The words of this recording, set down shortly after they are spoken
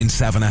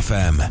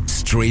FM,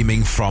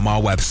 streaming from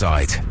our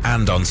website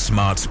and on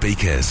smart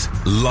speakers.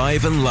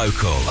 Live and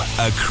local,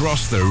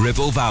 across the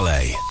Ribble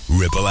Valley.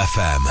 Ribble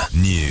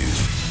FM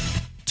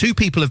News. 2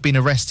 people have been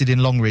arrested in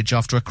Longridge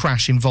after a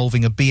crash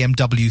involving a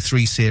BMW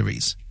 3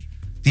 Series.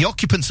 The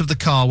occupants of the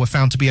car were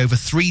found to be over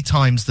 3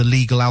 times the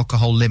legal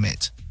alcohol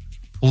limit.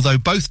 Although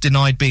both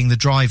denied being the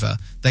driver,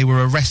 they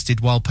were arrested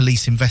while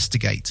police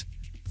investigate.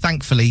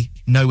 Thankfully,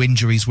 no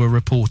injuries were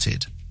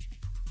reported.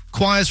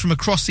 Choirs from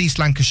across East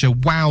Lancashire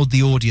wowed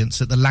the audience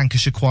at the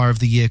Lancashire Choir of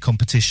the Year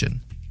competition.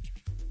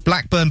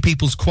 Blackburn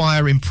People's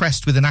Choir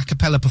impressed with an a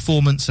cappella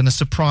performance and a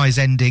surprise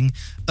ending,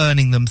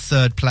 earning them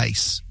 3rd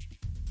place.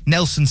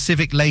 Nelson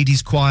Civic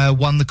Ladies Choir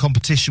won the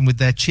competition with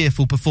their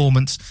cheerful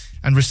performance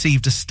and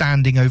received a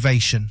standing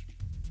ovation.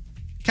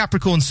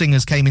 Capricorn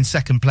Singers came in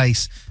 2nd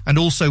place and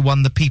also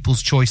won the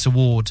People's Choice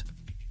Award.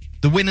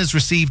 The winners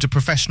received a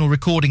professional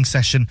recording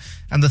session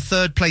and the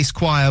 3rd place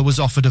choir was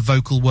offered a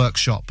vocal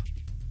workshop.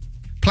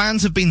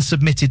 Plans have been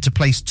submitted to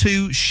place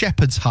 2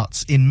 shepherd's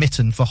huts in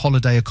Mytton for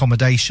holiday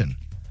accommodation.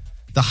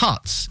 The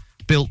huts,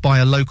 built by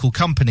a local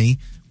company,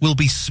 will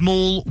be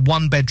small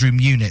 1-bedroom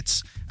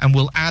units and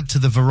will add to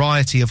the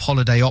variety of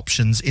holiday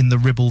options in the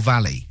Ribble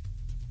Valley.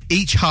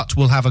 Each hut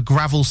will have a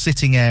gravel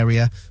sitting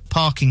area,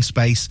 parking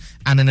space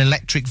and an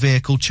electric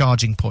vehicle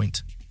charging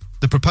point.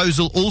 The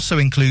proposal also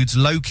includes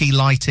low-key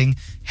lighting,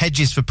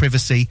 hedges for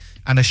privacy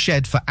and a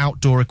shed for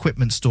outdoor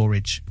equipment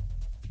storage.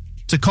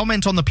 To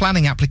comment on the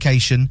planning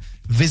application,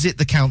 visit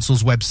the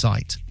council's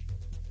website.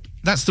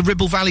 That's the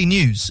Ribble Valley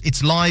News.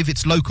 It's live,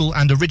 it's local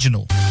and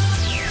original.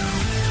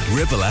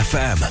 Ribble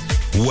FM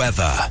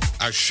weather.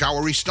 A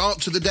showery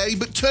start to the day,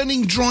 but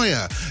turning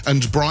drier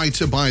and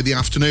brighter by the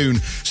afternoon.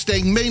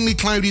 Staying mainly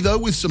cloudy, though,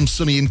 with some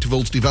sunny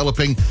intervals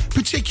developing,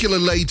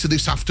 particularly later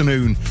this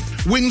afternoon.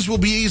 Winds will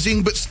be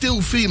easing, but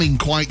still feeling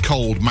quite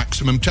cold.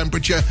 Maximum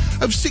temperature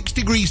of 6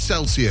 degrees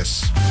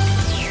Celsius.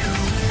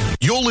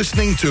 You're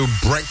listening to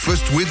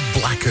Breakfast with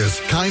Blackers,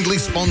 kindly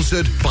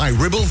sponsored by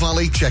Ribble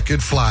Valley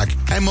Checkered Flag.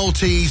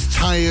 MOTs,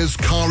 tyres,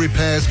 car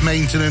repairs,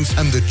 maintenance,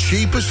 and the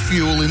cheapest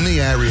fuel in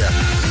the area.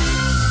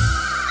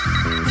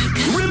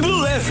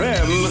 Ribble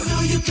FM. You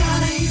know you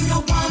gotta, you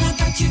don't wanna,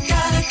 but you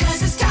gotta,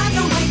 'cause it's time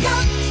to wake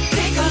up.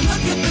 Take a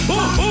look at the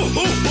clock.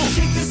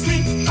 Shake the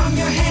sleep from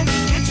your head.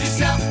 Get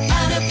yourself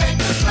out of bed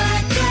with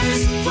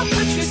Blackers. We'll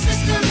put your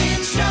system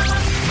in shock.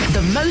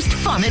 The most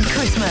fun at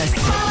Christmas.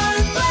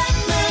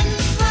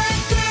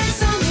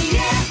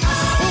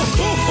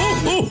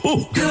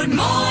 Good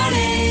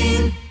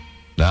morning.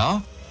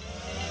 Now,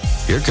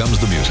 here comes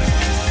the music.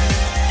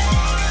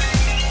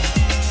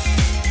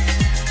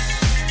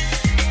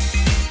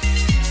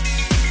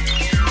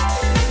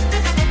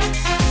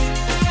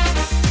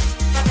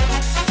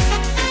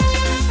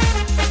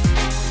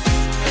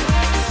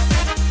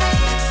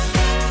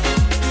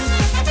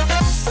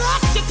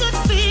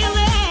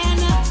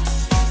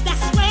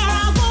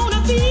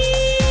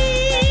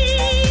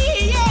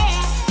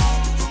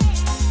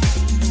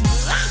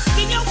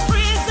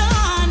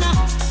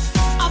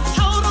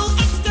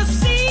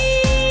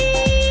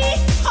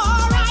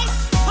 Alright.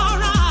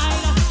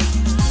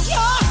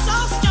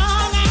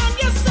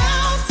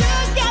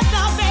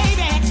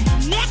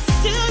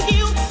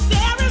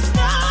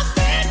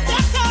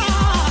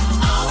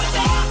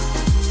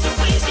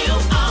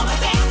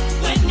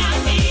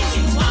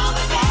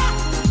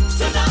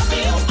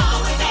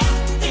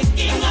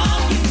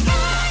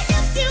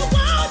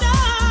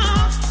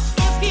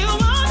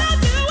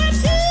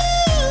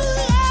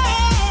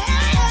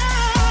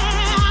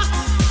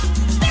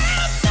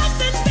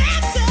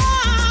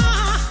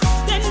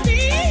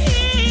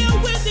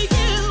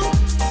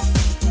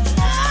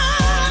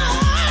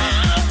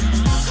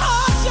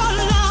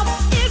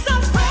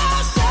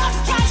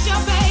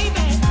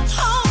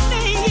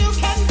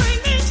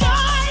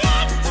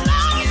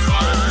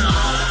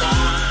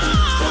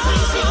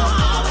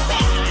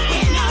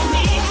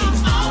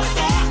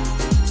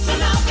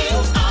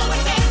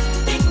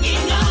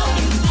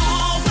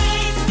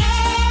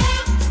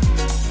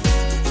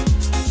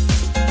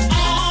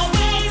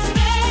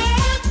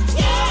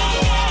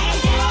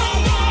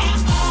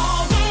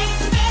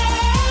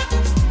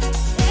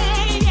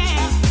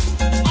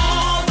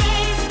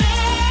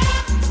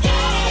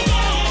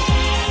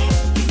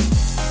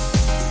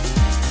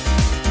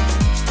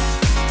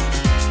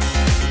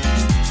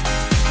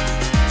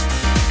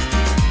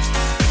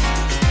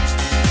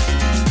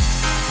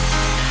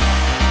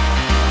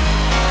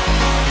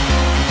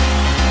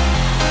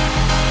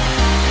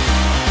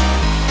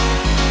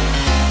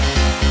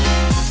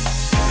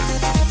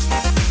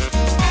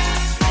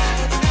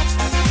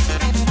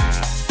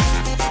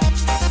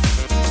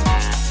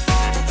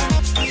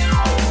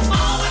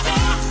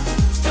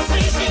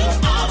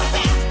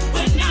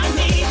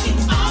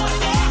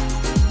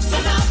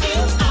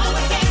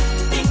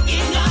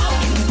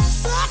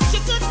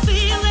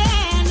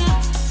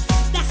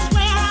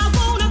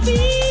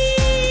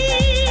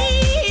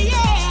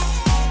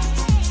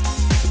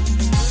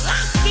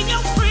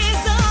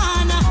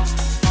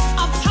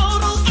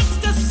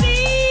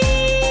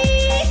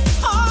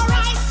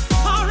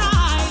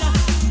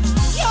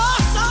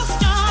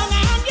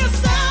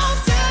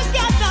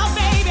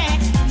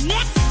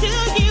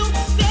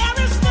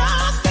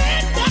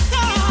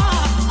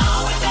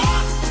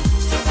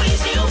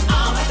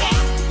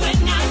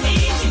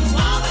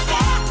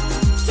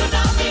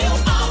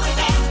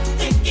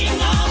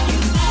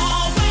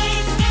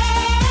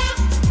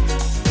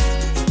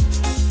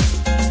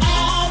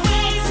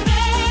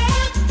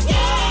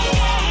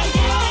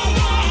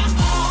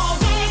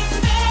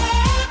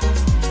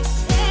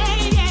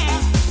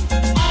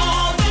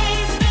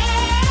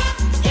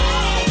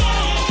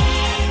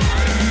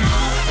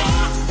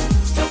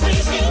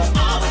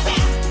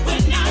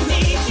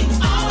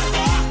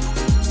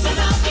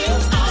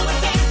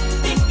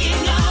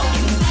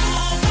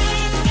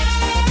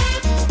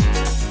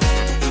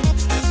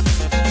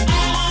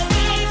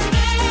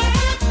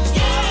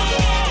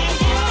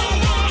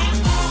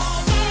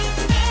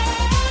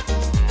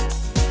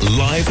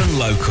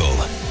 local,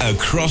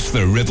 across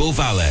the Ribble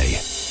Valley.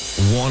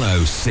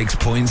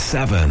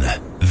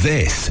 106.7.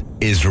 This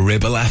is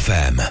Ribble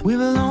FM. We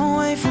were a long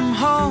way from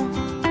home,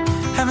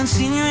 haven't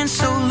seen you in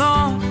so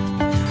long,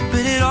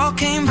 but it all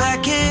came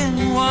back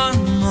in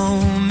one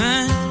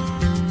moment.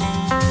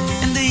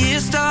 And the year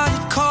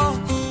started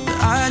cold,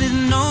 but I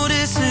didn't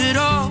notice it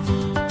all.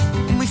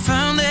 When we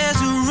found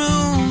there's a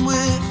room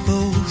we're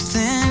both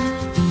in.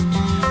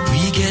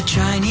 We get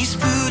Chinese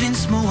food in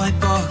small white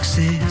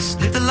boxes,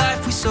 live the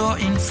life we saw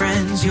in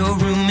Friends. Your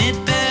room, it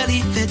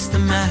barely fits the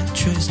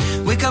mattress.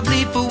 Wake up,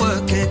 leave for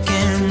work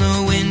again.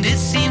 The wind, it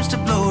seems to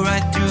blow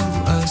right through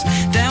us.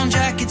 Down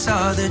jackets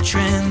are the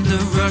trend. The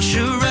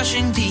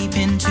rushing deep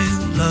into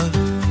love.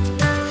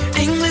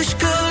 English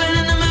girl in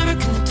an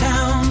American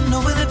town,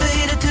 no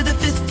elevator to the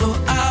 5th floor.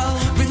 I'll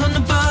ring on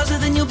the buzzer,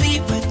 then you'll be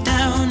right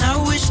down. I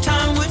wish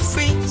time would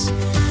freeze.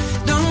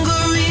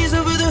 Dungarees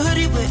over the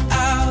hoodie, we're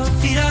out.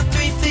 Feet are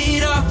 3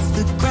 feet off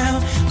the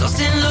ground. Lost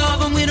in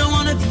love and we don't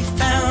wanna be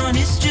found.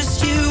 It's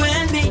just you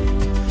and me,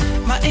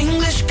 my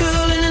English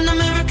girl in an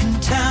American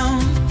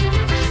town.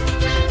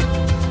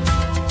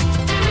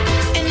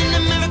 In an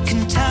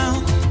American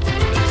town.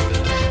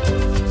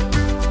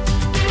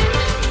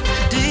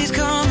 Days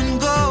come and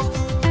go,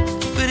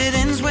 but it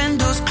ends when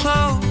doors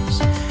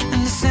close,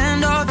 and the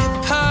scent of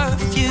your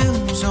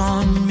perfume's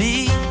on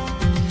me.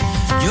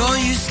 You're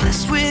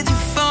useless with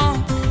your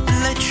phone,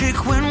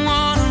 electric when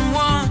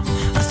one-on-one.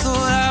 I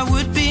thought I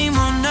would be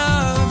more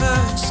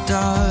nervous,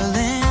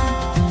 darling.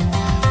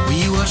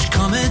 We watch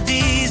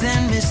comedies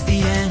and miss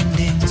the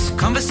endings,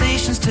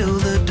 conversations till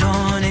the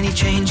dawn. Any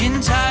change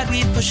in tide,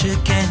 we push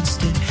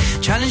against it.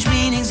 Challenge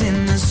meanings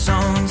in the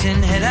songs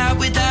and head out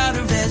without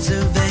a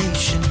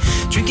reservation.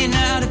 Drinking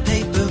out of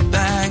paper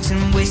bags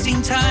and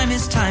wasting time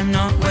is time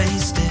not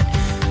wasted.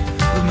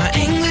 With my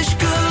English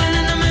girl in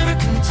an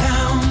American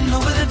town, no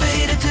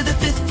elevator to the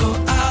 5th floor.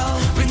 I'll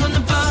ring on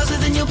the buzzer,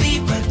 then you'll be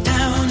right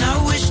down. I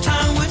wish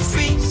time would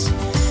freeze.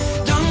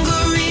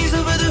 Dungarees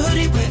over the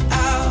hoodie, we're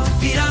out.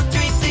 Feet are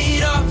 3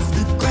 feet off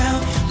the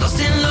ground. Lost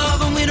in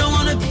love and we don't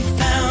wanna be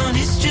found.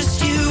 It's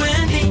just you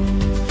and me,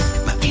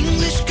 my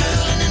English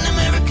girl in an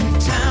American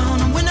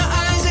town. And when our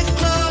eyes are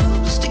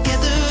closed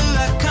together,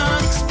 I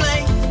can't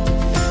explain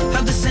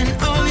how the scent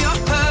of your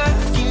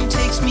perfume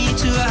takes me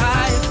to a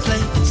higher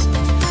place.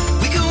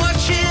 We can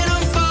watch it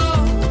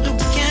unfold, or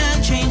we can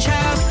change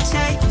how it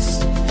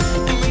tastes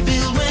and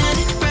rebuild when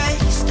it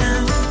breaks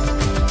down.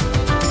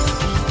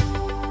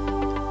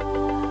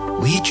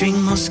 We drink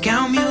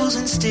Moscow mules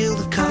and steal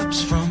the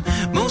cups from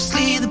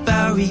mostly the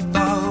Bowery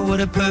Bar. What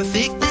a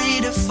perfect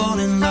day to fall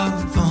in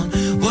love on.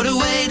 What a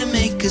way to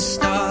make a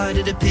start.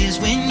 It appears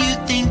when you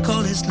think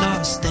all is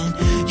lost, then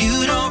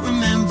you don't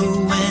remember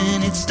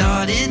when it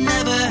started.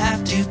 Never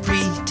have to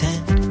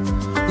pretend.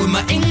 With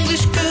my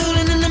English girl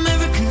in an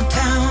American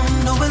town,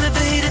 no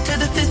elevator to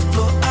the 5th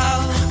floor.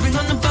 I'll ring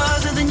on the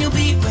buzzer, then you'll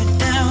be right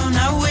down.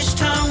 I wish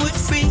time would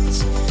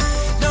freeze.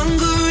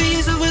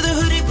 Dungarees over the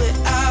hoodie, we're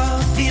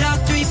out. Feet are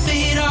 3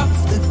 feet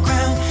off the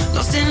ground.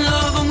 Lost in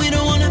love and we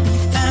don't wanna be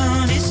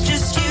found. It's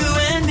just you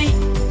and me,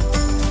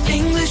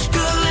 English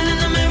girl in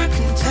an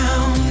American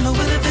town. No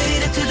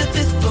elevator to the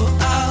 5th floor.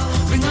 I'll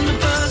ring on the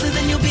buzzer,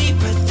 then you'll be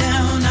right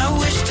down. I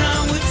wish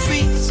time would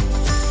freeze.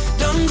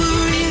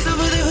 Dungarees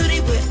over the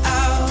hoodie, we're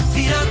out.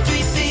 Feet are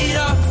 3 feet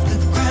off the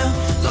ground.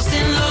 Lost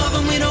in love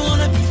and we don't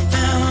wanna be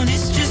found.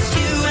 It's just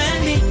you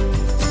and me,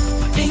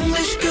 my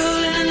English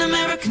girl in an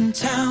American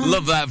town.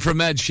 Love that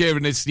from Ed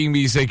Sheeran. It's new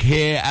music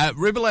here at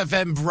Ribble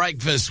FM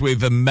Breakfast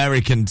with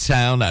American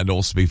Town. And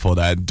also before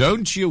that,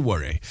 Don't You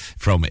Worry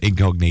from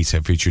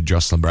Incognito featuring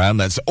Jocelyn Brown.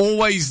 That's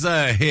always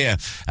there here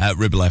at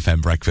Ribble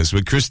FM Breakfast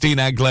with Christine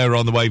Aguilera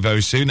on the way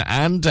very soon,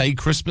 and a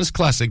Christmas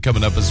classic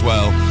coming up as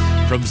well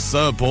from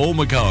Sir Paul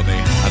McCartney.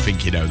 I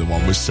think you know the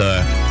one with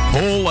Sir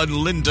Paul and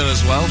Linda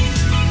as well.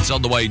 It's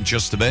on the way in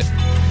just a bit.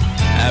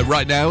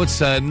 Right now,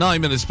 it's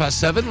 9 minutes past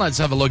 7. Let's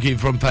have a look at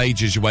front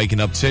page as you're waking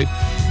up to.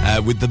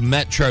 With the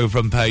Metro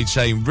front page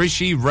saying,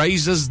 Rishi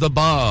raises the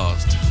bar.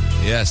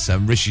 Yes,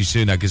 and Rishi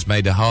Sunak has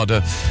made it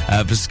harder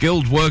for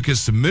skilled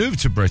workers to move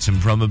to Britain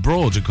from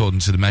abroad,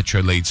 according to the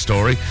Metro lead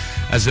story,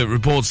 as it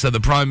reports that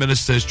the Prime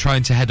Minister is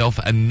trying to head off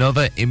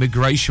another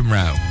immigration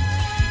row.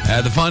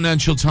 The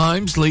Financial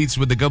Times leads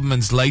with the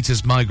government's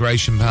latest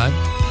migration plan,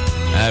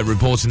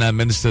 reporting that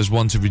ministers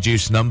want to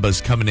reduce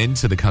numbers coming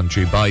into the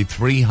country by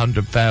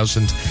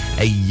 300,000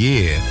 a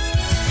year.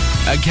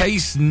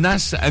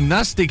 A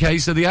nasty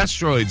case of the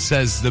asteroid,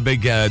 says the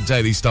big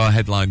Daily Star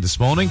headline this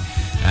morning.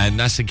 And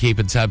NASA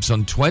keeping tabs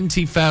on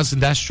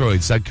 20,000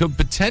 asteroids that could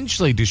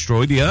potentially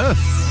destroy the Earth.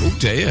 Oh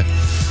dear.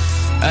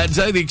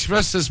 Daily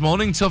Express this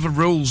morning, tougher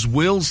rules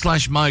will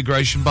slash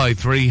migration by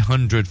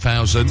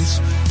 300,000.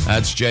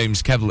 That's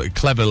James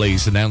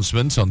Cleverly's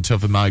announcement on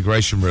tougher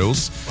migration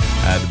rules.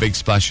 The big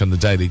splash on the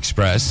Daily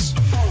Express.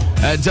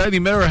 Daily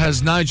Mirror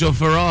has Nigel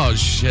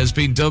Farage has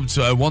been dubbed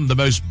one of the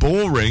most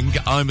boring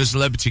I'm a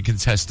Celebrity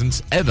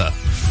contestants ever.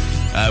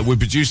 With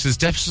producers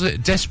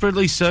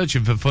desperately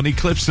searching for funny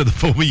clips of the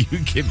former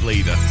UKIP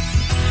leader.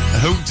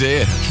 Oh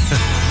dear.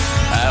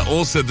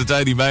 Also, the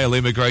Daily Mail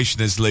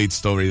immigrationist lead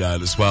story there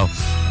as well.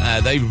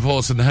 They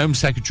report on the Home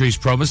Secretary's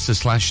promise to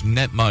slash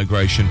net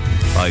migration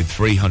by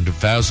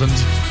 300,000.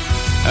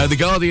 The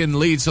Guardian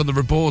leads on the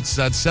reports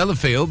that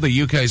Sellafield,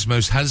 the UK's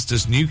most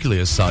hazardous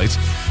nuclear site,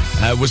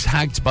 was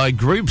hacked by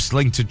groups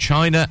linked to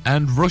China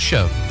and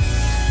Russia.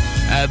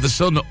 The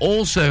Sun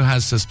also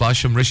has to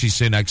splash on Rishi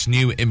Sunak's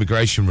new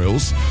immigration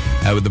rules,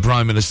 with the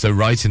Prime Minister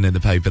writing in the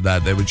paper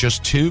that there were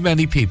just too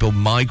many people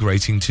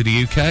migrating to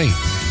the UK.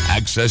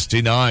 Access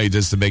denied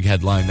is the big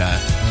headline there.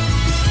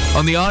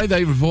 On the Eye,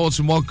 they report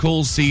on what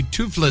calls the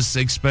Toothless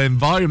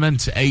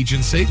Environment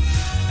Agency,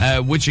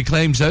 which it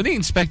claims only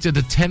inspected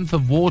a tenth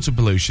of water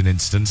pollution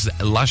incidents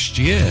last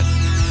year.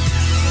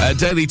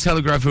 Daily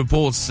Telegraph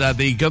reports that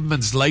the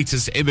government's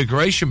latest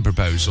immigration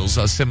proposals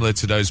are similar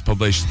to those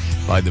published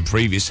by the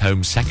previous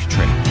Home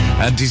Secretary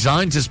and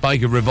designed to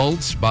spike a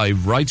revolt by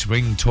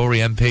right-wing Tory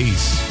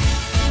MPs.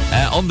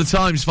 On the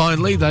Times,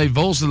 finally, they've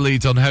also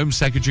lead on Home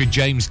Secretary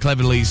James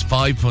Cleverly's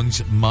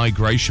 5-point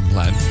migration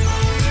plan,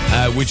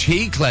 which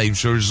he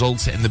claims will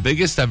result in the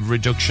biggest ever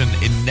reduction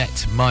in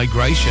net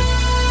migration.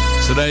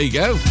 So there you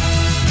go.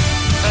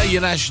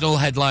 Your national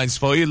headlines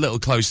for you, a little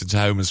closer to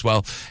home as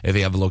well, if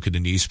you have a look at the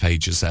news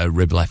pages at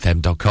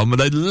ribblefm.com,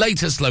 and the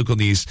latest local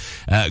news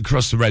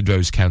across the Red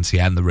Rose County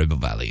and the Ribble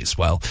Valley as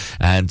well.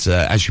 And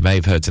as you may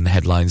have heard in the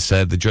headlines,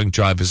 the drunk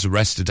driver is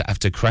arrested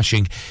after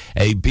crashing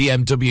a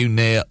BMW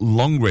near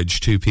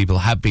Longridge. 2 people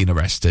have been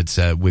arrested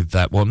with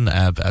that one,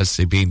 as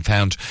they've been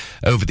found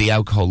over the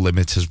alcohol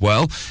limit as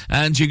well.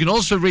 And you can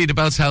also read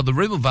about how the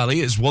Ribble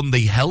Valley is one of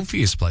the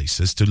healthiest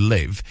places to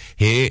live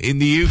here in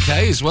the UK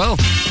as well.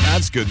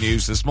 That's good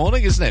news this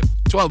morning, isn't it?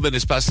 12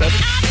 minutes past 7.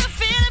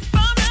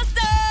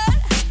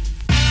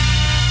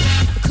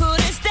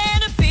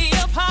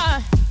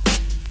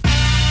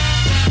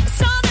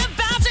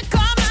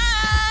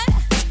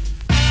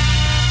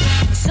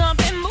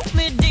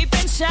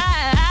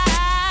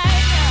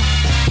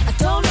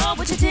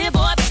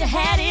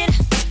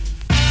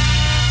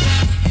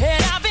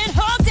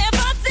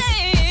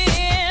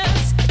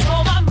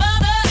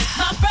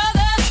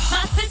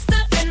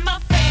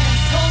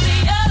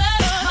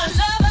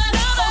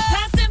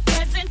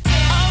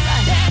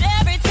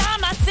 Every time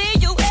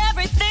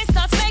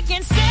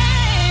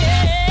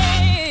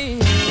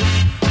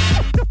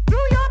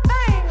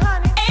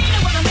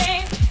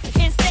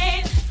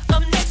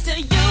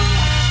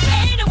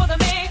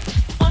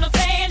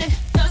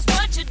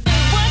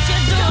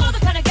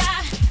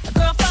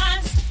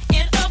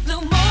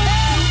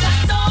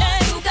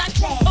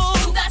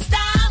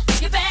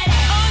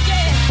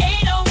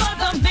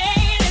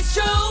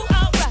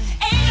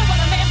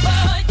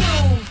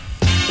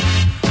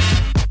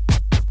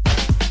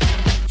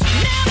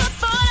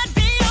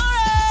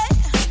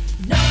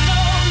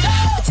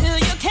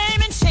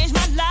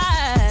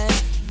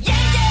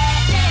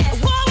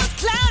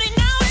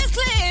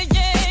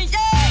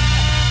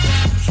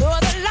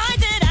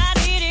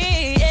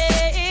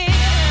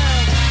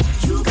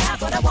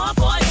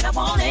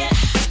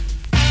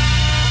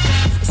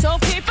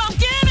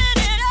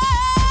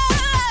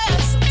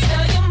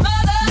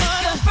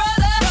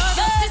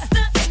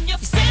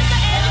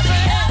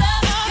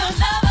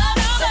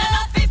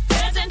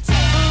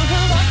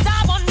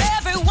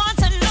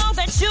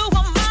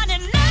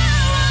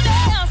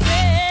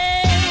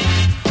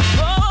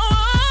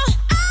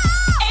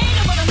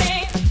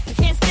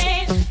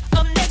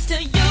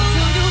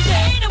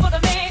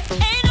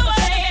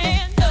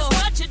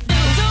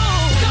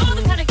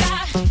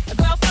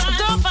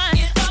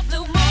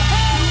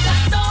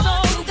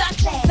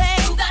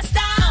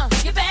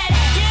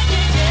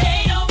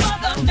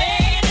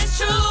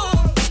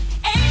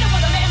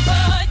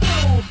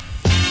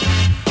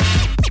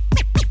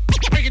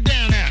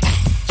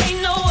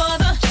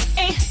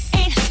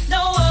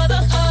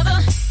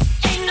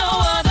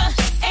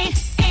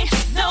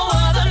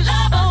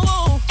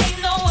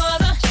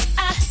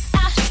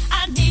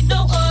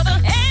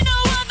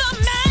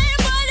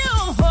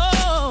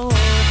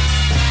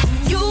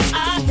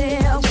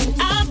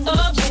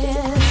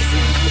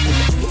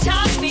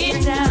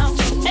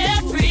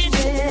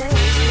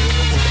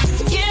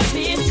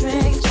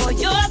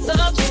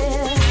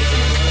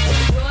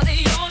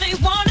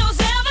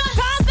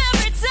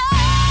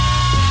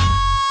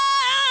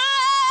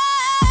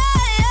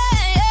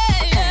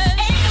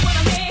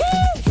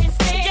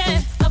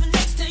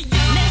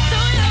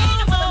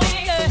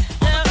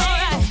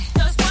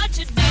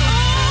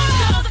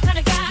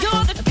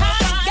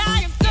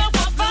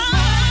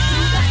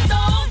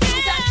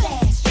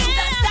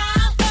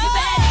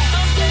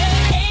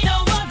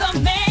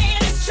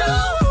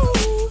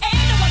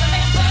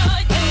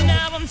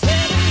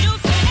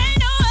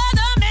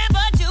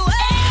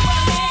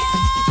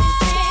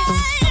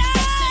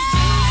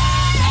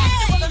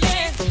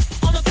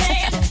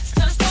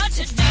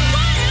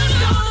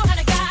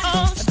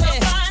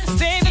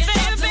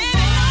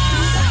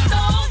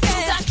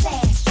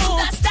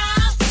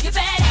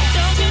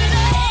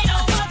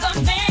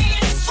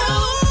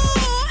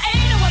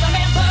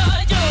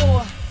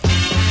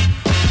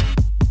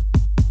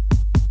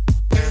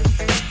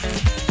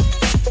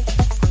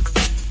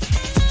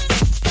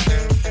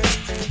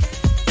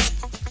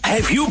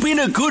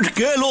a good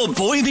girl or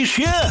boy this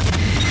year?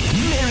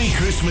 Merry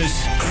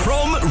Christmas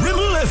from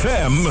Ribble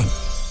FM.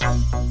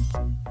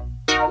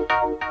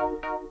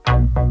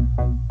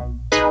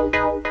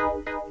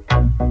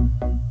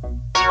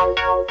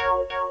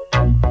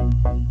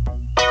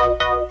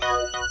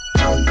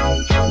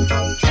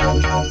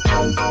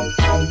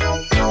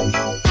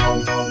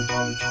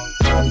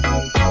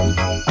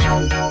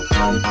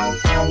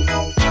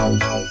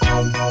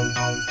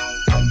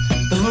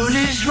 The mood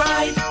is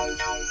right,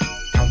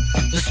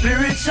 the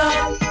spirit's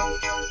up.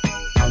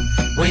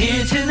 We're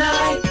here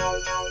tonight,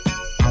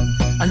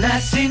 and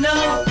that's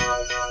enough.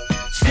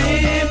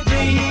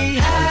 Simply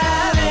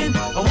having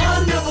a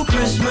wonderful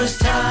Christmas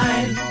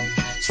time.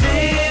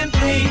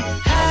 Simply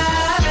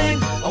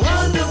having a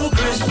wonderful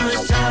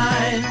Christmas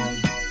time.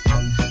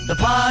 The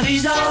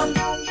party's on,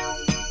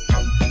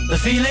 the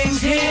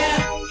feeling's here.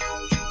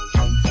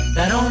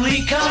 That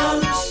only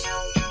comes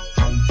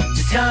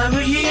this time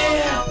of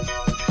year.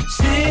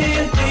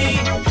 Simply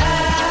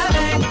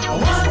having a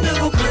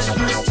wonderful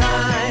Christmas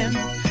time.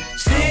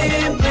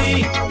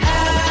 Simply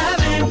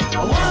having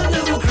a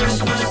wonderful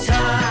Christmas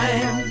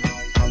time.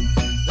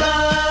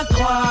 The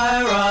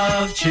choir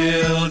of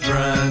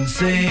children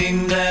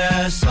sing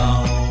their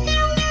song.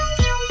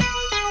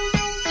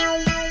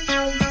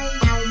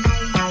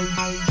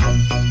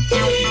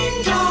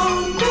 Ding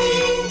dong,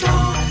 ding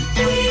dong,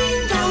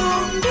 ding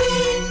dong,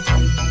 ding.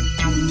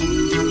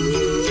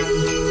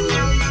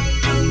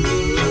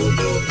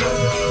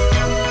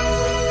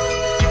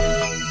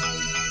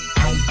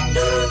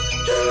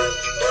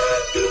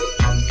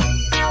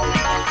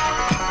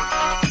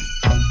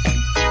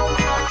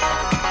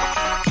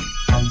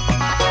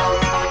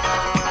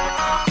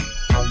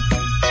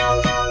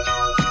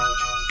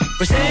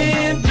 We're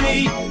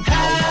simply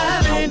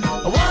having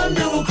a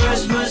wonderful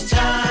Christmas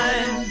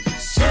time.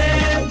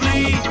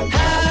 Simply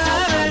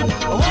having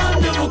a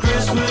wonderful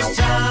Christmas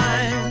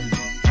time.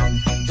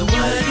 The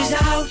word is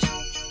out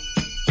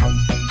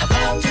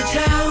about the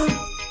town,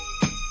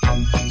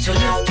 so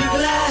lift a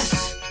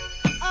glass.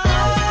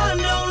 Oh,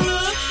 don't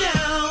look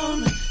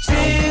down.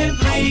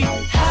 Simply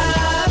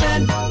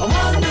having a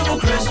wonderful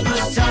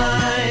Christmas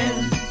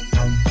time.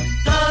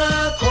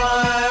 The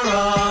choir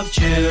of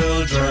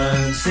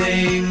children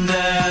sing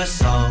their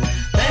song.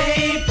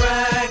 They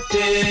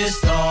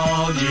practiced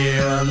all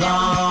year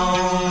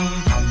long.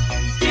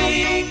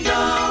 Ding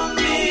dong,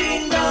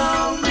 ding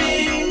dong,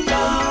 ding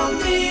dong,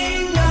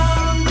 ding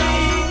dong,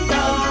 ding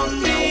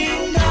dong,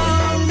 ding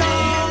dong, dong,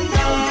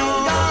 dong,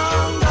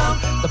 dong, dong.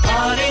 The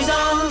party's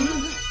on,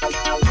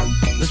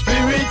 the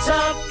spirit's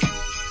up.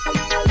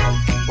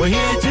 We're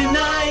here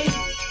tonight,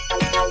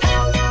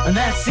 and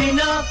that's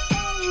enough.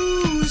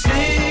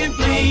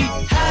 Simply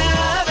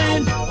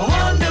having a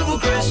wonderful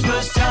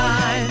Christmas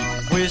time.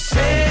 We're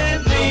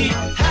simply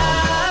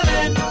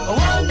having a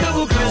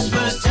wonderful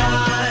Christmas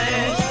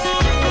time.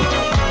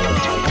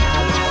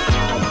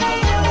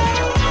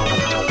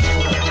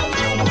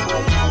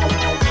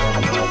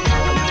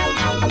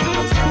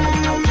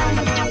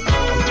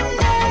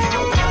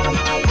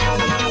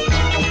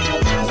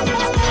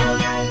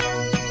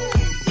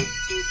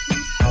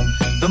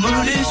 The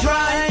mood is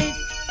right,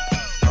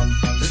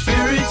 the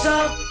spirit's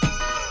up.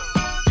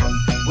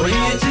 We're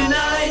here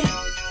tonight.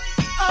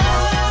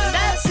 Oh,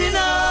 that's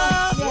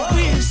enough.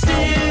 We're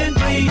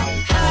simply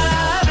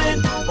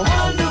having a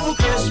wonderful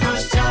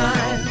Christmas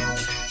time.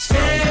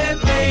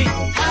 Simply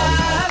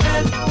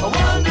having a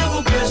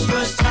wonderful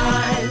Christmas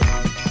time.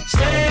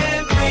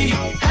 Simply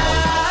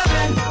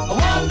having a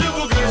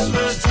wonderful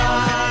Christmas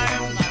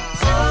time.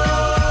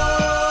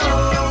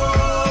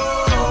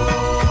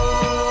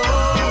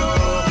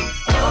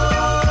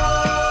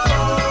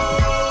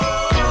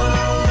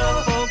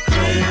 Wonderful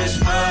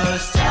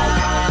Christmas time.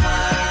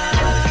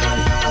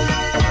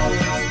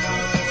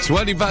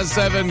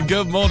 7:20.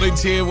 Good morning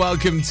to you.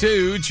 Welcome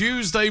to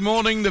Tuesday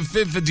morning, the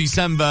 5th of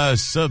December.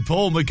 Sir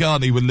Paul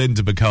McCartney with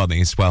Linda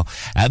McCartney as well.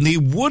 And the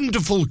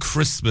wonderful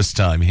Christmas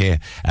time here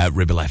at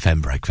Ribble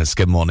FM Breakfast.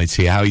 Good morning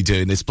to you. How are you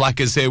doing? This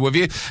Blackers here with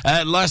you.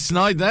 Last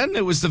night then,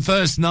 it was the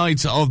first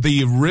night of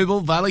the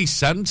Ribble Valley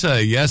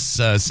Santa. Yes,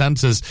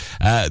 Santa's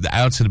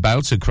out and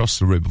about across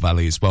the Ribble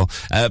Valley as well.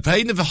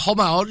 Paying a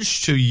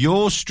homage to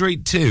your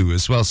street too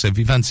as well. So if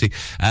you fancy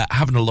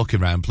having a look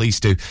around, please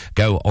do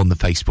go on the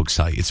Facebook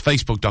site. It's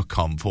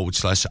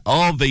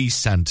facebook.com/RV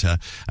Santa.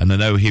 And I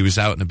know he was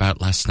out and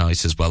about last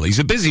night as well. He's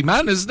a busy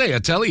man, isn't he? I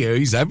tell you,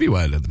 he's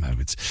everywhere at the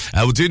moment.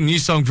 We'll do a new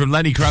song from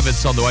Lenny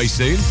Kravitz on the way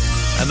soon.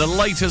 And the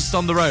latest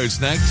on the roads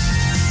next.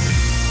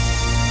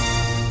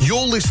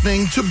 You're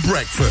listening to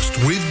Breakfast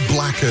with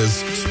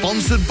Blackers,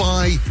 sponsored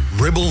by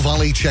Ribble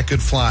Valley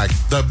Checkered Flag,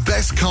 the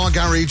best car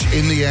garage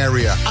in the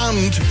area,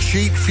 and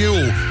cheap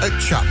fuel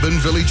at Chapman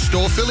Village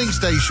Store Filling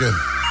Station.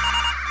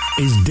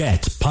 Is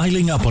debt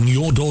piling up on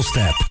your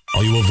doorstep?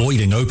 Are you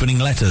avoiding opening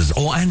letters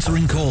or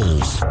answering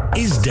calls?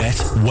 Is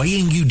debt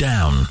weighing you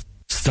down?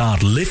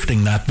 Start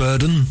lifting that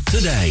burden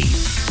today.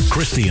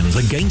 Christians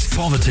Against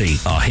Poverty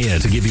are here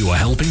to give you a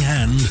helping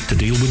hand to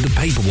deal with the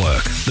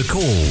paperwork, the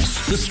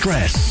calls, the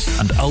stress,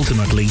 and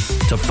ultimately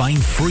to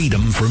find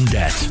freedom from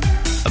debt.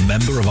 A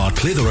member of our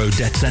Clitheroe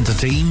Debt Centre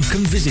team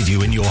can visit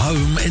you in your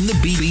home in the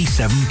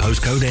BB7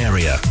 postcode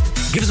area.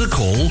 Give us a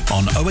call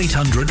on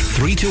 0800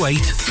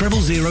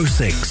 328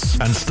 0006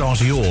 and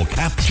start your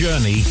CAP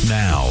journey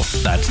now.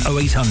 That's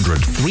 0800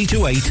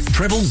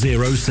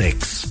 328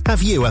 0006.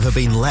 Have you ever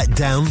been let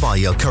down by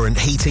your current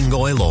heating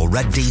oil or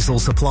red diesel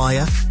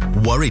supplier?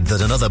 Worried that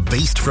another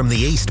beast from the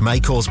east may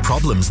cause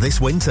problems this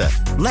winter?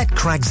 Let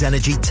Craggs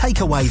Energy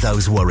take away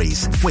those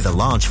worries. With a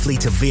large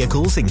fleet of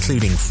vehicles,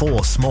 including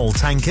 4 small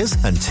tankers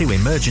and 2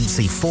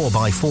 emergency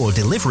 4x4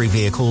 delivery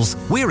vehicles,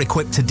 we're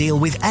equipped to deal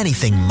with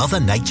anything Mother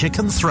Nature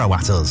can throw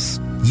at us.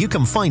 You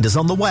can find us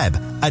on the web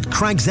at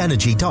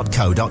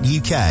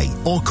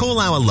craggsenergy.co.uk or call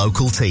our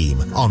local team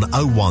on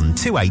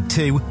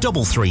 01282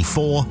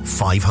 334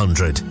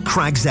 500.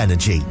 Craggs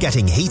Energy,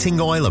 getting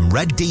heating oil and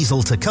red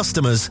diesel to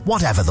customers,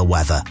 whatever the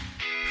weather.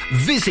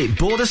 Visit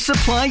Border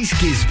Supplies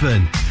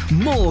Gisborne.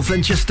 More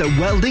than just a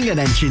welding and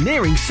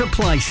engineering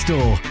supply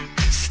store.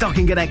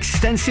 Stocking an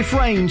extensive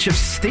range of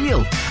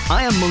steel,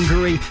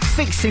 ironmongery,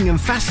 fixing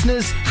and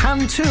fasteners,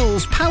 hand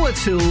tools, power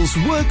tools,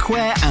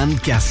 workwear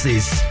and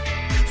gases.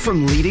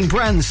 From leading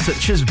brands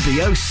such as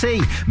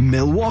BOC,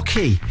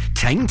 Milwaukee,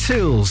 Teng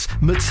Tools,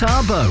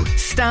 Metabo,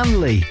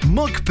 Stanley,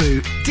 Muck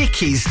Boot,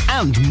 Dickies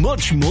and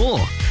much more.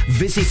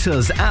 Visit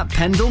us at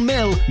Pendle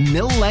Mill,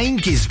 Mill Lane,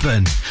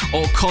 Gisborne,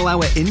 or call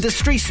our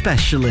industry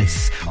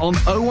specialists on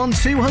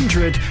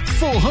 01200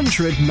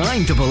 400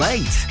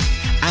 988.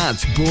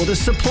 At Border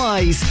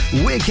Supplies,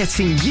 we're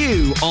getting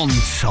you on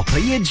top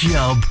of your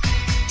job.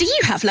 Do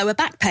you have lower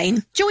back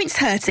pain, joints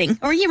hurting,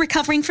 or are you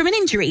recovering from an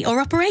injury or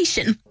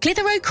operation?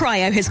 Clitheroe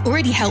Cryo has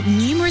already helped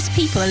numerous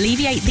people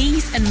alleviate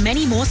these and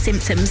many more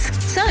symptoms.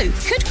 So,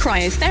 could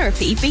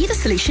cryotherapy be the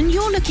solution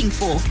you're looking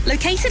for?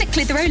 Located at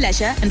Clitheroe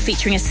Leisure and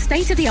featuring a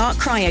state-of-the-art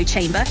cryo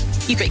chamber,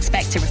 you could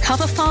expect to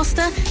recover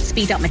faster,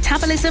 speed up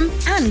metabolism,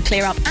 and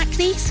clear up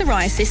acne,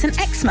 psoriasis, and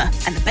eczema.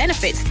 And the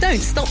benefits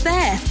don't stop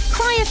there.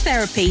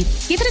 Cryotherapy.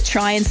 Give it a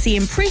try and see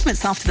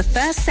improvements after the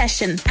first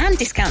session, and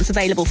discounts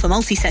available for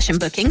multi-session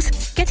bookings.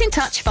 Get in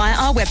touch via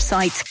our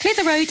website,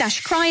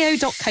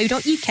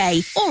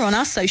 clitheroe-cryo.co.uk, or on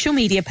our social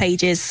media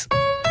pages.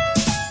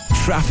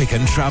 Traffic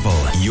and Travel,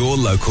 your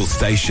local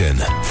station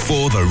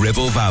for the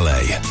Ribble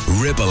Valley.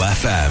 Ribble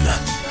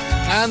FM.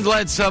 And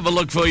let's have a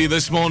look for you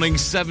this morning,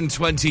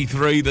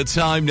 7:23 the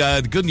time.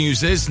 The good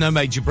news is no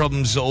major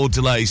problems or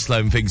delays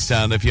slowing things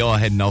down if you're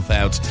heading off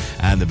out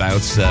and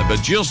about.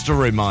 But just a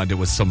reminder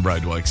with some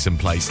roadworks in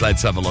place.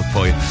 Let's have a look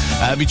for you.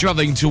 Be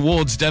travelling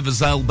towards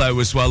Devers Elbow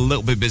as well. A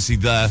little bit busy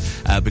there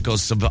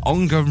because of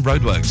ongoing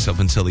roadworks up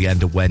until the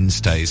end of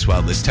Wednesday as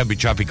well. There's temporary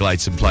traffic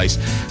lights in place.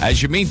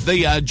 As you meet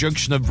the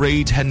junction of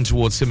Reed, heading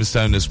towards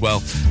Simmerstone as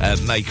well,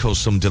 may cause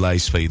some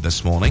delays for you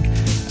this morning.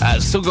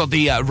 Still got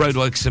the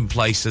roadworks in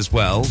place as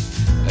well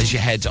as you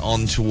head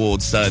on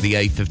towards the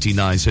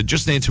A59. So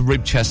just near to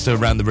Ribchester,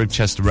 around the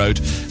Ribchester Road,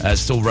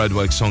 still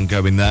roadworks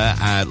ongoing there.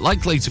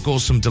 Likely to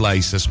cause some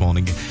delays this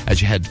morning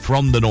as you head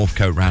from the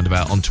Northcote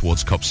roundabout on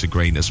towards Copser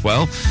Green as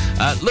well.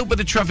 A little bit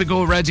of traffic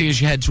already as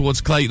you head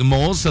towards Clayton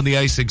Moors and the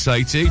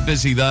A680.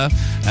 Busy there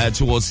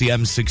towards the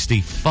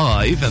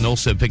M65, and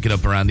also picking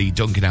up around the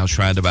Duncan House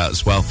roundabout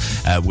as well,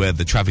 where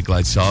the traffic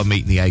lights are,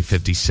 meeting the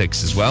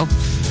A56 as well.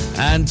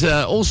 And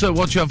also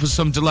watch out for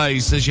some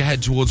delays as you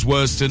head towards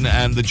Worston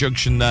and the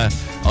junction there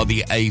of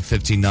the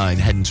A59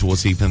 heading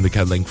towards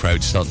Eaton-Vicar Link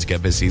Road, starting to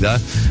get busy there.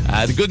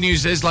 The good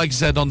news is, like I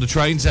said, on the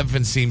trains,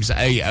 everything seems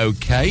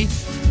A-OK.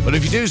 But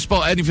if you do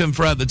spot anything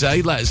throughout the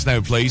day, let us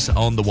know, please,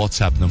 on the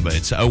WhatsApp number.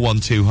 It's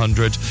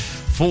 01200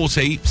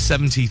 40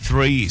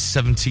 73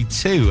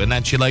 72. And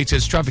that's your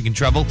latest Traffic and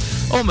Travel,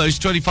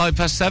 almost 25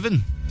 past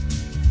 7.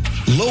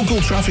 Local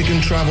Traffic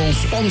and Travel,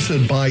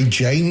 sponsored by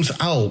James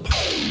Alp.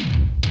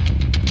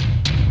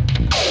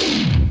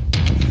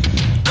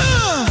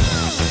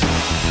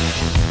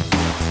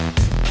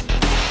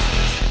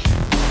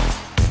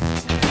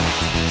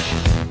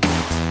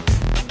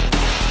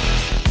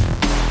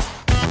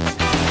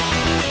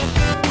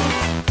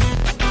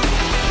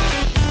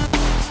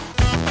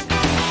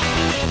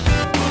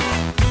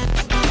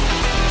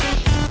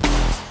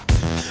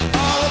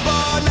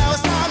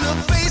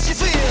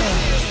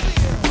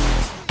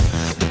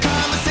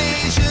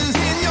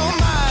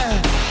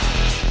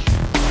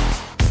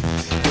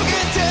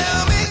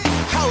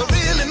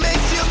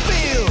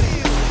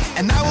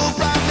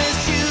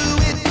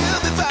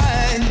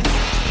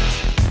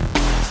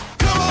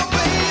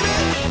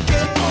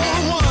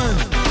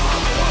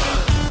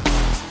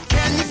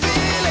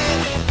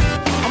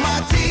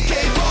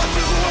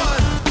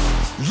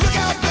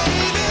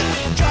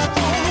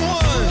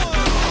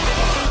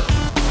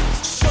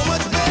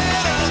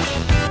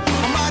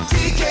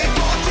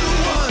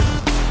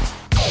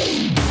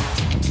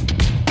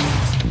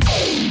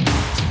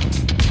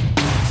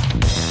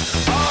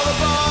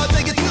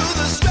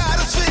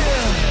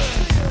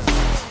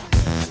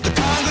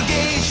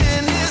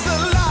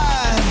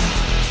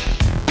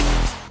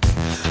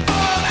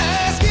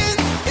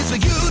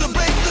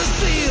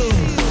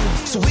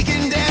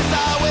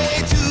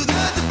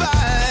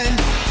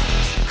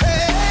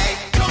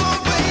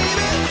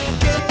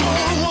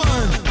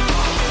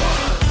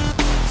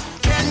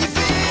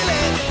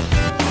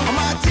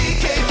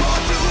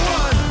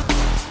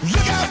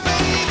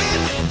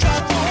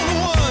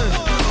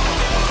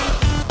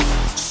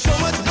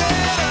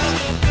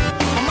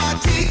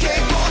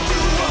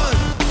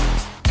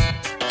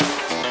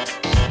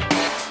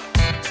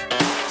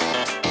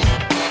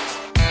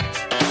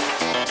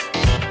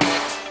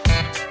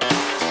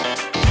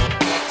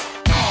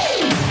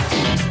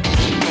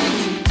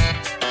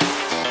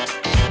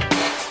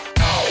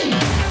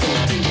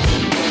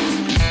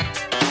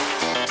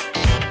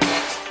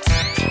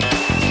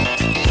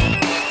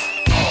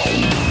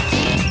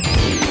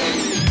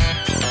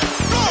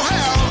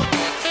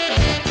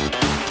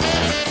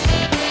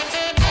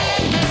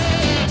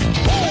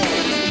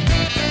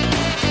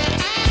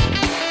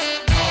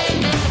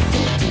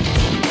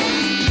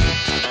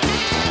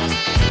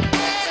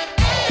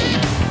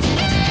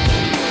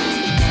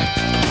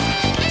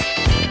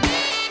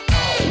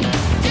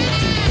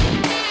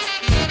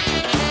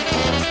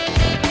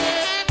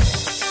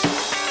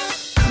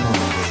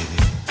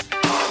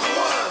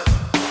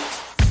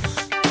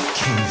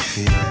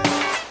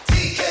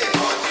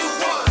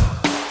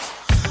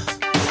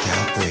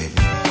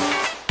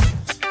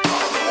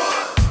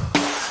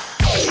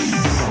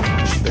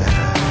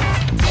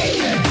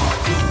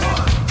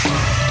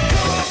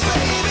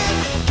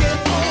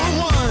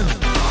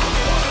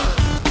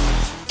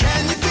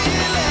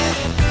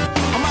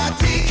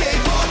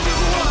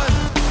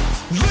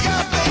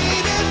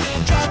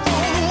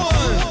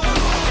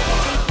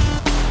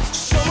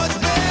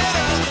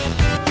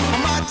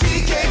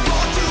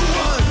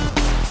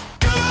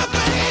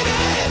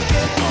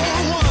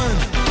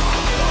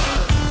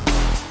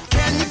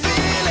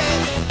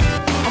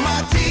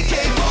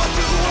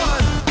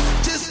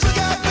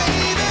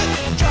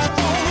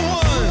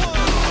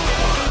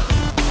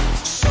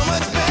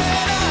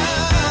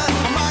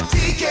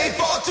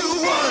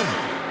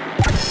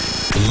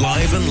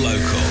 Live and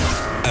local.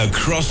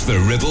 Across the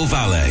Ribble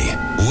Valley.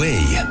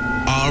 We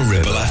are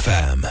Ribble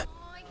FM.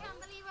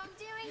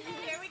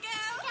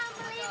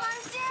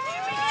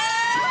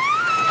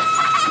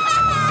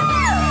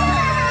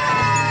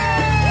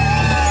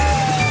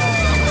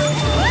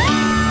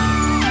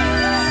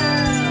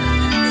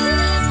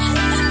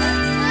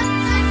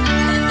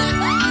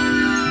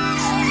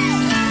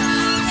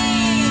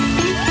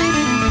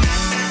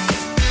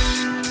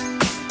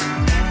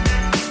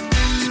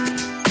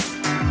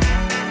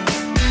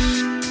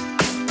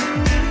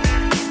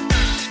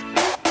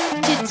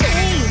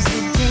 Today's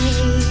the day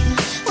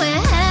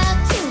we're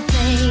happy to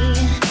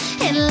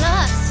play and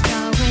lost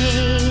our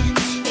way.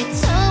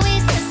 It's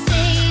always the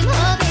same.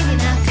 Oh, baby,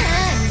 now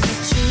climb the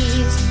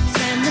trees,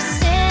 spend the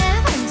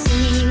 7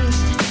 seas.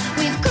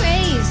 We've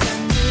grazed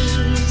on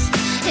these,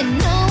 and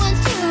no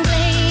one's to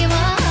blame.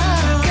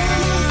 Oh,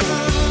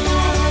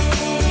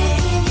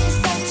 give you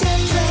such a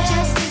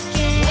just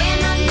again.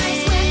 We're not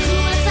nice, we're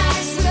cool as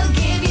ice. We'll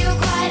give you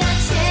quite a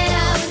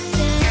chance.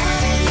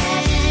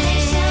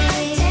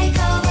 Imagination take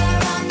over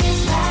on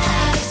this ride.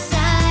 Out of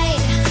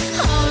sight,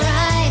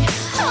 alright,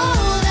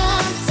 hold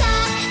on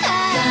tight.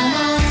 Come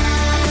on,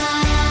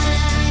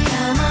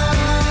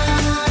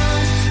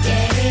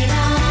 get it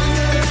on,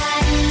 we're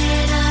riding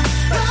in a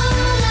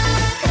roller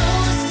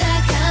coaster.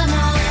 Come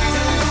on,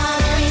 don't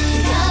wanna wait,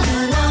 come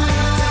along,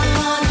 don't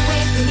wanna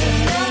wait,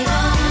 get it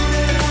on,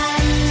 we're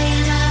riding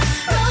in a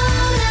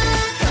roller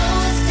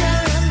coaster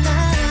of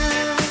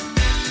love.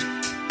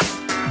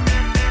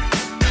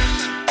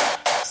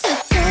 So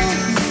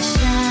don't be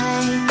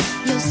shy,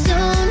 you'll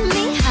soon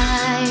be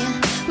high.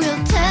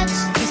 We'll touch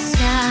the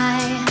sky.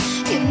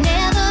 You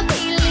never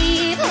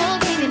believe, oh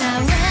baby, now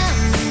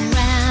round and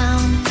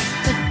round.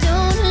 But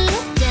don't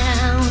look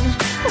down,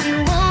 we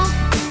won't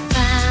be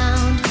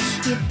found.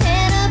 You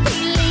better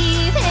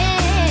believe it.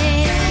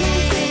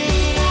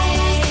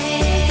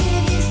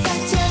 Give you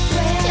such a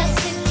thrill, just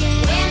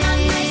again. We're not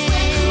nice,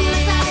 we're cool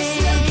as ice.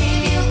 We'll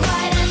give you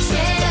quite a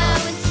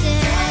chill.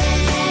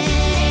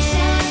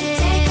 Imagination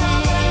take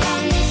over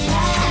on this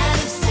ride. Out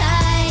of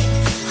sight,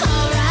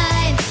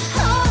 alright,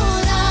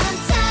 hold on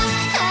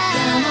tight.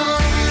 Come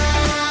on,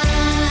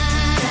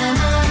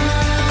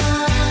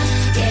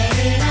 get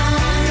it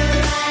on. We're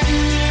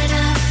riding in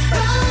a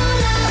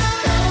roller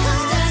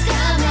coaster.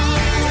 Come on,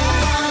 don't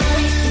wanna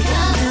wait,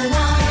 come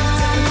along,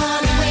 don't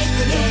wanna wait,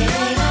 get it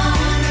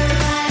on. We're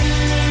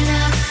riding in a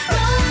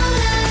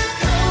roller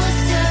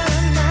coaster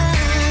of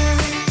love. Come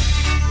on, get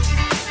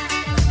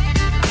it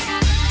on.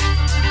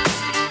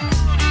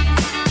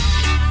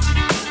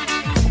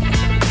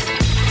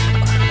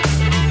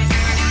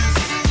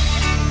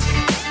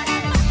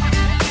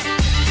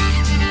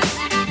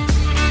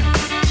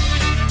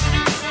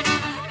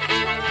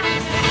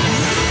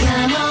 in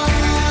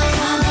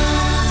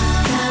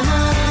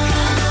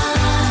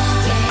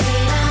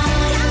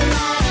a roller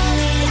coaster. Come on, come along, get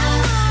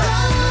it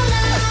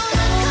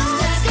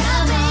on.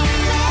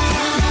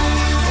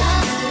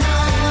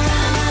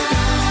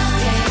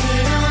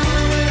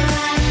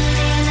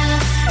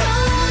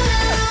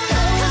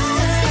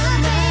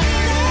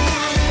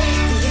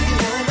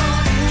 We're riding in a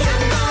roller coaster. Come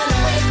on,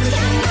 wait, get it on.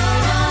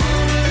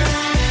 We're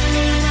riding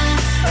in a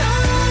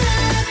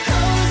roller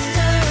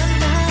coaster of love.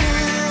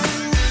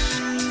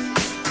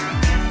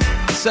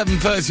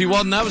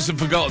 7:31, that was the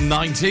forgotten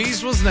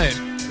 90s, wasn't it?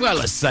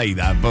 Well, I say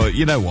that, but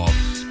you know what?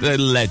 They're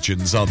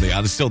legends, aren't they?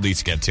 I still need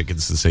to get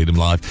tickets to see them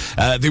live.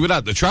 They were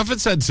at the Trafford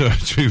Centre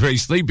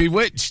recently,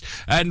 Bewitched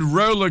and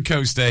Roller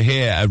Coaster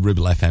here at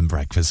Ribble FM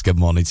Breakfast. Good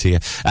morning to you.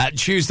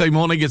 Tuesday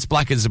morning, it's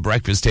Black as a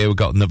Breakfast here. We've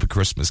got another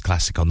Christmas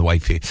classic on the way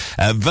for you.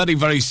 Very,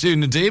 very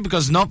soon indeed,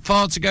 because not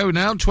far to go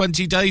now,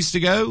 20 days to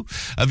go.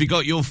 Have you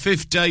got your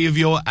 5th day of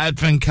your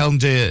Advent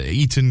calendar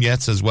eaten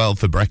yet as well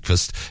for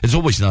breakfast? It's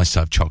always nice to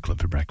have chocolate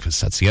for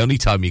breakfast. That's the only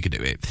time you can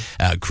do it.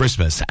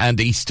 Christmas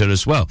and Easter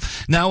as well.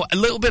 Now, a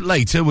little bit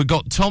later, we've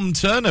got Tom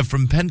Turner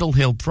from Pendle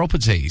Hill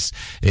Properties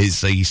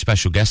is the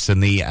special guest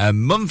in the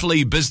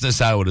monthly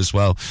business hour as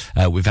well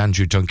with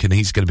Andrew Duncan.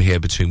 He's going to be here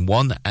between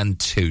 1 and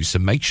 2, so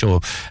make sure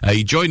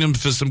you join him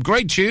for some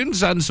great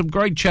tunes and some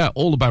great chat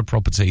all about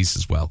properties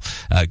as well,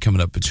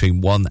 coming up between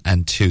 1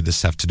 and 2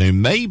 this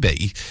afternoon.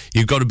 Maybe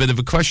you've got a bit of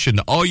a question.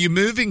 Are you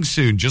moving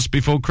soon, just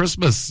before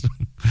Christmas?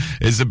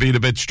 Has it been a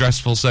bit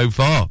stressful so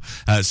far?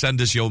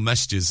 Send us your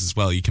messages as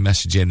well. You can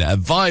message in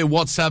via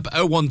WhatsApp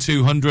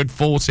 01200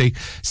 40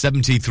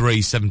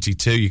 73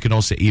 72. You can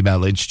also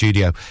email in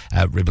studio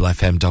at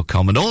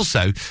ribblefm.com. And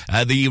also,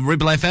 the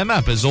Ribble FM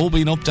app has all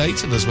been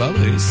updated as well.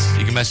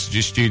 You can message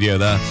your studio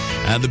there.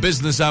 And the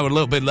business hour a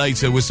little bit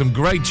later with some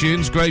great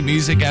tunes, great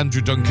music.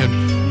 Andrew Duncan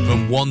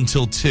from 1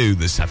 till 2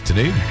 this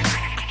afternoon.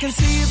 I can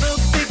see the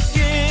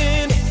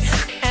beginning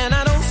and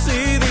I don't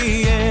see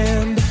the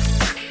end.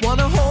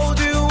 Wanna hold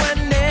you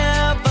and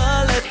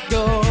never let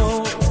go.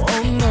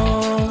 Oh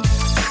no.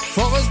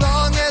 For as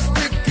long as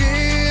we're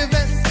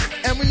given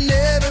and we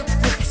never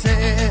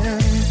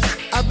pretend,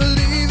 I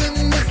believe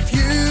in the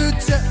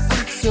future.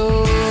 I'm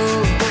so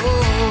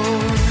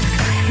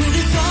We'll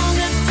be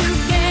stronger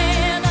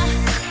together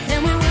than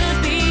we would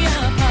be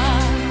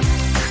apart.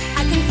 I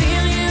can feel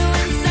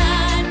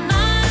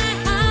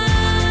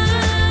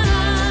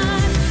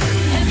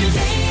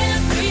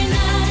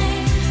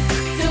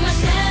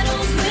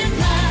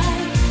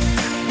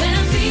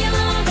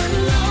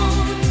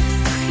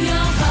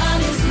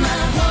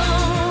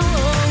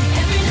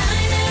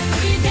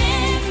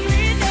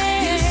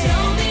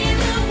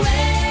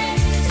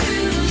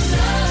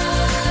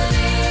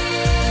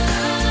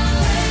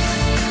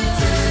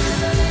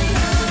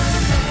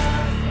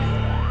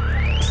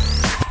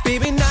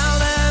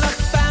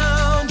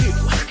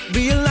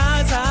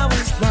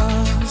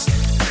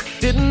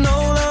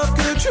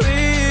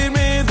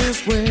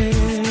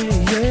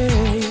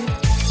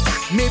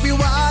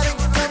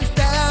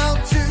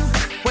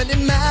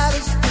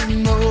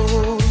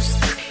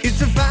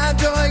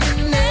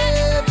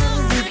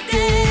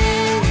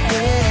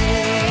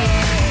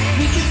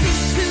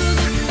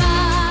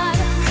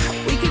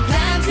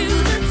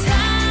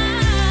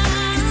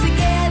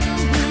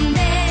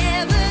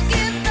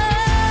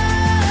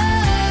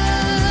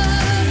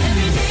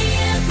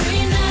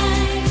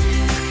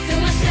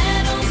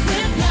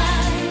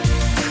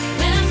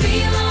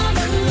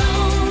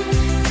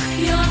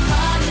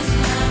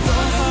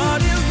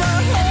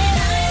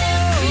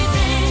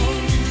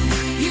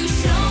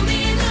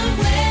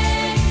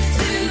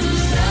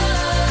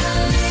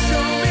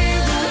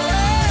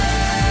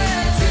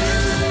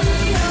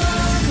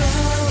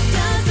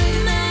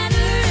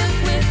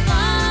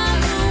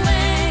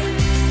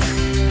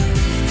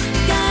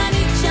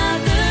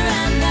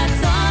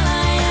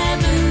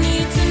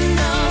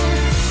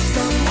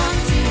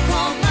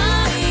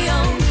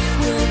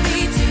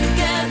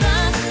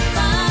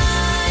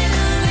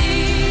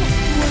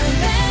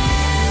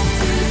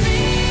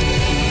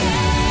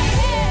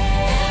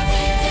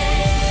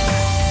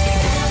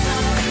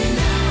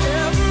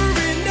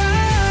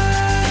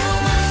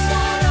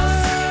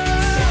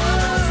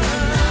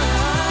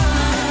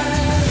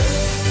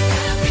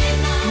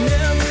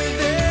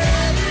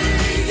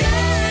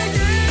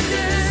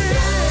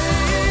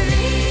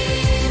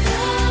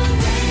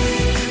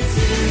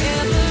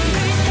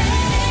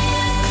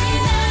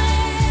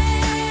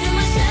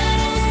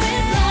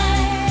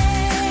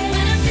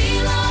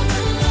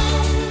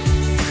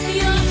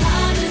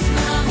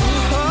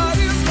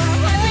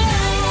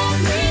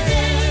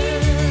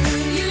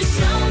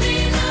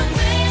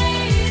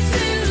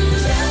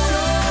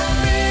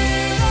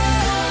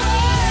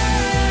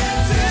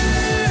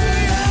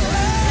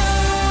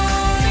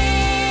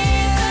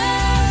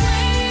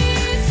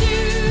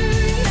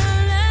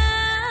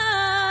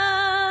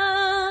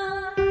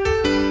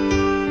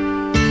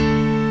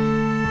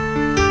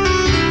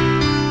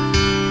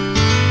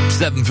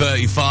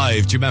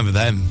 7:35. Do you remember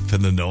them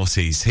from the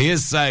noughties?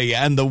 Here's Say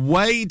and The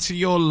Way to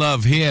Your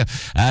Love here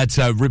at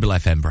Ribble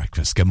FM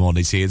Breakfast. Good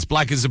morning to you. It's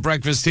Black as a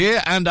Breakfast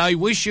here, and I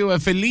wish you a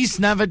Feliz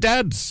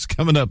Navidad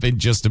coming up in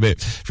just a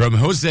bit from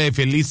Jose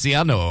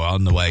Feliciano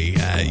on the way.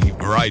 He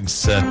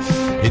writes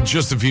in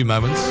just a few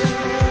moments.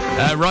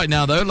 Right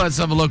now, though, let's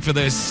have a look for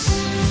this.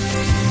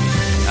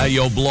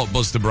 Your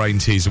blockbuster brain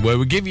teaser, where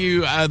we give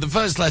you the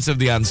first letter of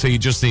the answer. You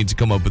just need to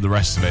come up with the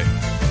rest of it.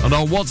 And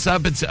on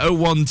WhatsApp, it's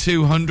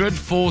 01200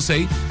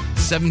 40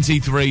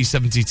 73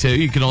 72.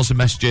 You can also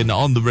message in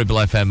on the Ribble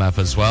FM app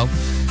as well.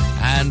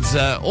 And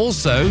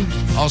also,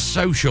 our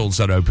socials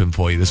are open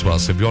for you as well.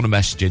 So if you want to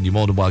message in, you're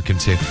more than welcome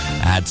to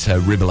add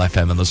Ribble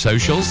FM on the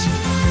socials.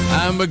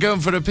 And we're going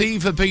for a P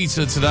for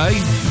Peter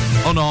today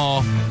on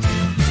our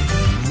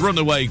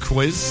runaway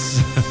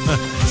quiz.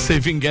 See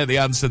if you can get the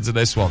answer to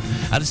this one.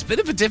 And it's a bit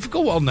of a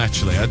difficult one,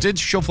 actually. I did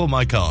shuffle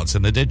my cards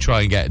and I did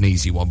try and get an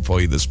easy one for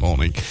you this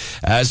morning.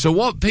 So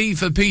what P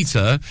for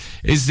Peter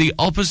is the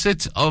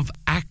opposite of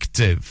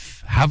active?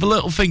 Have a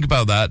little think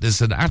about that.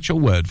 There's an actual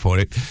word for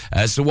it.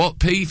 So what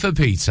P for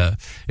Peter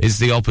is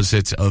the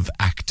opposite of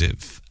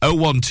active?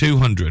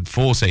 01200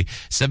 40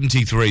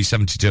 73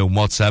 72 on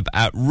WhatsApp,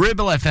 at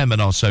Ribble FM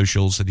and our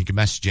socials, and you can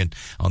message in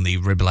on the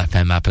Ribble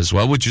FM app as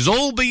well, which has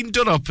all been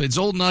done up. It's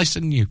all nice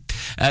and new.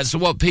 So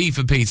what P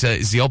for Peter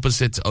is the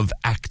opposite of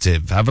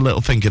active? Have a little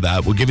think of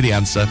that. We'll give you the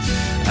answer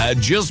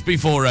just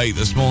before 8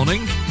 this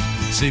morning.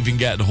 See if you can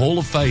get the Hall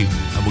of Fame,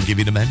 and we'll give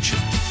you the mention.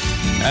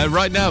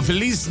 Right now,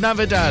 Feliz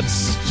Navidad,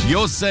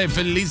 Jose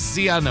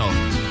Feliciano,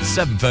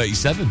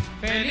 7:37.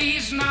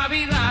 Feliz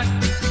Navidad,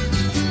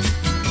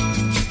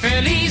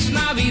 Feliz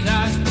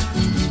Navidad,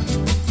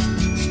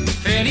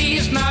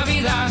 Feliz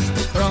Navidad,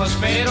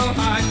 próspero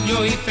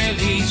año y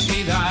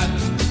felicidad.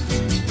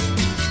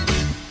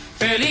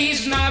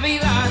 Feliz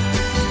Navidad,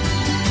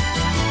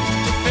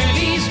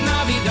 Feliz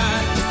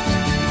Navidad,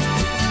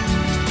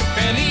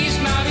 Feliz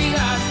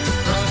Navidad,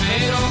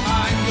 próspero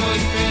año y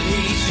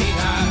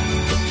felicidad.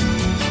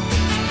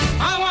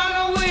 I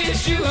wanna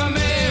wish you a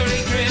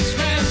Merry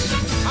Christmas.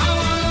 I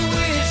wanna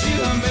wish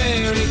you a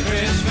Merry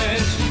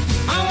Christmas.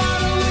 I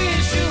wanna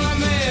wish you a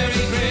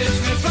Merry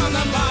Christmas from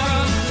the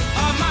bottom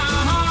of my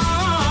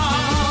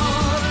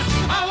heart.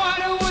 I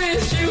wanna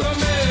wish you a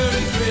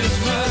Merry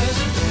Christmas.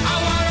 I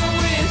wanna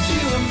wish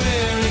you a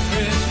Merry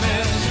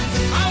Christmas.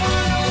 I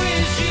wanna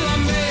wish you a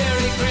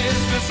Merry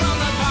Christmas from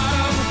the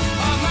bottom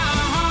of my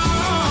heart.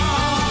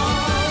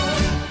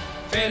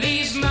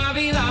 Feliz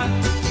Navidad.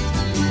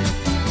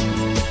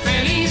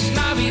 Feliz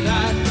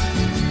Navidad,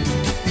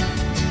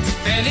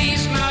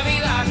 Feliz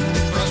Navidad,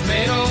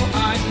 próspero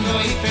año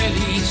y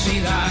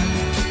felicidad.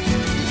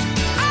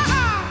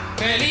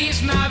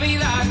 Feliz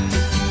Navidad,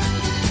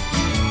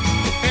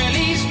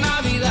 Feliz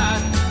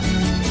Navidad,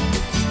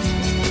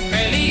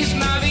 Feliz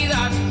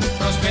Navidad,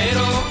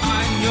 próspero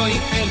año y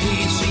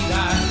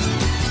felicidad.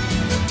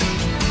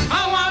 I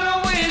wanna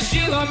wish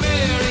you a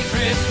Merry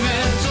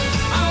Christmas.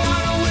 I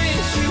wanna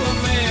wish you a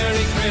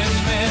Merry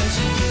Christmas.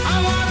 I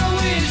wanna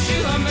wish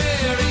you a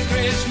Merry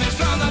Christmas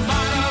from the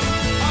bottom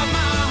of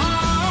my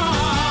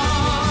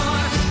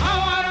heart. I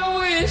wanna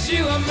wish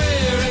you a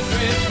Merry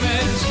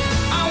Christmas.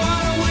 I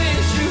wanna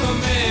wish you a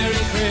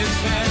Merry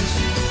Christmas.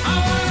 I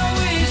wanna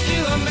wish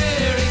you a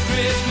Merry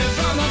Christmas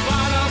from the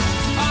bottom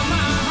of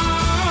my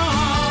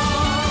heart.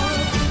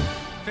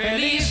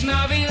 Feliz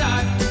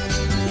Navidad,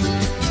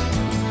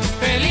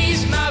 Feliz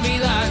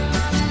Navidad,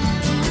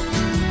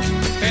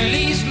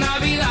 Feliz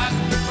Navidad,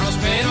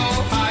 próspero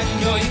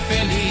año y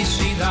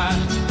felicidad.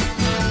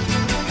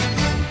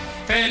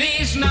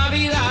 Feliz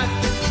Navidad,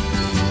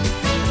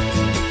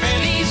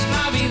 Feliz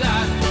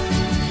Navidad,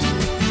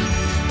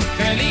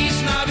 Feliz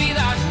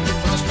Navidad,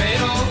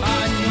 próspero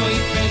año y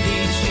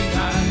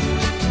felicidad.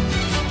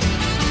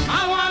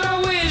 I wanna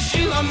wish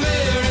you a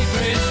Merry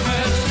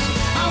Christmas.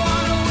 I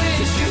wanna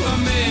wish you a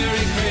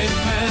Merry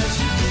Christmas.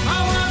 I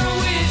wanna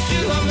wish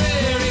you a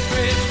Merry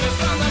Christmas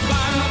from the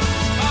bottom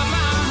of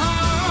my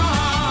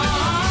heart.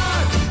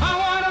 I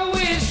wanna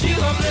wish you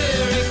a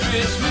Merry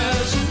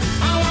Christmas.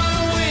 I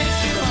wanna wish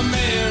you a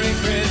Merry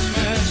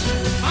Christmas.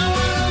 I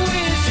wanna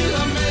wish you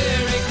a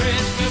Merry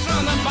Christmas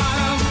from the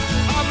bottom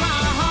of my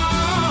heart.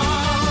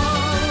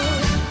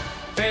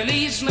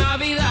 Feliz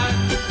Navidad,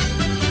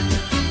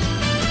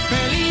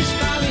 Feliz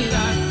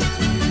Navidad,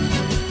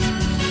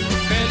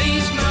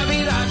 Feliz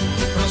Navidad,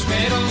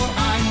 próspero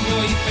año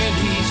y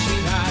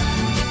felicidad.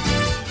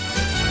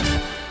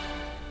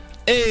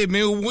 Hey,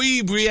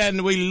 muy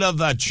bien. We love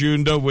that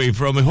tune, don't we?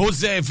 From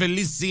Jose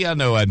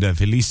Feliciano and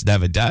Feliz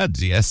Navidad.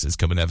 Yes, it's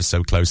coming ever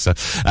so closer.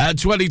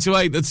 20 to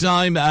 8 the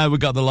time. We've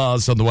got the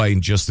Lars on the way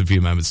in just a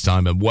few moments'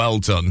 time. And well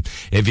done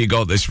if you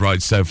got this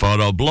right so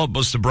far. Our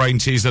blockbuster brain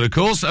teaser, of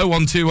course.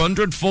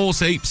 01200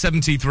 40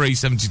 73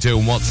 72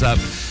 on WhatsApp.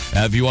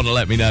 If you want to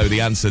let me know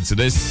the answer to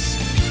this,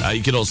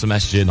 you can also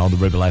message in on the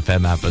Ribble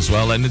FM app as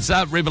well. And it's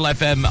at Ribble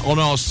FM on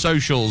our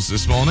socials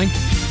this morning.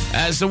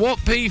 So what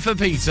P for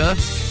Peter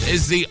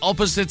is the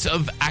opposite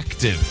of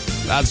active?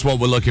 That's what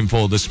we're looking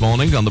for this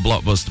morning on the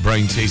blockbuster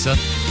brain teaser.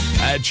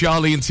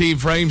 Charlie and Team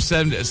Frame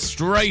send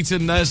straight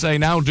in there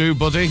saying, "How do,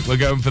 buddy? We're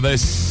going for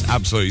this."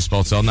 Absolutely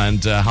spot on.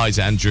 And hi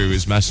to Andrew,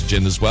 who's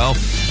messaging as well.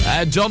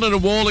 Donna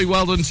and Wally,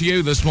 well done to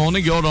you this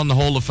morning. You're on the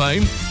Hall of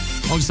Fame.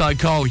 Alongside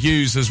Carl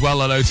Hughes as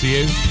well, hello to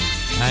you.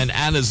 And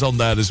Anna's on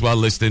there as well,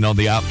 listening on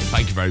the app.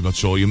 Thank you very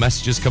much for all your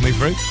messages coming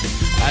through.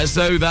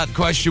 So that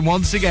question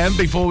once again,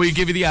 before we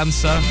give you the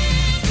answer.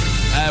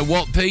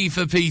 What P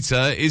for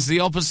Peter is the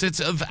opposite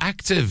of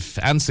active?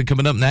 Answer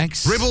coming up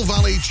next. Ribble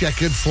Valley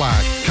Checkered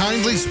Flag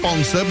kindly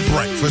sponsor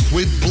Breakfast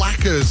with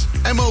Blackers.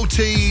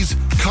 MOTs,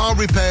 car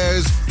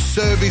repairs,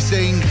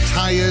 servicing,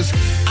 tyres,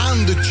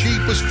 and the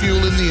cheapest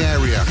fuel in the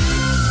area.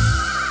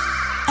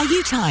 Are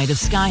you tired of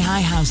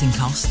sky-high housing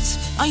costs?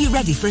 Are you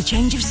ready for a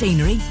change of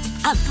scenery?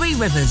 At Three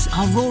Rivers,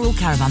 our rural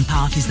caravan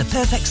park is the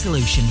perfect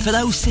solution for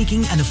those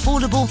seeking an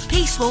affordable,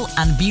 peaceful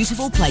and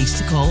beautiful place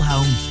to call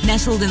home.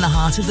 Nestled in the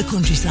heart of the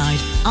countryside,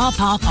 our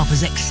park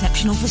offers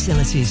exceptional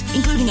facilities,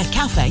 including a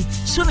cafe,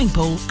 swimming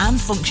pool and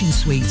function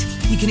suite.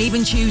 You can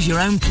even choose your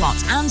own plot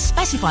and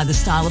specify the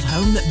style of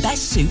home that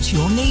best suits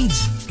your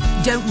needs.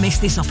 Don't miss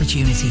this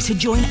opportunity to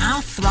join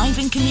our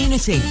thriving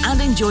community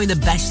and enjoy the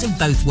best of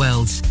both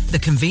worlds. The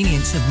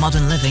convenience of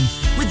modern living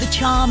with the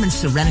charm and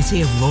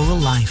serenity of rural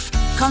life.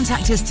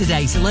 Contact us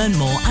today to learn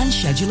more and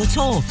schedule a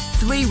tour.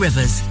 Three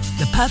Rivers,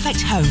 the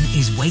perfect home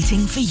is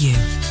waiting for you.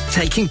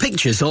 Taking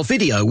pictures or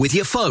video with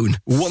your phone?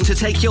 Want to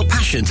take your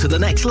passion to the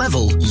next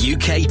level?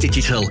 UK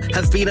Digital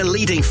have been a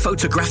leading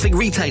photographic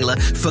retailer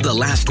for the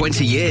last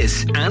 20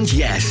 years. And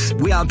yes,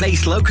 we are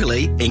based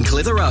locally in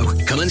Clitheroe.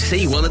 Come and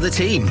see one of the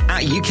team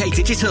at UK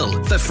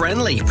Digital for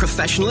friendly,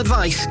 professional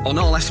advice on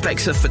all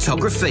aspects of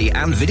photography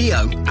and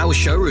video. Our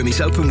showroom is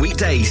open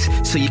weekdays,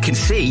 so you can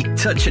see,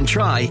 touch and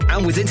try.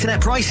 And with internet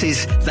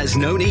prices, there's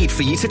no need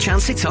for you to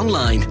chance it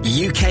online.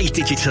 UK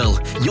Digital,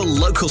 your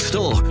local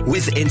store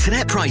with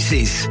internet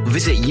prices.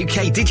 Visit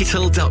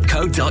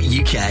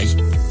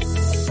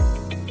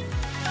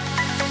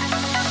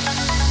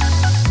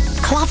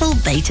ukdigital.co.uk. Clavel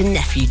Bait and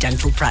Nephew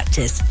Dental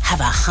Practice have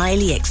a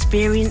highly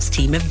experienced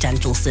team of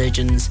dental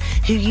surgeons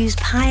who use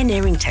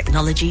pioneering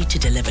technology to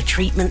deliver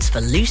treatments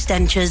for loose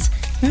dentures,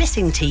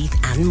 missing teeth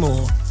and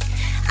more.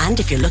 And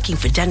if you're looking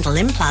for dental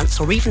implants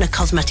or even a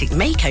cosmetic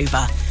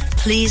makeover,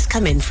 please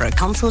come in for a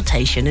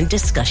consultation and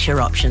discuss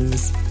your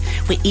options.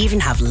 We even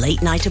have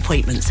late night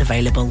appointments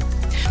available.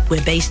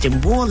 We're based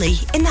in Worley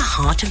in the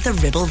heart of the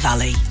Ribble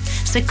Valley.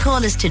 So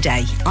call us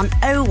today on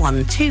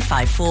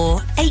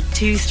 01254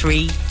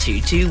 823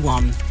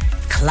 221.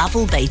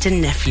 Clavel Bait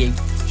and Nephew,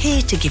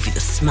 here to give you the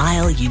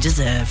smile you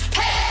deserve.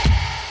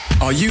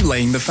 Are you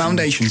laying the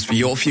foundations for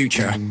your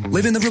future?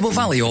 Live in the Ribble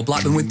Valley or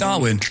Blackburn with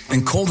Darwen?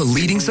 Then call the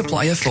leading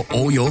supplier for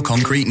all your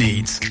concrete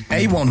needs.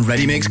 A1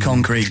 Ready Mix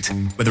Concrete.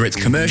 Whether it's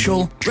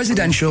commercial,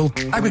 residential,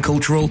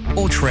 agricultural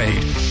or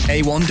trade,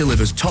 A1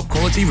 delivers top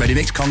quality ready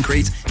mix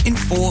concrete in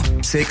 4,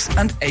 6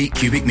 and 8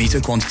 cubic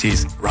metre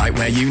quantities, right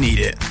where you need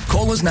it.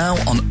 Call us now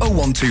on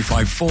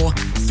 01254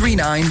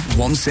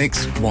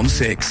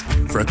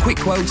 391616 for a quick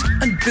quote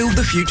and build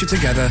the future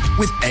together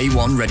with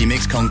A1 Ready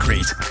Mix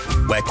Concrete,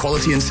 where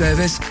quality and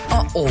service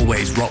are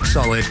always rock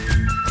solid.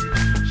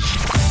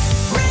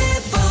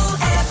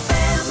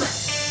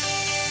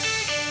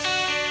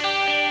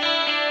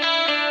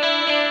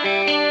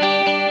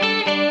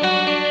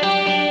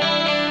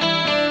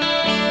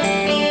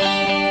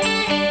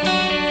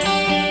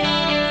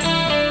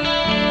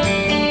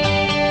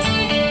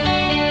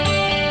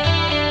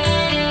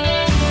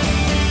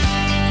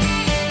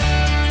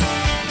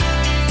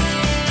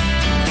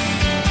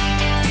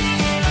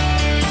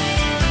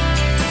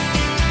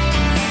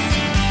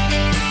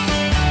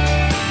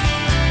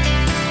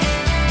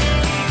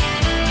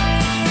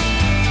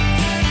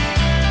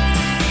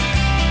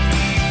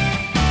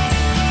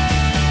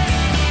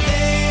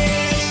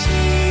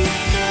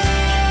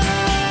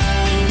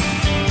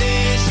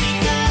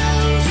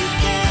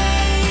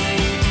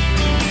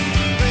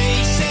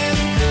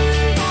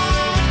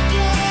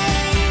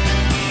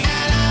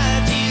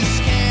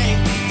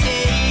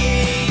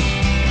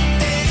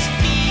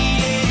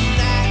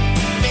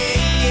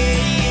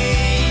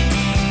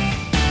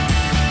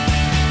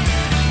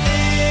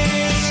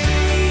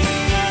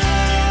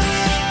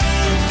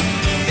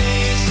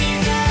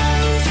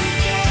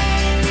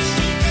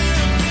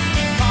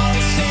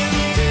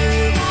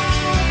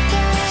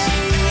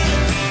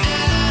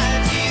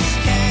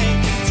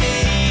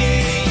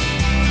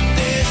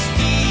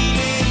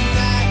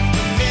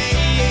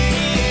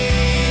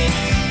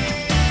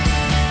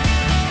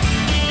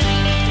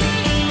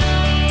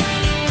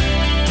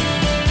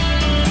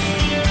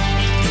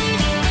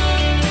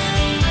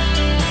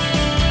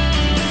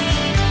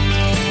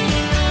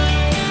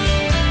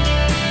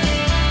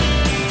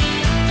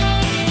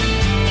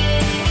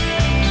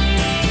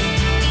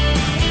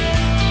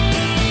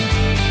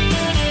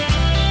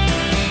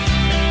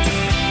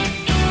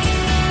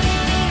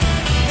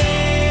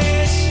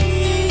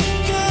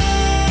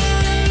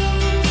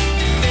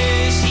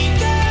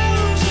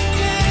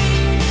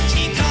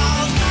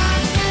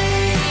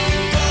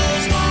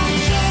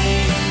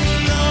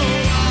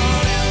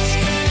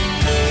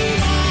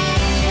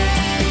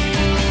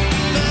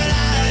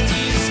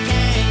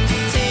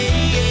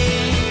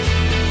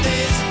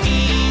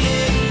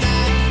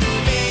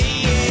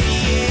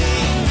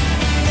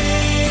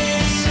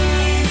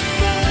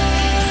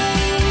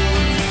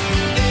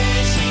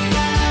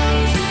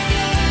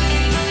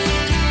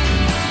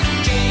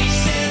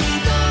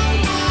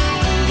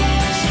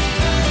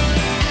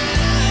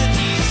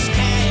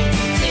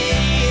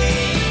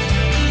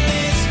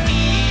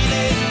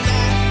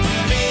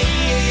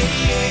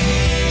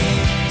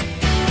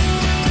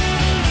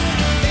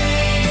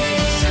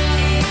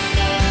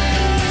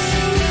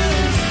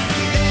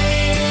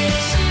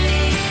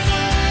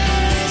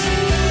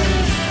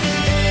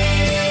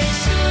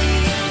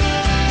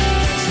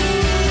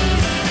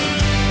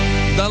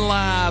 The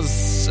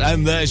Lass,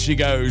 and there she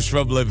goes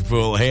from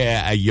Liverpool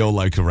here at your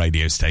local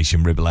radio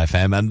station, Ribble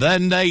FM. And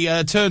then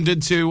they turned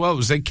into, what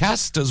was it,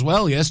 Cast as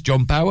well, yes,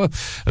 John Power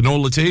and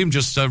all the team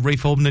just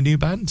reformed a new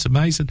band. It's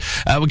amazing.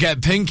 We'll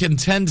get Pink and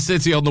Tent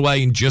City on the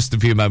way in just a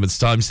few moments'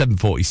 time,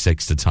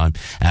 7:46 the time.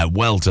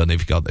 Well done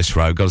if you got this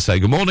right. I've got to say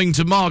good morning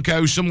to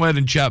Marco, somewhere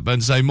in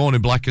Chapman, say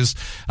morning Blackers,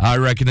 I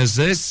reckon is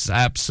this.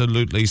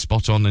 Absolutely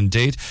spot on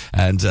indeed.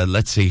 And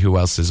let's see who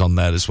else is on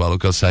there as well. I've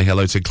got to say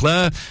hello to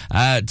Claire.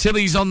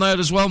 Tilly's on there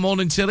as well.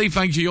 Morning, Tilly.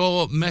 Thank you.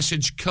 Your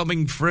message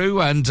coming through,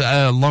 and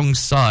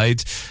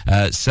alongside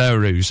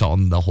Sarah, who's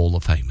on the Hall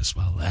of Fame as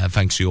well.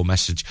 Thanks for your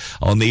message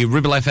on the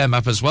Ribble FM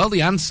app as well.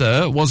 The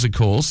answer was, of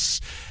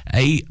course,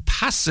 a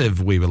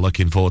passive we were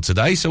looking for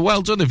today. So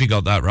well done if you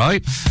got that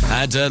right.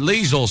 And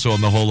Lee's also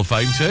on the Hall of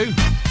Fame too.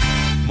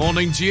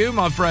 Morning to you,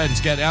 my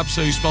friends. Get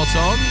absolutely spot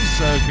on.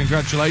 So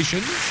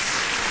congratulations.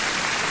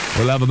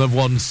 We'll have another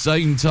one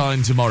same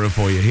time tomorrow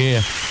for you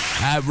here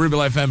at Ribble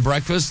FM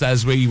Breakfast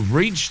as we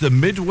reach the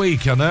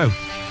midweek, I know.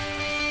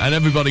 And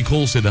everybody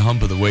calls it the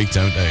hump of the week,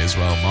 don't they, as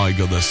well? My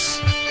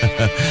goodness.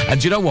 And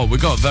do you know what?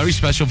 We've got a very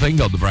special thing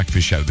on the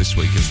Breakfast Show this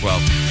week as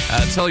well.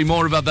 Tell you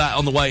more about that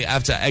on the way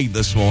after 8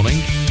 this morning.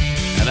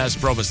 And as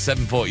promised,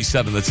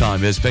 7:47 the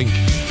time. Here's Pink.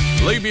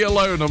 Leave me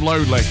alone, I'm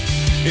lonely.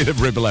 Here at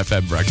Ribble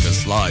FM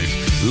Breakfast, live,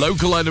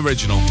 local and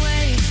original.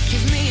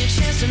 Give me a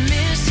chance to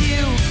miss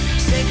you.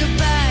 Say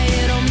goodbye,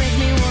 it'll make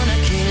me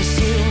wanna kiss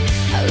you.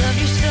 I love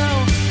you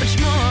so much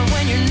more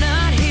when you're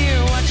not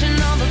here.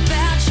 Watching all the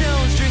bad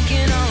shows,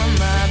 drinking all of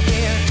my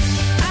beer.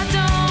 I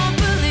don't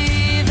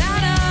believe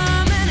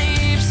Adam and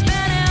Eve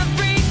spent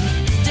every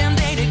damn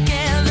day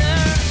together.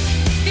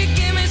 If you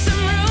give me some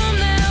room,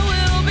 there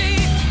will be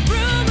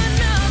room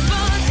enough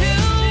for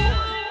two.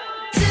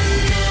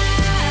 Tonight,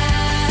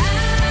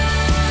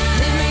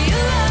 leave me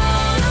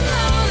alone, I'm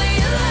lonely,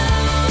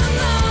 alone, I'm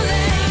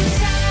lonely.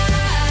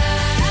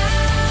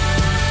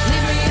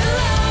 Leave me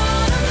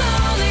alone, I'm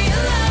lonely,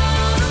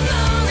 alone, I'm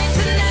lonely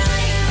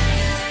tonight.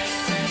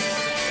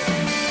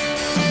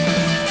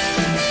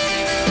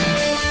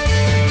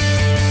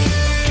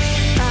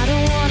 I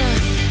don't wanna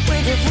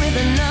wake up with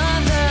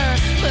another,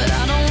 but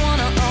I don't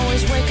wanna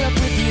always wake up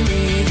with you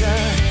either.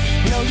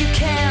 No, you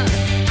can't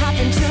hop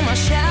into my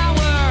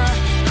shower.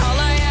 All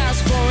I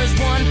ask for is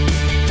 1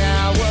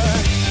 hour.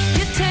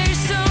 You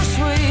taste so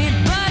sweet,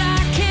 but I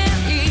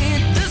can't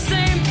eat the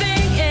same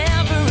thing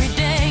every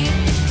day.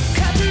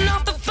 Cutting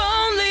off the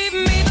phone, leave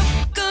me the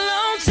fuck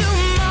alone.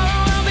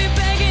 Tomorrow I'll be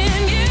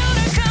begging you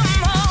to come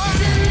home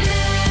tonight.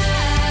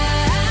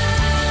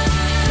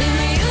 Leave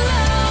me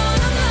alone,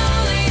 I'm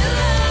lonely,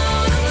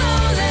 alone, I'm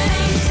lonely.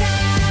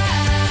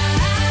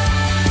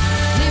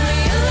 Leave me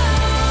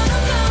alone,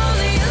 I'm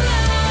lonely,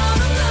 alone,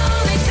 I'm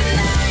lonely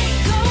tonight.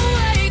 Go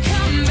away,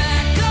 come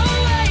back, go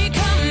away,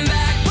 come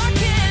back. Why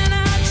can't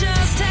I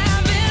just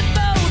have it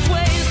both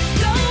ways?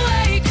 Go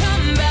away,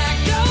 come back,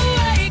 go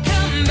away,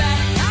 come back.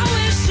 I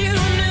wish you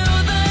knew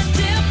the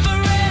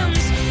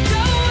difference.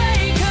 Go away,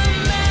 come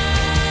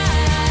back.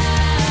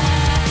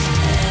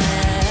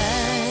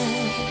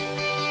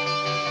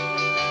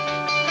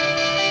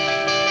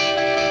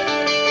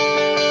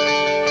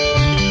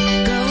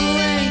 Go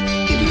away,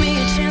 give me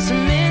a chance to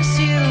miss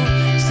you.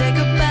 Say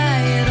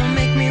goodbye, it'll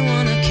make me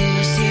wanna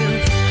kiss you.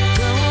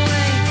 Go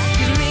away,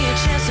 give me a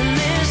chance to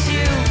miss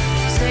you.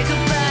 Say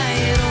goodbye,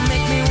 it'll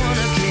make me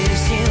wanna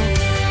kiss you.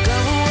 Go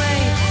away,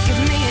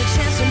 give me a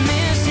chance to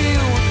miss you.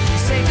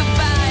 Say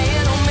goodbye,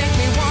 it'll make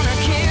me wanna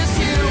kiss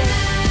you.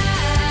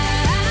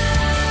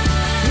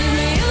 Leave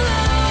me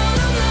alone,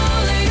 I'm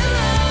lonely,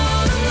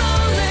 alone, I'm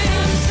lonely.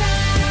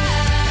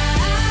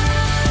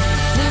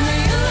 Leave me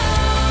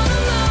alone,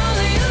 I'm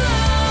lonely,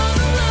 alone,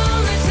 I'm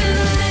lonely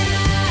tonight.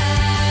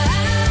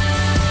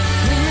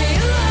 Leave me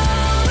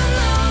alone, I'm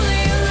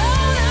lonely,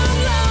 alone, I'm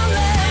lonely.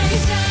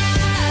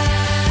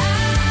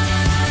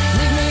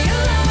 Leave me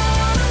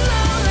alone, I'm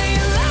lonely,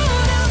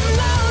 alone, I'm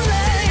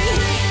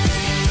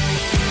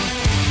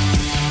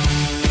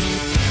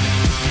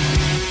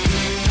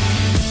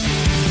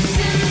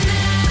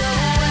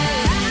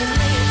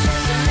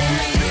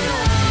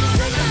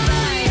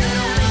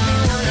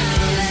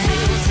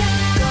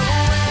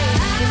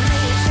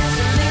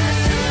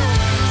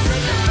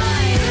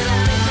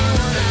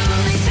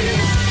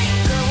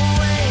Go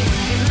away,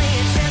 give me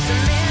a chance to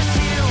miss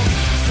you.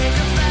 Say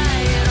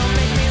goodbye, it'll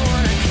make me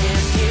wanna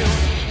kiss you.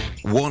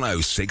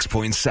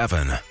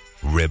 106.7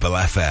 Ribble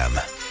FM.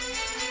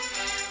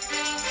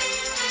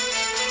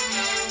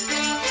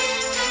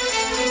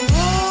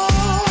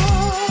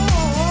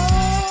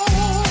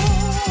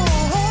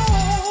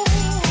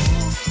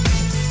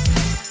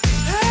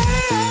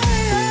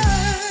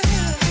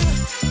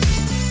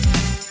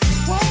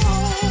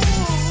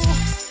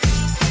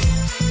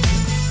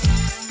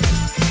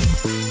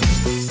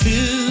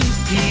 Two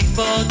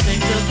people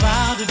take a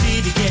vow to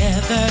be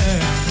together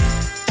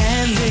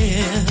and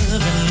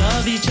live and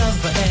love each other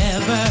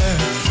forever.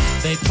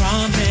 They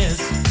promise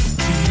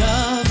to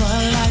love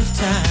a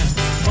lifetime.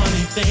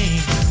 Funny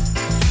thing,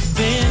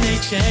 then they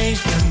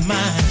change their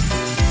minds.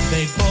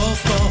 They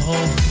both go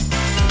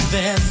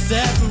there's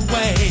separate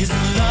ways.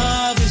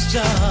 Love is just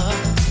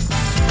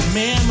a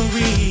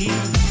memory,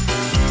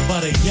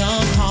 but a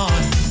young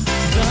heart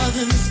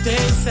doesn't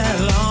stay sad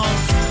long.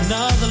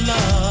 Another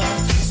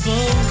love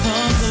soon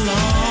comes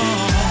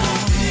along.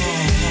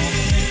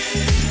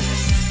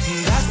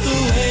 That's the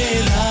way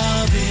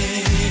love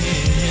is.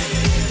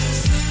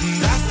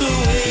 That's the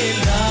way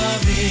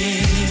love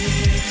is.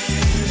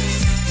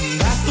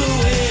 That's the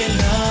way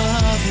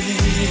love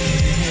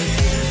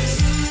is.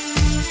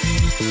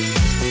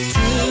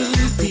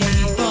 Two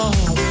people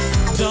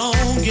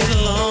don't get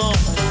along.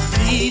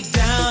 Deep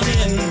down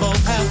in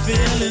both have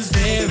feelings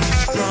very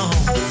strong.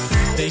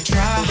 They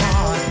try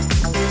hard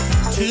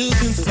to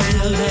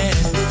conceal it.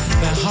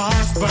 Their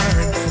hearts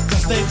burn,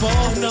 cause they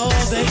both know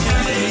they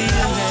can feel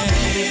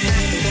it.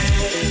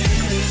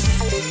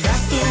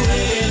 That's the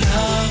way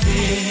love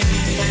is.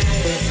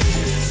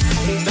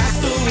 That's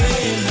the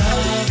way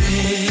love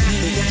is.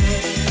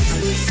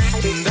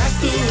 That's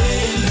the way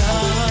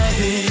love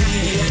is.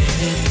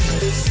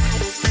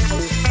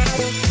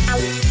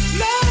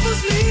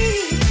 Lovers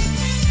leave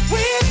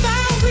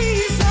without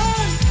reason.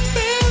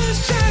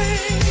 Feelings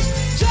change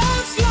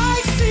just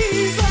like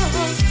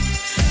seasons.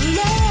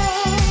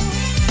 Love,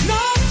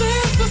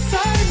 nothing's the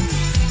same.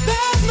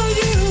 There's no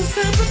use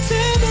in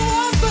pretending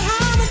what's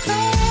behind the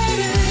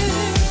curtain.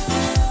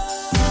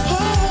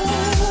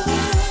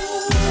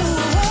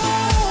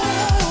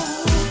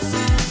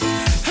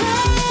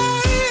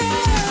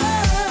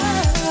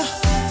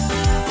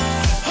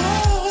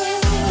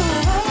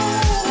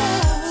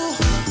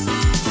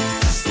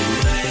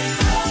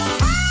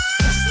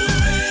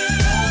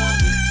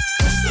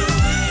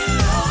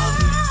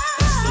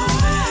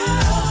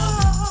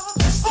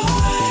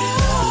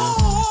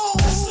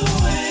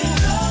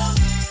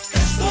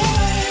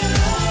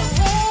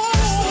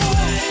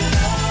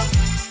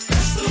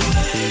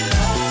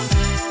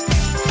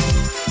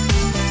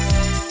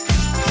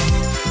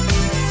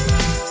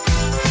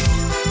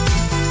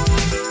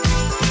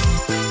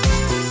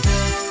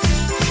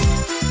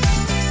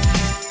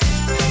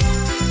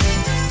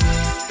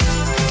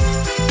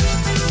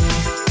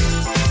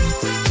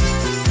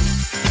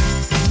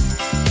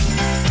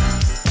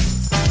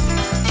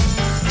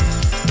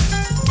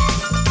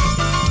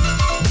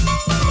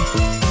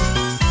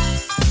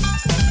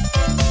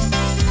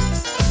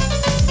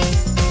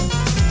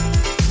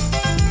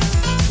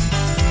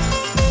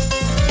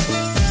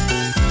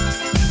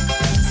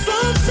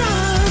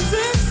 Sometimes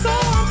it's so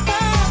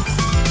unfair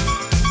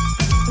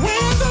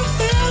when the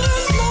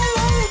feeling's no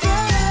longer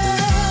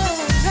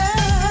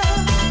there.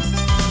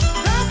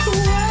 That's the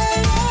way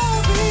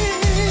love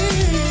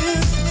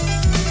is.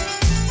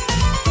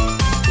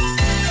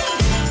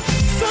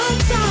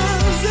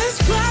 Sometimes it's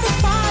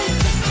gratifying.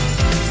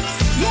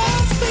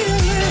 Love's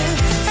feeling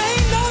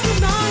ain't no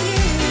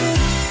denying.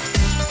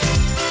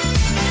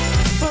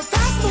 But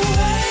that's the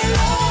way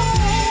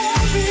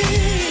love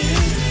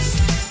is.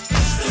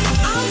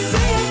 I'm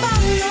saying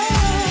about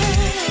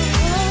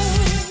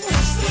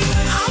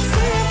I'm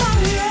saying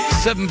about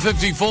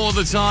 7:54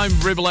 the time.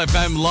 Ribble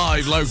FM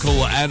live,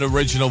 local and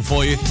original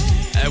for you.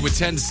 With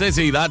 10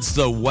 City, that's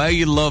the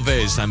way love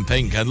is. And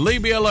Pink, and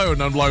leave me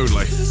alone, I'm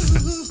lonely.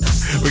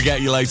 We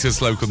get your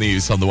latest local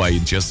news on the way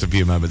in just a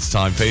few moments'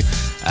 time for you.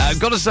 I've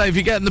got to say, if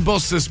you're getting the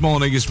bus this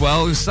morning as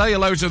well, say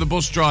hello to the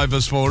bus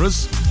drivers for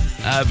us.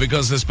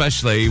 Because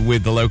especially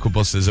with the local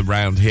buses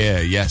around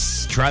here,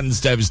 yes,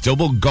 Transdev's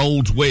double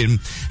gold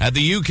win at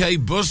the UK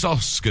Bus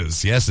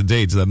Oscars. Yes,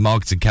 indeed, the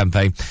marketing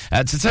campaign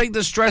to take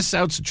the stress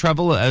out of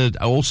travel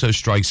also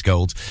strikes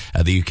gold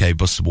at the UK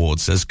Bus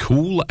Awards as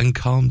cool and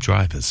calm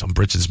drivers on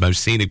Britain's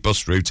most scenic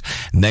bus route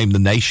named the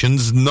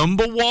nation's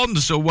 #1.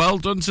 So well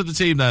done to the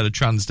team there, the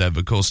Transdev.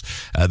 Of course,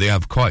 they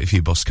have quite a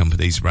few bus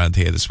companies around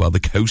here as well. The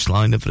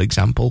Coastliner, for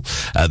example.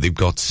 They've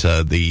got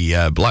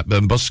the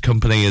Blackburn Bus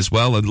Company as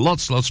well, and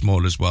lots more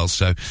as well.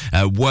 So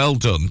well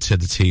done to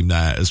the team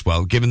there as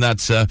well, given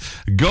that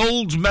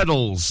gold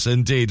medals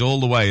indeed all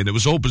the way, and it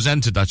was all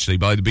presented actually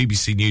by the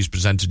BBC News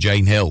presenter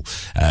Jane Hill.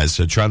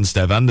 So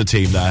Transdev and the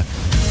team there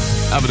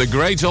having a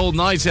great old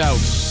night out,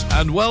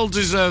 and well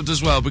deserved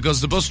as well,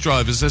 because the bus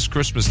drivers this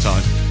Christmas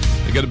time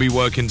are going to be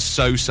working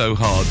so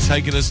hard,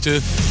 taking us to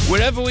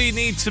wherever we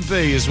need to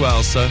be as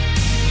well. So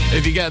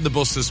if you get in the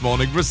bus this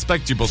morning,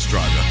 respect your bus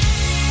driver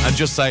and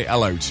just say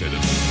hello to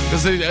them,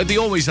 because they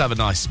always have a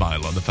nice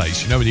smile on the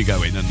face, you know, when you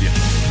go in and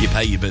you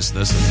pay your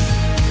business,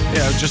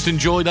 and just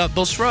enjoy that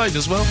bus ride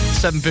as well.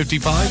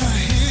 7:55.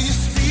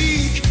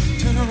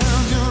 Turn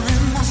around, you're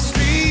in my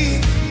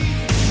sleep.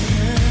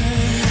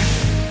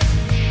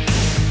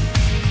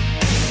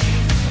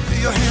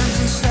 Feel your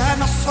hands inside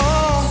my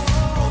soul,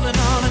 holding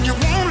on and you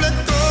won't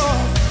let go.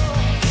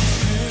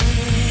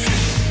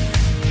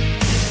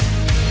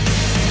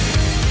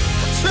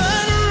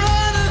 Try to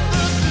run it,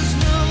 but there's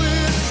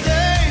nowhere to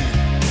stay.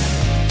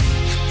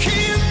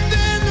 Keep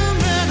bending,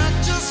 man, I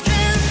just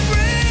can't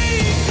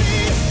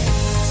breathe.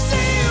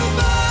 Steel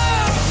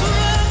bars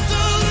wrapped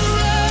all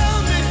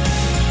around me.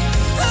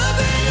 I've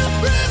been your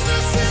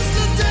prisoner since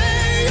the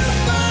day you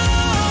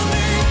found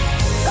me.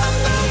 I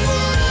thought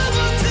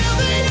forever till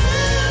the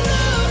end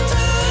of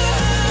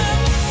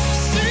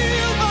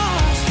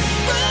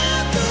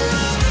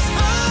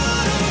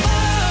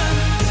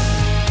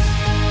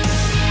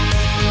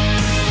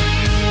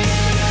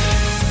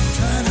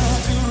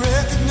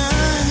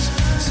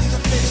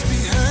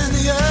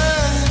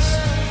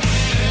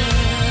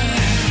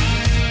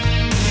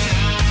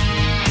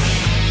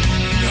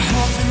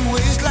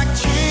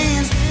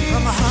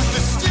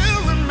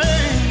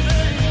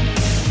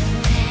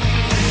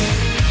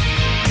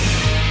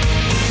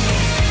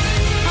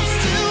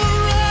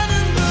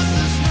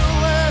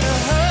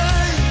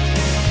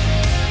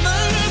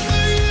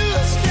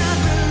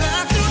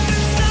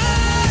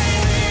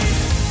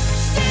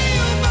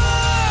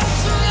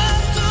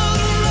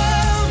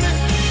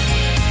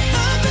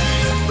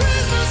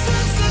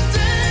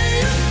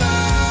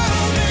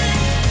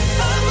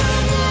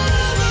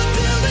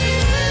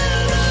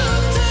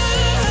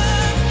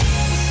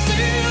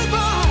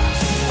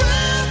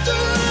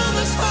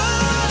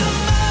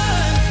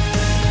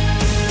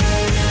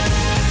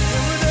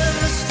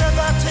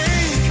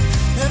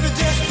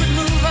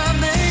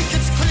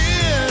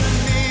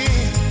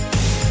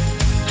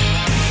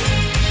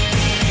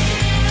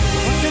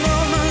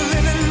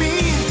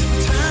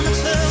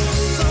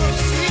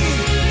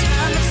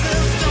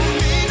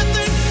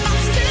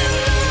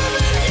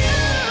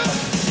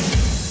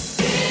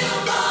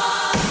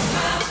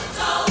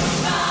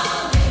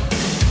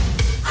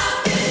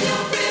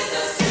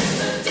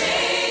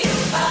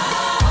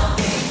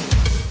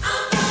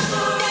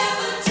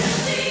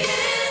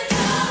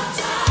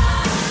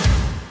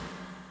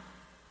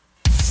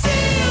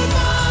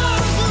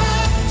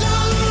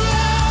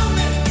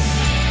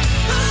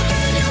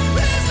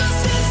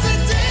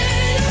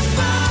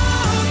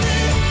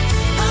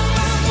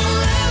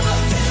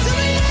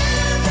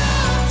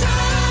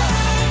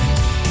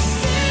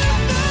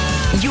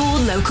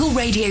local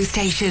radio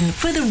station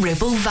for the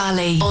Ribble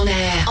Valley. On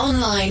air,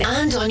 online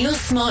and on your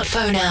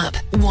smartphone app.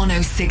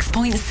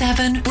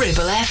 106.7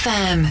 Ribble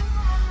FM.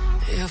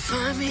 You'll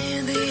find me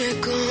in the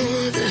echo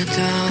of the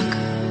dark,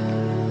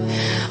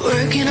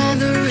 working on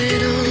the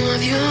rhythm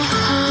of your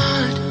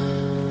heart.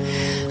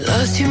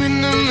 Lost you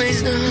in the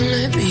maze, now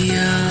let me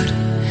out.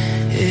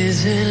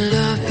 Is it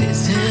love,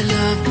 is it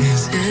love,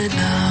 is it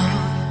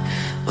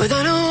love?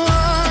 Without a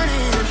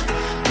warning,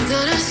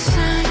 without a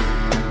sign,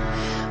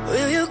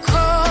 will you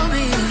call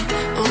me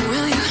or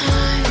will you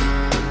hide?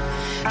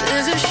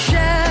 There's a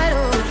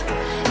shadow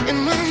in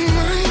my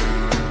mind.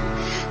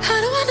 How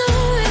do I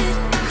know it?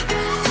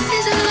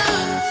 Is it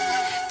love?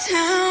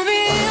 Tell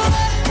me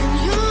what in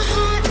your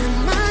heart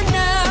am I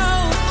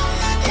now?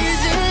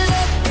 Is it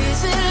love?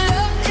 Is it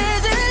love?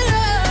 Is it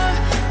love?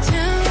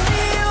 Tell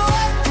me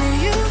what do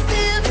you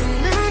feel in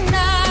the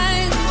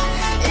night?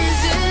 Is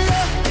it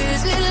love?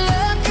 Is it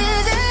love?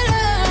 Is it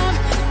love?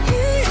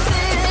 Is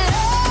it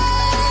love?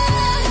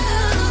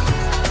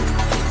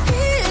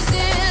 Is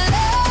it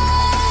love?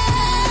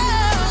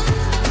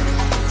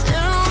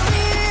 Tell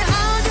me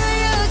how do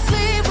you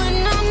sleep when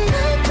I'm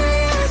not by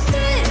your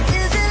side?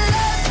 Is it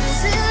love?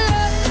 Is it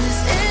love? Is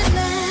it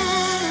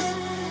love?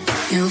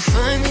 You'll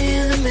find me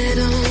in the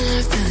middle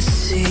of the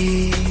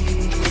sea,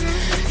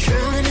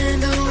 drowning in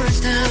the words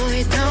that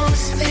we don't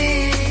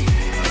speak.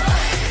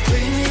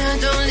 Bring me out,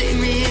 don't leave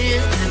me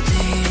in the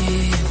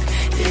deep.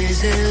 Is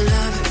it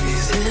love?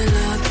 Is it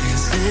love?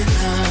 Is it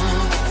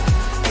love?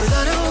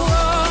 Without a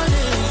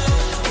warning,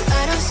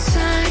 without a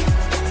sign,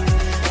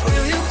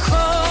 will you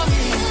call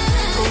me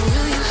or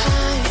will you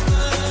hide?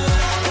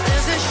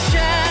 There's a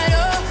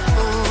shadow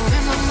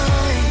in my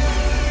mind.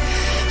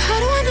 How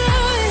do I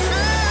know it?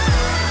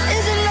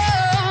 Is it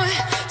love?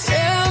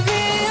 Tell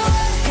me what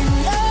in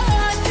your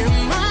heart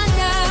am I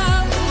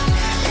now?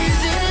 Is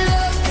it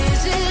love?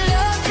 Is it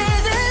love?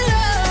 Is it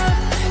love?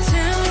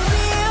 Tell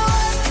me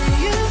what do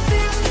you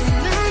feel in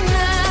the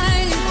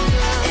night?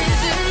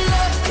 Is it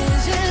love?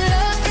 Is it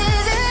love?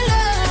 Is it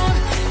love?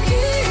 Is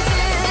it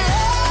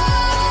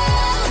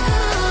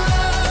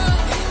love?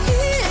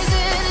 Is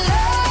it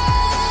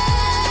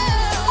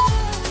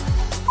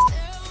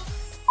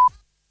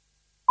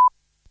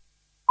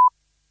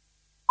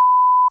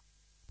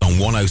On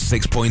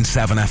 106.7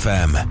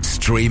 FM,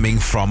 streaming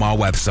from our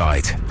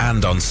website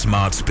and on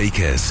smart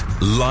speakers.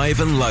 Live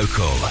and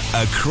local,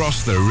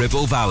 across the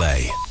Ribble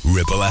Valley.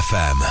 Ribble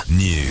FM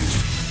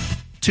News.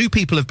 2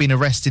 people have been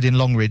arrested in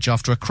Longridge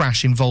after a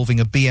crash involving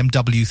a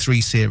BMW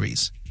 3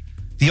 Series.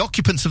 The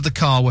occupants of the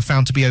car were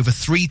found to be over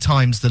 3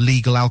 times the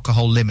legal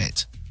alcohol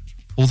limit.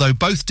 Although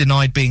both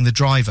denied being the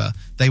driver,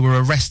 they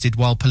were arrested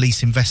while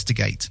police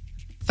investigate.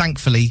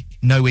 Thankfully,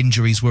 no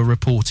injuries were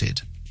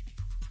reported.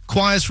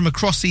 Choirs from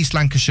across East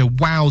Lancashire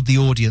wowed the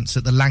audience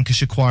at the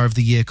Lancashire Choir of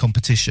the Year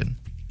competition.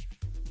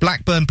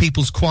 Blackburn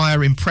People's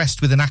Choir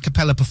impressed with an a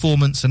cappella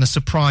performance and a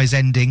surprise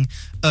ending,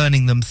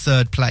 earning them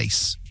 3rd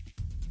place.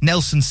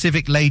 Nelson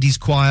Civic Ladies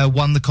Choir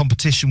won the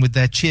competition with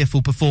their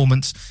cheerful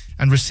performance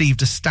and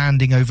received a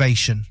standing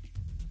ovation.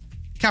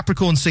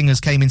 Capricorn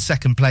Singers came in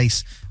 2nd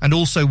place and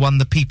also won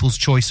the People's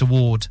Choice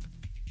Award.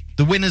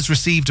 The winners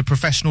received a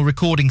professional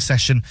recording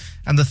session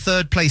and the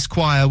 3rd place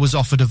choir was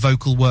offered a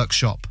vocal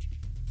workshop.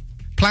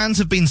 Plans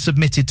have been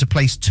submitted to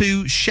place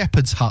 2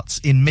 shepherd's huts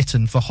in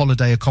Mytton for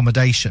holiday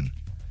accommodation.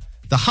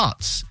 The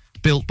huts,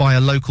 built by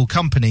a local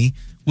company,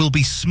 will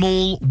be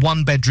small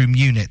 1-bedroom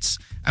units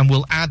and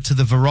will add to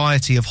the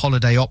variety of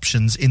holiday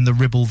options in the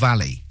Ribble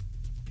Valley.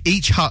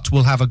 Each hut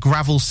will have a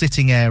gravel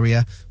sitting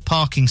area,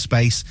 parking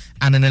space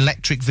and an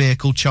electric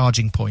vehicle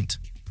charging point.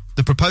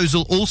 The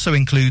proposal also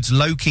includes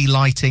low-key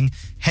lighting,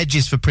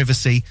 hedges for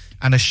privacy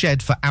and a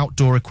shed for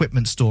outdoor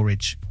equipment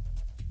storage.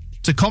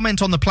 To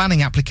comment on the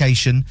planning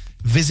application,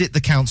 visit the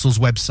council's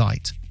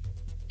website.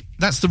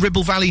 That's the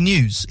Ribble Valley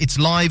News. It's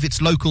live,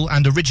 it's local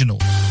and original.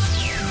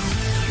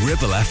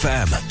 Ribble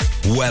FM.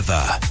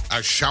 Weather.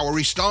 A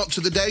showery start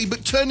to the day,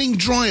 but turning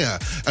drier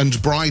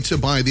and brighter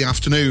by the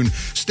afternoon.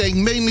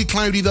 Staying mainly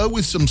cloudy, though,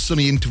 with some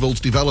sunny intervals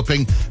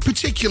developing,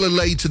 particularly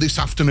later this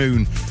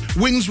afternoon.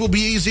 Winds will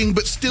be easing,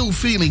 but still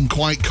feeling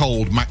quite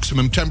cold.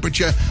 Maximum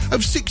temperature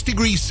of 6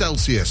 degrees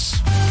Celsius.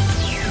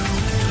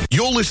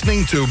 You're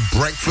listening to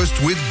Breakfast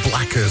with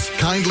Blackers,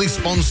 kindly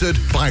sponsored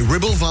by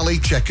Ribble Valley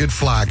Checkered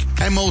Flag.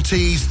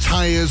 MOTs,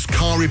 tyres,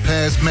 car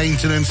repairs,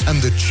 maintenance, and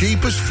the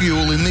cheapest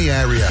fuel in the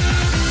area.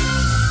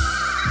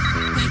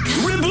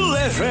 Ribble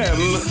FM.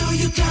 You know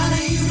you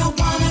gotta, you don't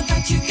wanna,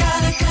 but you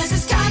gotta, 'cause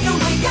it's time to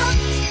wake up.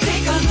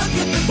 Take a look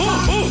at the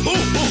clock.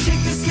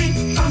 Shake the sleep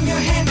from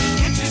your head.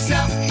 Get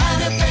yourself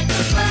out of bed.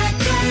 'Cause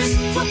Blackers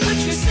will put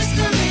your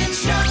system in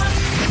shock.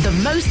 The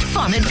most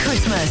fun at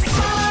Christmas.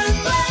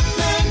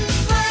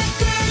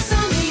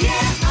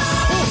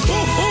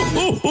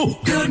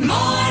 Good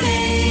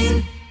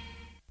morning.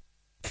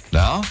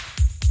 Now,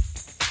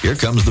 here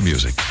comes the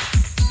music.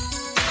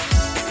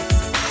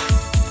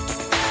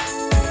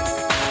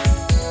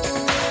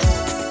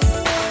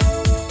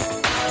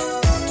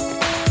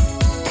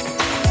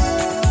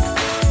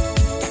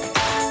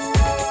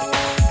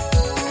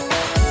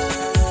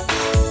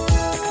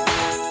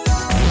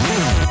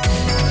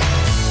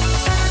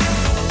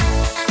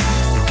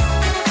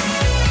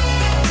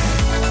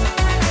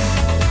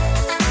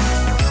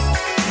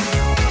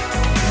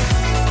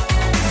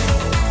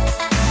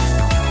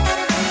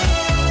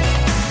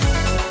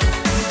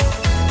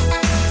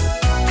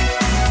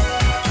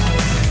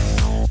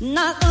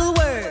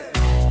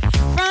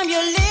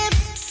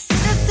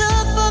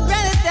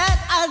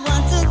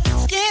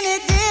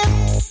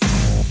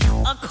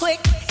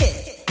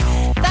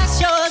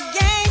 show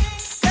again.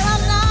 Girl,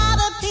 I'm not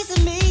a piece of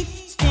meat.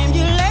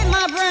 Stimulate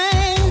my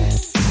brain.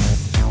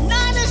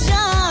 Night is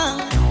young,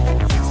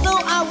 so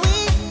are we.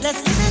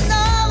 Let's get to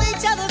know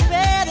each other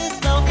better,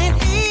 slow and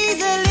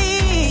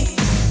easily.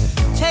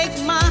 Take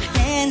my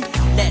hand,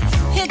 let's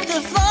hit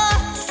the floor.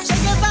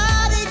 Shake your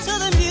body to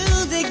the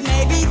music,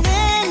 maybe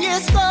then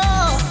you'll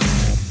score.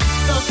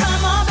 So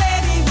come on,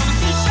 baby, won't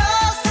you show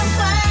some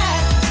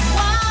class?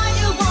 Why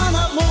you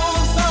wanna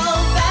move so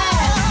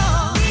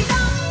fast? We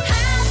don't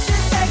have to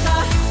take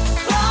our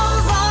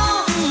clothes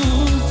off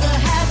to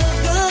have a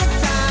good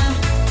time.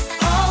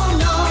 Oh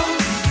no,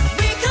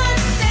 we could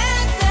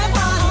dance and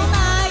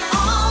party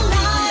all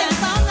night,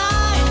 dance all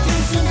night, and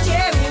drink some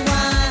cherry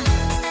wine.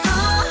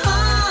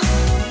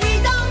 We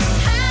don't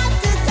have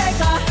to take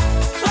our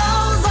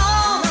clothes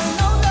off,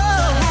 no, to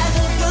have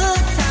a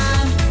good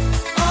time.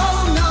 Oh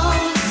no,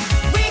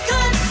 we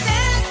could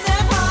dance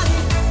and party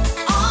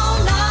all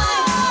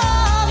night,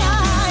 and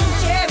drink some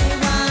cherry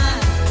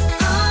wine.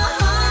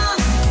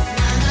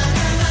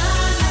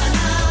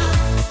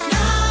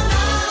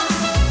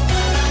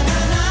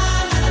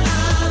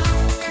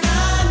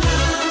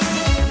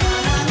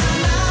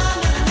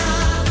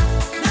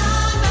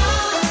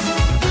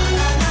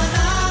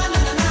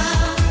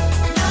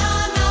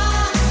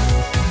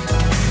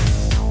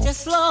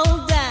 Just slow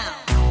down.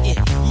 If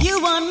you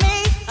want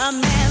me, a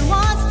man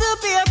wants to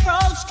be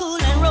approached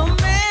cool and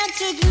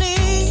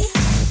romantically.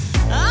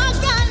 I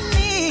got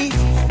needs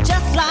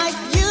just like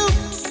you.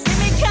 Give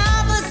me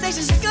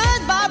conversations,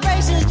 good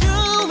vibrations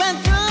through and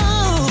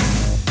through.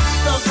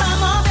 So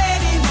come on,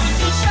 baby, won't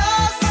you show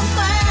some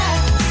class?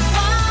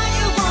 Why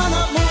you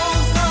wanna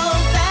move so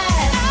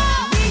fast?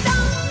 We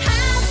don't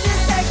have to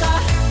take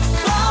our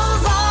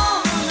clothes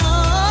off, no,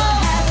 to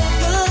have a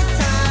good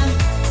time.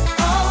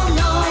 Oh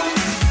no,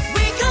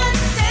 we could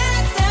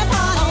dance and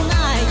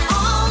party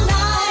all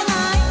night,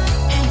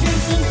 and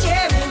drink some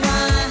cherry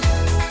wine.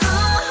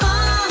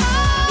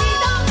 We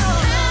don't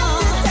have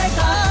to take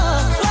our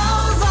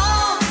clothes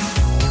off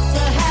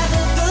to have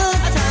a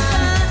good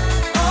time.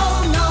 Oh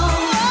no,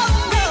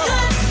 we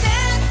could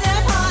dance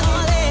and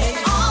party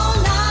all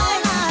night,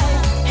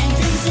 and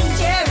drink some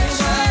cherry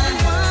wine.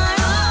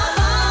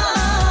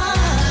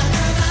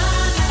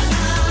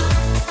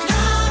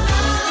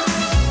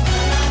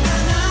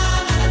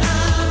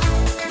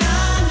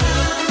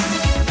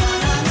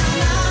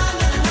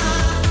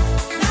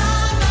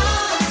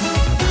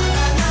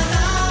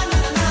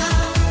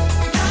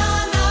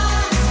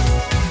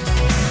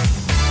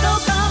 So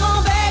come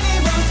on, baby,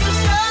 won't you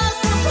show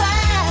some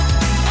class?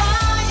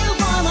 Why you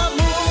wanna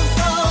move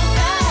so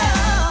fast?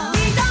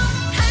 We don't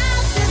have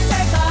to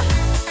take our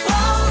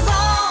clothes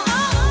off, to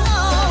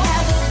have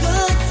a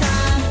good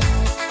time.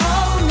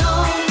 Oh no,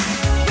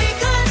 we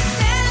could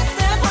dance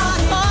and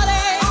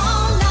party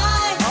all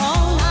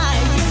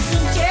night, drink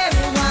some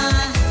cherry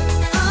wine.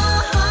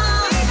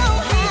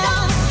 We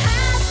don't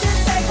have to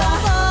take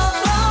our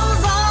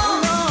clothes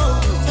off,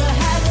 to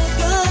have a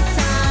good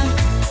time.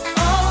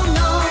 Oh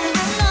no,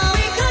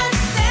 we could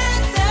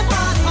dance and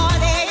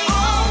party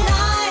all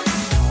night,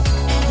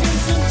 and drink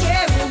some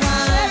cherry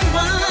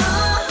wine.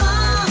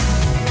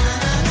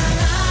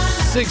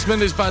 6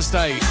 minutes past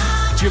 8.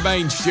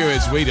 Jermaine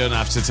Stewart, we don't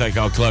have to take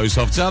our clothes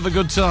off to have a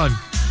good time.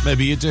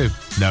 Maybe you do.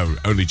 No,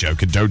 only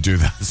joking. Don't do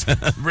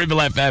that. Ribble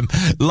FM,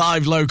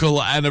 live,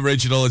 local and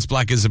original. It's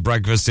Black as a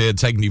Breakfast here,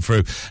 taking you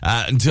through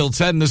until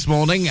 10 this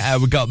morning.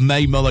 We've got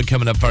May Muller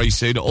coming up very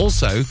soon.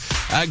 Also,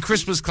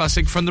 Christmas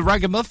classic from the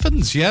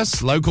Ragamuffins.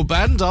 Yes, local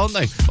band, aren't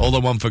they? All I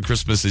Want for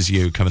Christmas Is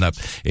You coming up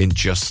in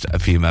just a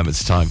few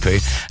moments' time for you.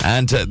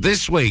 And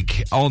this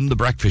week on The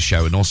Breakfast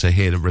Show and also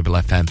here at Ribble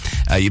FM,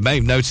 you may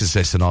have noticed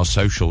this in our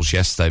socials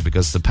yesterday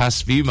because the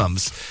past few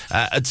months,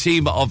 a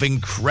team of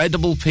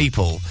incredible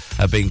people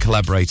have been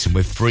collaborating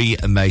with Free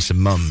and Mason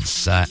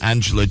Mums,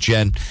 Angela,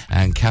 Jen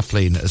and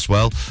Kathleen as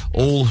well,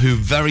 all who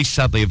very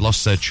sadly have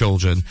lost their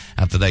children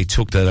after they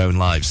took their own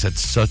lives at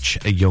such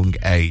a young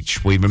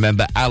age. We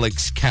remember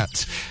Alex,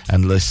 Kat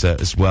and Lissa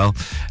as well.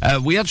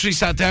 We actually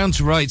sat down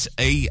to write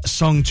a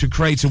song to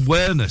create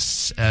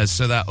awareness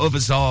so that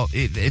others are,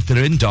 if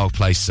they're in dark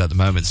places at the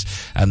moment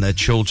and their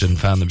children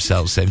found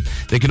themselves in,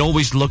 they can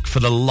always look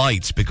for the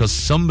light because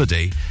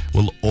somebody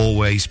will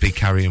always be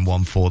carrying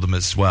one for them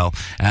as well.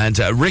 And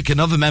Rick and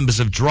other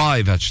members of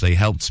Drive actually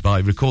helped by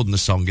recording the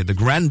song at the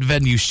Grand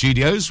Venue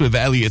Studios with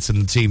Elliot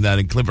and the team there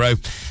in Clitheroe,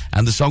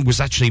 and the song was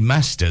actually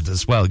mastered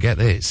as well, get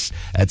this,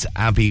 at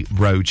Abbey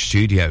Road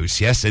Studios.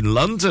 Yes, in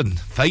London,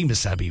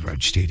 famous Abbey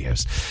Road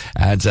Studios.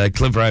 And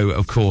Clitheroe,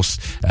 of course,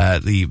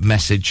 the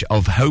message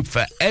of hope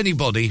for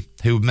anybody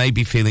who may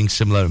be feeling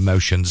similar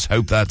emotions.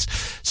 Hope that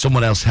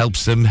someone else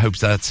helps them. Hope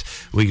that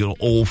we will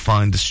all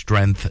find the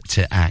strength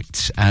to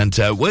act. And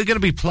we're going to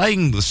be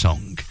playing the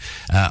song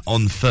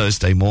on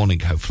Thursday morning,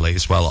 hopefully,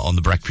 as well, on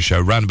The Breakfast Breakfast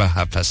Show, around about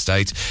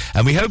 8:30.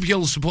 And we hope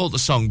you'll support the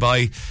song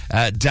by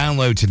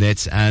downloading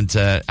it and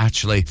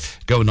actually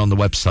going on the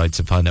website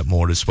to find out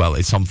more as well.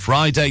 It's on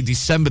Friday,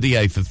 December the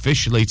 8th,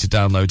 officially to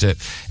download it.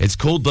 It's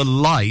called The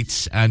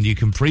Light, and you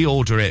can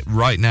pre-order it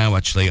right now,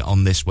 actually,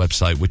 on this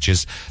website, which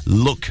is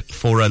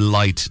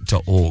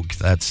lookforalight.org.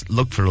 That's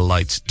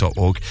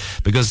lookforalight.org,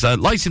 because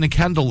lighting a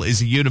candle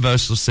is a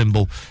universal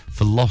symbol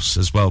for loss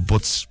as well,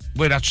 but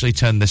we'd actually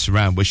turn this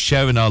around. We're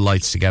sharing our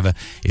lights together,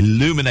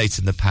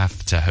 illuminating the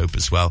path to hope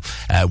as well,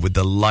 with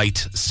the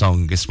Light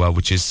song as well,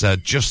 which is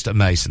just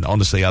amazing.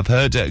 Honestly, I've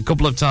heard it a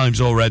couple of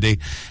times already,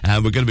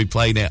 and we're going to be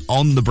playing it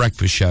on the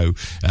Breakfast Show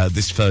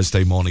this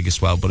Thursday morning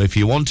as well. But if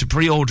you want to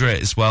pre-order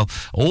it as well,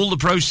 all the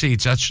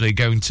proceeds actually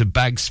going to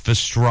Bags for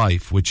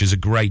Strife, which is a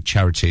great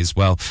charity as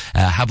well.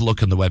 Have a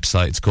look on the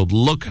website. It's called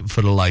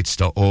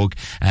lookforthelights.org.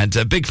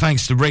 And big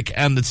thanks to Rick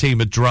and the team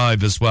at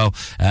Drive as well,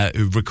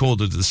 who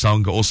recorded the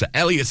song. Also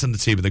Elliot and the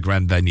team at the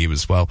Grand Venue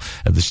as well,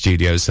 at the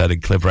studios there in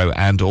Clitheroe,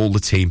 and all the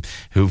team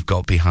who've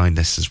got behind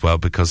this as well,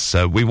 because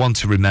we want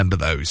to remember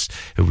those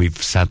who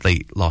we've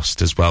sadly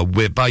lost as well.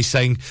 By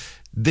saying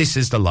this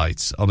is the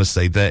light.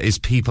 Honestly, there is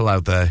people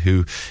out there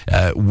who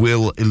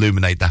will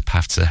illuminate that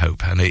path to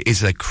hope, and it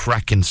is a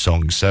cracking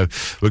song. So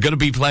we're going to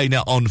be playing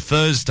it on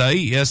Thursday.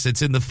 Yes,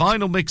 it's in the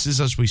final mixes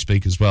as we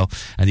speak as well,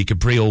 and you can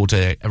pre-order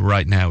it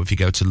right now if you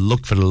go to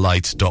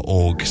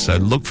lookforthelight.org. So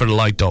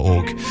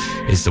lookforthelight.org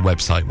is the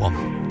website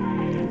one.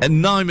 At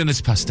 9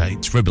 minutes past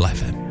 8, Ribble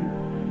FM.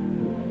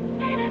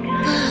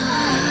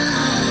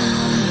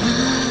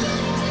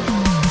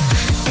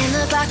 In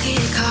the back of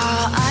your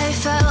car, I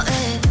felt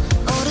it.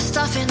 All the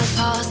stuff in the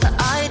past that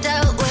I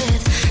dealt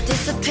with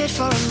disappeared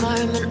for a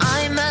moment.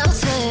 I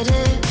melted,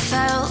 it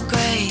felt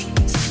great.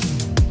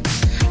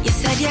 You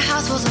said your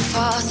house wasn't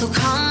far, so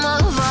come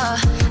over.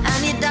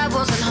 And your dad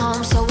wasn't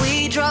home, so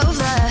we drove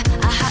there.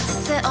 I had to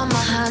sit on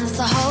my hands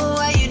the whole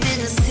way, you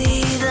didn't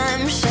see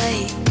them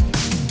shake.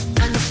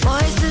 And the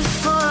boys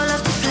before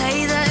left to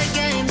play their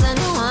games, and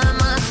one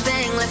more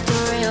thing left a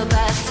real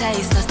bad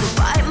taste. I still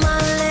bite my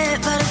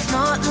lip, but it's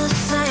not the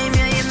same.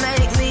 Yeah, you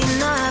make me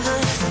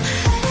nervous.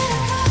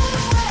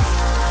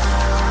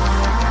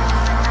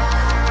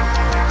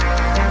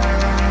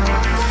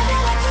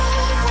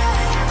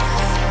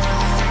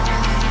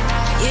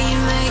 Yeah, you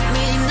make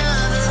me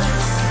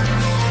nervous.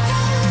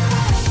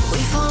 We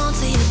fall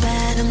onto your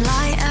bed, I'm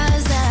light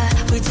as air.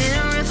 We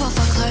didn't rip off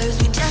our clothes,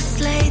 we just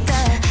laid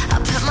there. I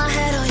put my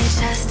head on your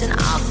chest and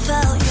I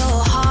felt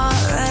your heart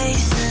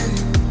racing.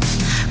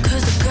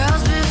 Cause the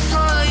girls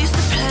before used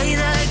to play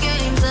their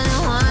games, and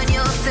one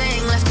your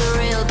thing left a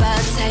real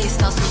bad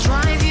taste. I'll still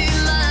drive you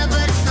mad,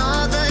 but it's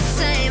not the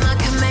same. I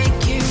can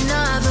make you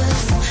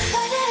nervous.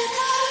 Yeah,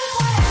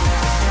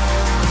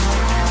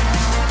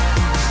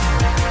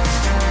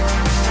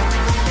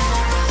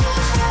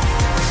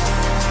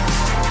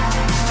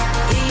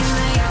 you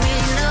make me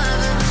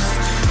nervous.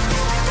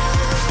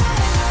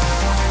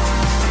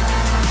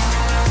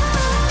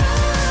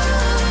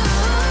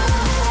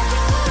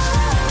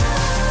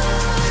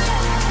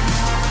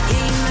 Yeah,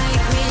 you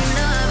make me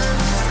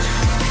nervous.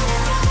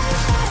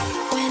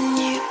 When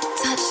you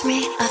touch me,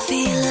 I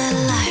feel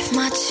alive.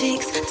 My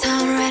cheeks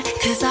turn red,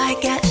 cause I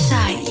get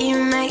shy.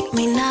 You make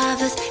me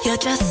nervous. You're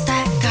just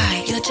that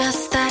guy, you're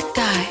just that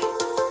guy.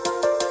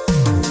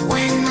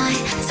 When I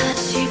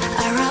touch you,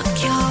 I rock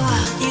your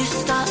world. You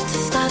start to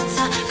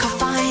stutter, can't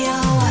find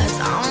your words.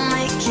 I'll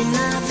make you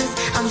nervous.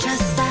 I'm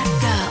just that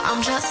girl,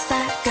 I'm just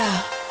that girl.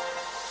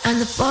 And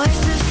the boys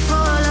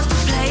before love to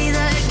play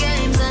their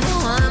games, and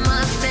one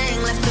more thing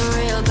left a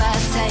real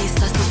bad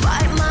taste. I still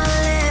bite my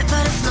lip,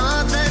 but it's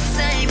not the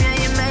same. Yeah,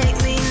 you make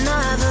me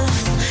nervous.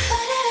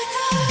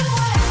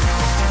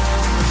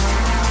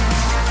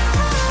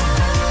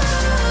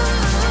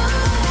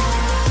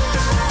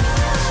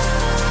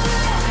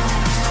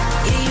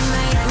 Yeah, you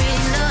make me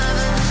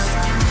nervous.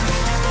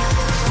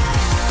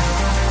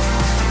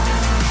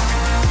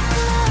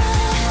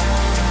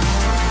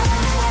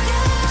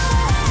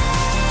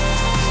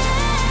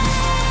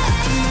 I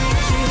can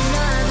make you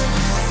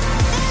nervous.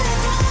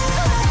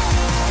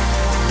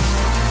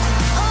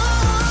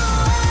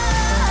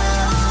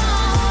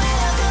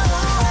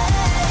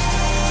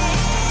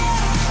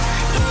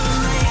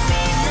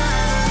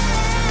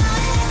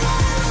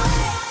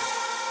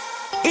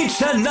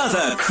 It's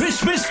another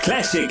Christmas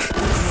classic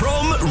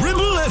from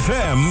Ribble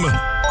FM.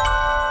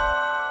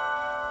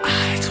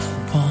 I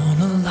don't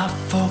want a lot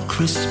for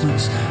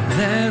Christmas.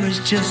 There is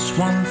just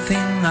one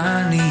thing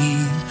I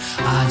need.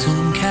 I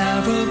don't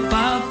care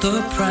about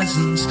the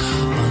presents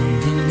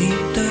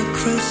underneath the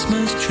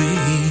Christmas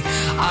tree.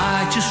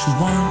 I just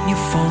want you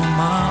for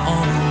my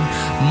own,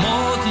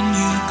 more than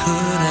you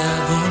could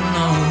ever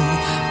know.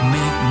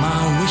 Make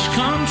my wish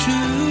come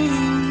true.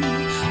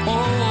 All I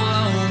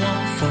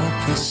want for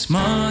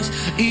Christmas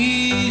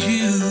is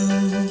you.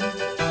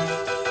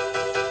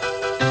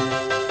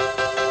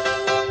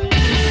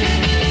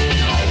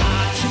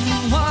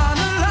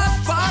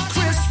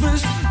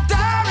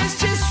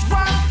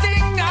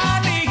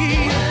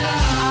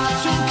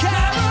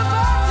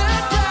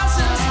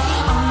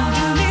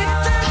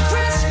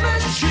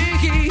 Tree.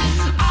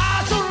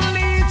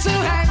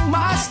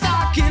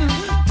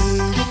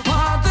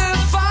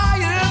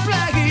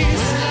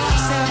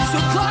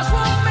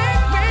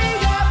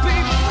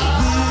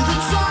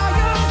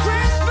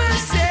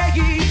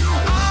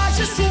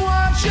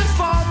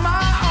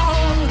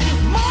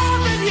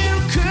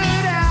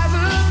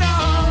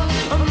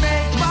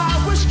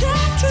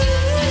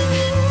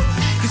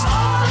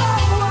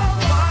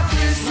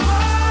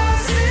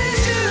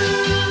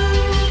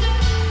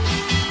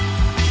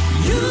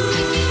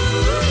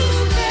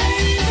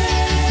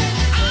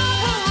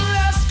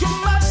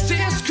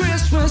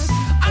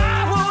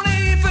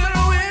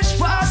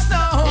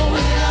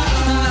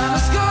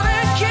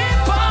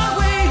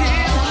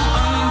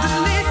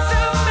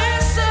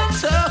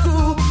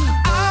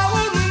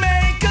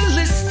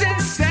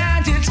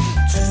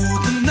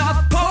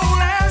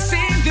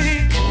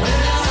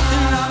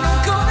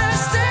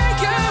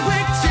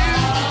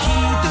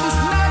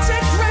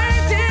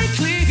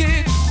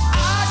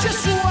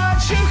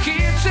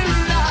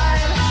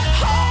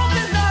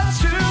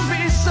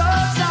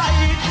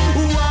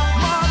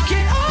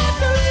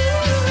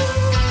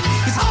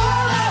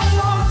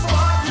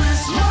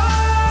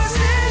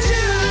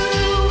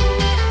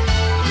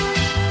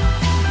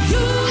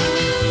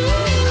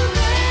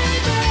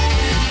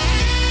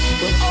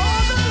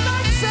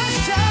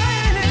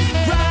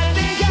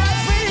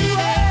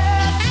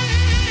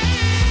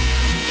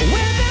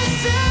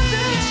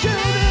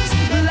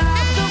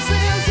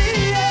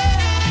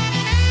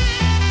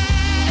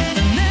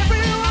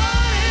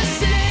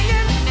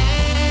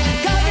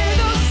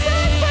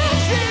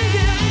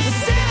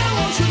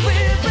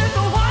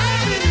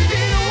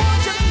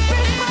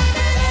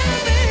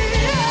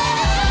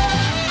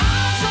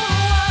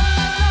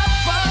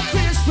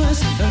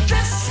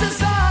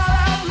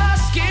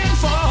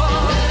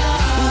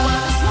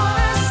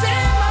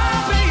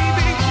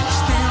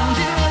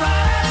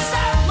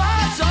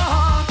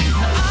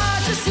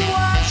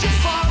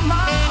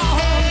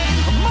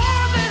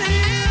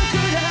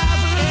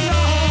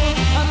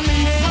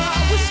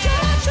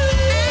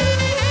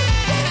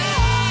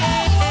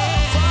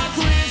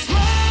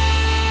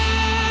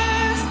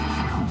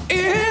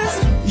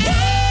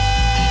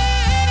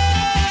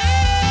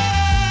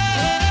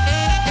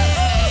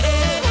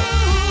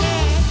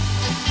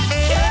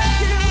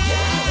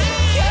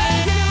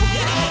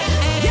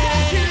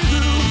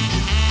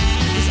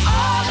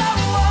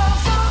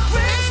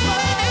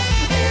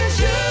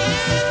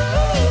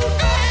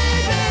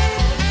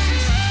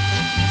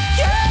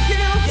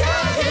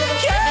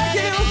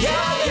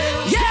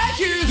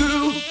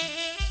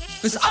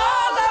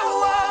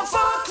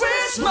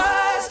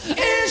 Christmas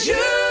is you,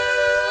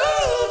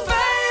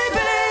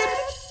 baby.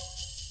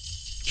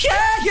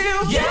 Yeah,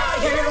 you.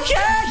 Yeah, you.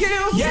 Yeah,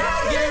 you.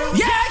 Yeah, you.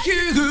 Yeah,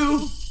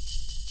 you.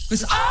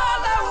 It's all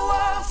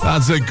I want.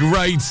 That's a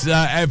great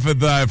effort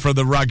there from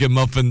the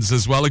Ragamuffins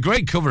as well. A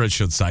great cover, I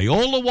should say.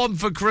 All I Want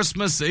for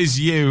Christmas is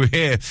You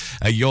here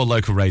at your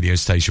local radio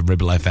station,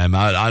 Ribble FM.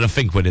 I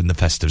think we're in the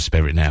festive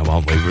spirit now,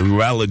 aren't we? We're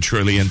well and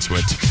truly into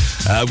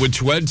it. With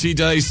 20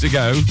 days to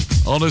go,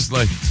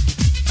 honestly.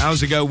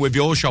 How's it go with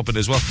your shopping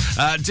as well?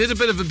 Did a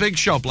bit of a big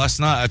shop last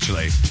night,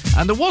 actually.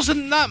 And there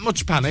wasn't that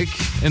much panic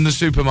in the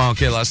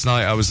supermarket last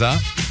night I was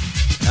at.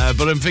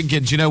 But I'm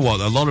thinking, do you know what?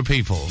 A lot of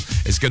people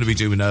is going to be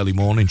doing early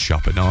morning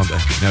shopping, aren't they?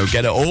 You know,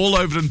 get it all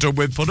over and done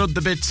with. Put up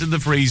the bits in the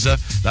freezer.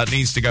 That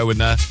needs to go in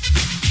there.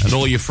 And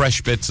all your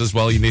fresh bits as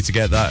well. You need to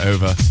get that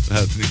over in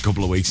a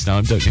couple of weeks'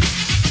 time, don't you?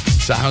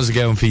 So how's it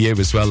going for you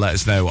as well? Let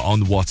us know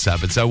on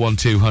WhatsApp. It's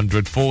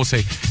 01200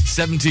 40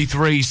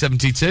 73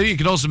 72. You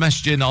can also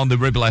message in on the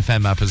Ribble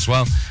FM app as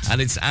well. And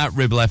it's at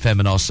Ribble FM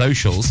and our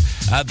socials.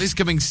 This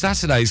coming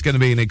Saturday is going to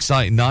be an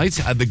exciting night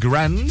at the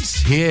Grand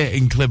here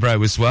in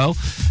Clitheroe as well.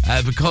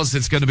 Because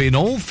it's going to be an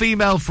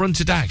all-female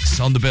fronted acts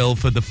on the bill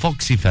for the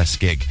Foxy Fest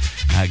gig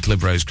at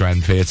Clitheroe's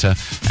Grand Theatre.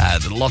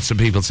 Lots of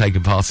people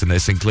taking part in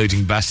this,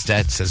 including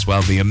Bastet as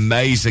well, the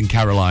amazing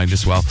Caroline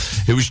as well,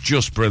 who was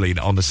just brilliant,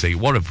 honestly.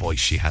 What a voice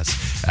she has.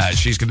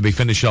 She's going to be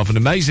finishing off an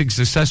amazing,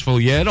 successful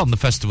year on the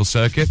festival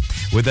circuit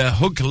with a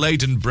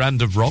hook-laden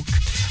brand of rock.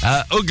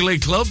 Ugly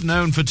Club,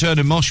 known for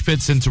turning mosh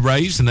pits into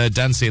raves, and their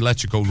dancey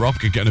electrical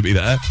rock are going to be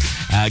there.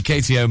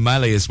 Katie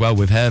O'Malley as well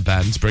with her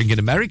band, bringing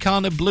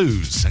Americana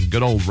blues and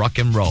good old rock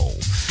and roll.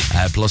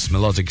 Plus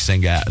melodic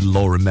singer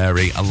Laura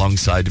Mary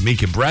alongside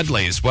Mika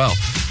Bradley as well.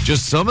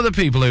 Just some of the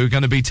people who are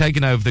going to be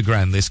taking over the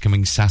Grand this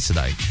coming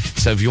Saturday.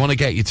 So if you want to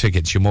get your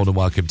tickets, you're more than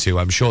welcome to.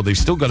 I'm sure they've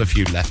still got a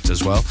few left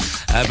as well.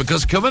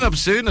 Because coming up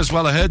soon as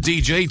well, I heard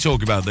DJ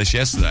talk about this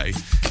yesterday.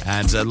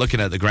 And looking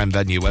at the Grand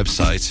Venue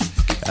website,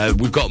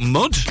 we've got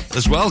Mud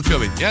as well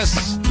coming.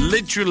 Yes,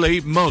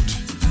 literally Mud.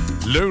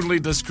 Lonely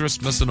This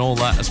Christmas and all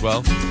that as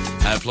well.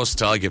 Plus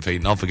Tiger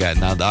Feet, not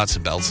forgetting that. That's a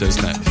belter,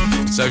 isn't it?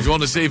 So if you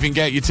want to see if you can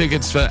get your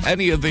tickets for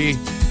any of the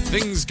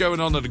things going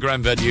on at the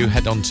Grand Venue,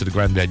 head on to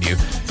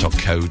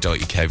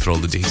thegrandvenue.co.uk for all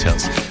the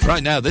details.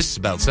 Right now, this is a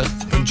belter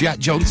from Jack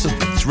Johnson.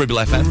 It's Ribble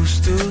FM. Who's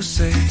to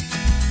say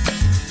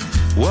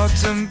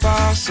what's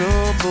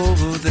impossible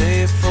will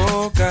they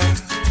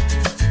forgot?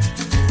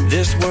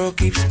 This world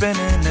keeps spinning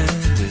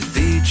and with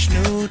each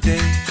new day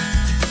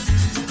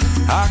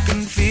I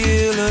can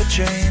feel a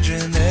change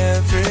in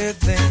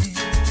everything.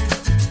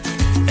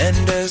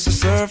 And as the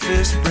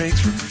surface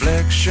breaks,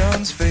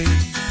 reflections fade.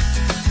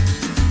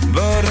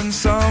 But in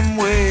some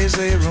ways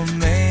they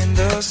remain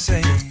the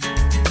same.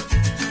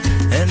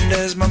 And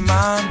as my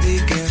mind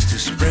begins to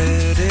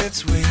spread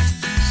its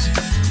wings,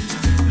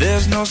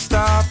 there's no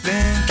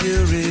stopping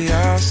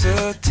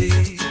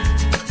curiosity.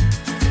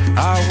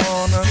 I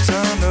wanna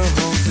turn the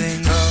whole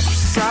thing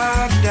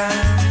upside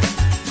down.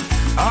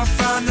 I'll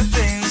find the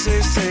things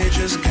they say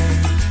just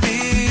can't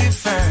be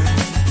found.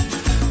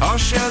 I'll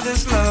share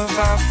this love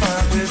I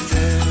find with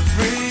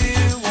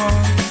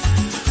everyone.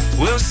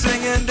 We'll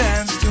sing and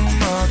dance to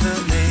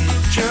Mother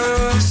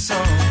Nature's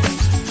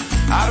songs.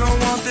 I don't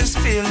want this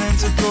feeling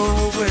to go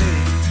away.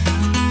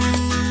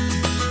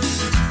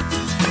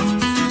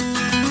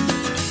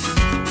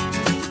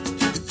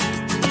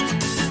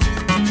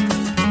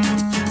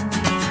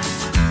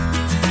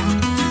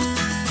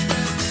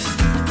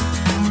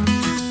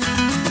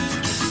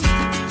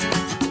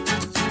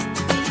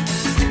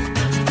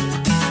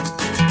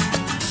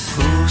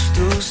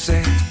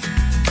 Say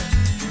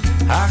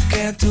I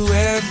can't do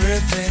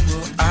everything,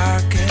 well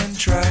I can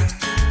try.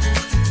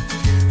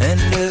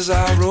 And as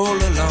I roll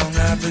along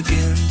I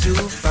begin to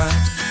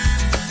find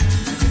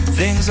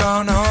things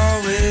aren't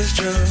always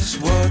just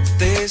what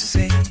they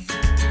seem.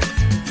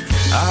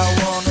 I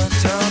wanna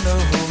turn the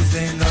whole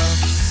thing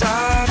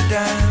upside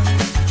down.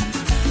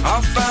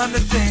 I'll find the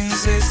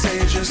things they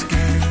say just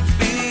can't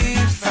be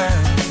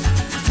found.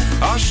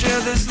 I'll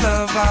share this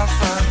love I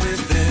find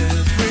with everyone.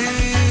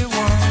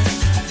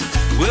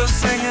 We'll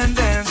sing and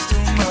dance to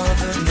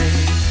Mother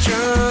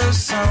Nature's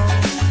song.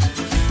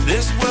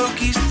 This world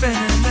keeps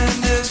spinning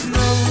and there's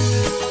no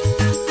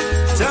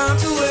time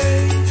to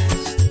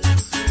waste.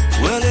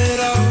 Well, it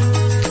all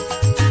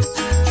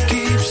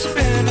keeps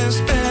spinning,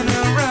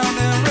 spinning round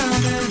and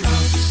round and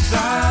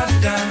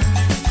upside down.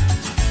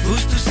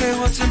 Who's to say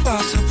what's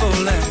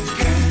impossible and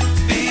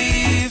can't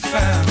be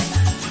found?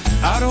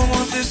 I don't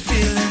want this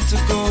feeling to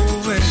go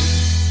away.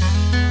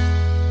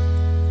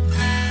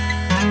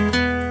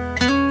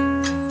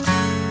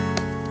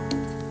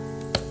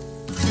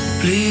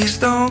 Please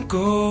don't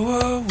go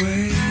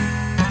away.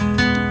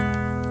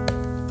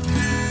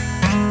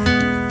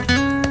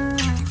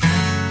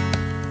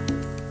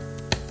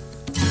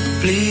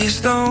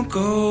 Please don't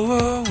go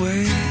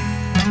away.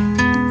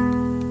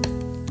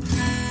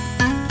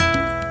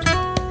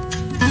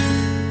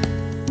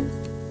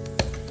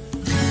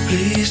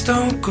 Please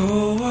don't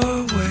go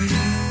away.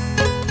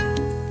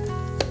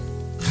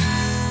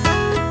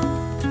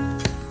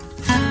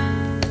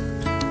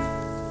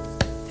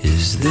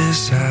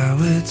 this how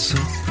it's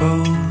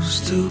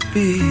supposed to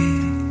be?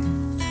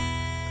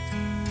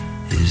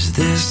 Is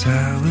this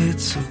how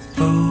it's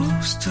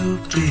supposed to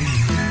be?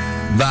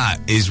 That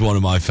is one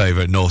of my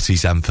favourite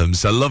noughties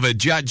anthems. I love it.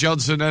 Jack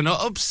Johnson and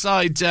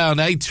Upside Down,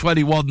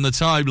 8:21 the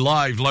time,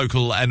 live,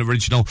 local and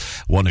original,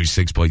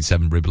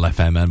 106.7 Ribble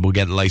FM, and we'll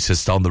get the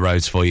latest on the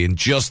roads for you in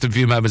just a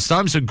few moments'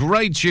 time. Some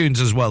great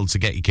tunes as well to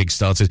get you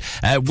kick-started.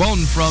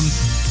 One from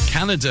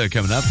Canada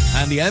coming up,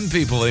 and the M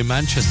people in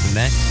Manchester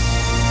next.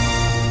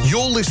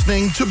 You're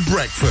listening to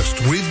Breakfast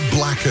with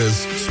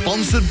Blackers,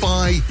 sponsored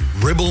by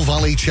Ribble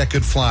Valley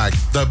Checkered Flag,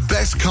 the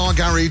best car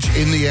garage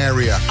in the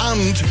area,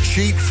 and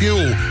cheap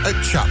fuel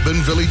at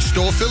Chapman Village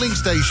Store Filling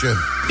Station.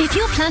 If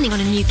you're planning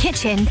on a new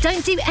kitchen,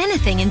 don't do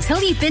anything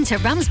until you've been to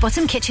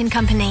Ramsbottom Kitchen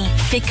Company,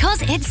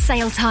 because it's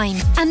sale time,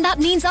 and that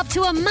means up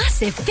to a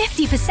massive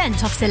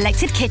 50% off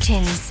selected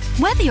kitchens.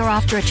 Whether you're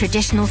after a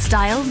traditional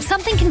style,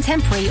 something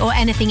contemporary, or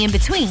anything in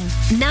between,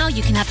 now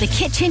you can have the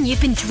kitchen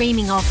you've been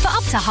dreaming of for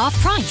up to half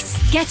price.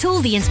 Get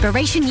all the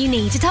inspiration you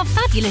need at our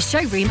fabulous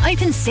showroom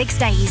open 6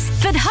 days.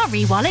 But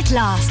hurry while it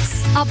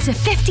lasts. Up to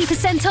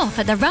 50% off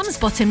at the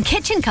Ramsbottom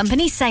Kitchen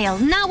Company sale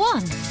now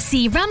on.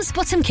 See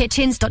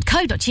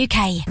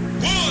ramsbottomkitchens.co.uk.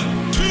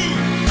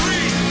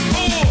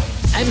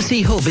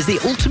 MC Hub is the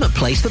ultimate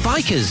place for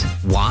bikers.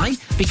 Why?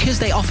 Because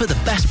they offer the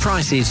best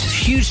prices,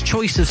 huge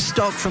choice of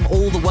stock from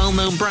all the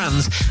well-known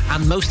brands,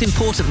 and most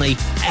importantly,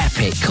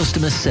 epic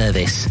customer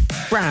service.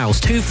 Browse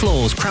 2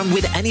 floors crammed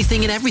with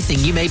anything and everything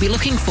you may be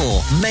looking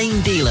for.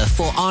 Main dealer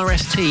for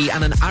RST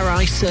and an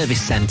RI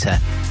service centre.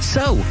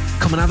 So,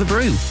 come and have a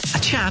brew, a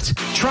chat,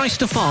 try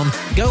stuff on,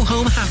 go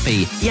home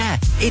happy. Yeah,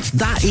 it's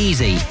that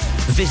easy.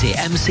 Visit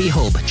MC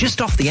Hub just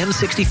off the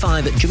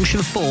M65 at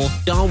Junction 4,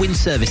 Darwin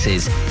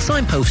Services.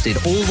 Signposted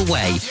all the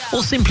way,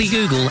 or simply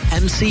Google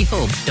MC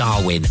Hub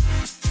Darwin.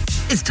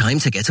 It's time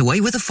to get away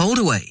with a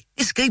foldaway.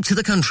 Escape to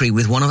the country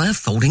with one of our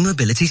folding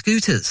mobility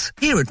scooters.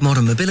 Here at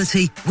Modern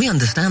Mobility, we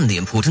understand the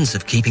importance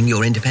of keeping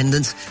your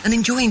independence and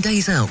enjoying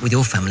days out with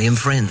your family and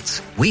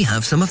friends. We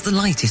have some of the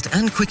lightest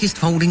and quickest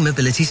folding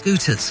mobility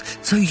scooters,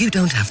 so you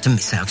don't have to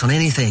miss out on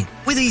anything.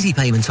 With easy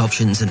payment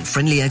options and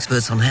friendly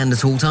experts on hand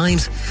at all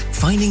times,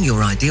 finding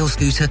your ideal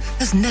scooter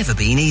has never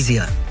been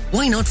easier.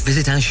 Why not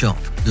visit our shop,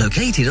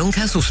 located on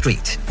Castle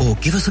Street, or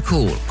give us a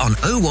call on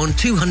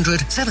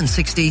 01200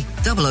 760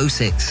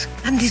 006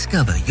 and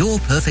discover your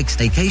perfect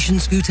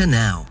staycation scooter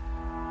now.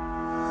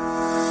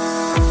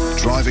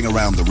 Driving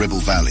around the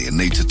Ribble Valley and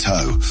need to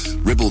tow?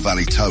 Ribble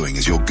Valley Towing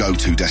is your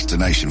go-to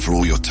destination for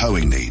all your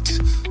towing needs.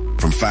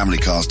 From family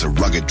cars to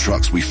rugged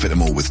trucks, we fit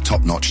them all with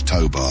top-notch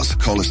tow bars.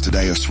 Call us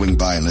today or swing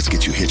by and let's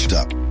get you hitched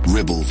up.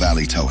 Ribble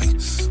Valley Towing.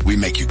 We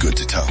make you good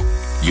to tow.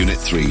 Unit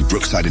 3,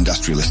 Brookside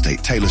Industrial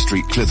Estate, Taylor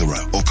Street,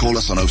 Clitheroe. Or call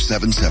us on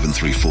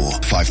 07734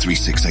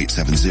 536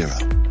 870.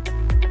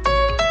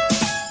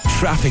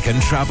 Traffic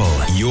and Travel,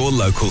 your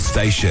local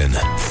station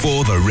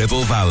for the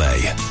Ribble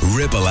Valley.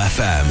 Ribble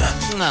FM.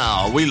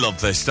 Oh, we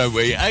love this, don't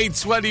we?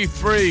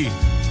 8:23.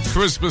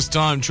 Christmas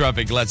time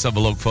traffic. Let's have a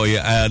look for you.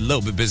 A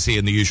little bit busy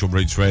in the usual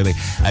routes, really,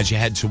 as you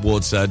head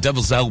towards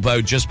Devil's Elbow,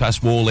 just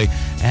past Worley,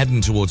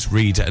 heading towards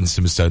Reed and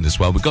Simmerstone as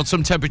well. We've got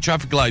some temporary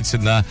traffic lights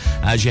in there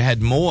as you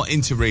head more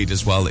into Reed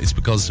as well. It's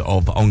because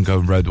of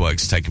ongoing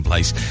roadworks taking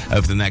place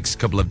over the next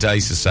couple of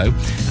days or so.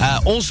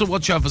 Also,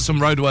 watch out for some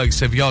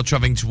roadworks if you are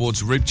travelling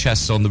towards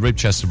Ribchester on the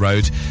Ribchester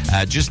Road,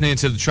 just near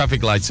to the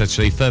traffic lights,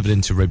 actually, further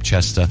into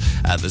Ribchester.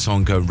 There's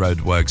ongoing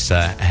roadworks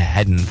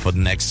heading for the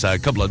next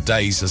couple of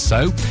days or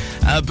so.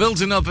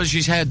 Building up as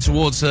you head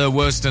towards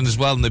Worston as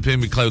well, in the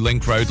Pimlico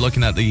Link Road,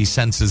 looking at the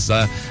sensors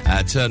there,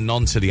 turning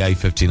onto the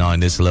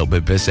A59 is a little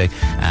bit busy,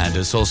 and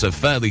it's also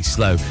fairly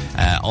slow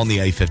on the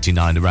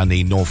A59 around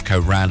the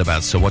Northcote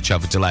roundabout, so watch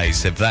out for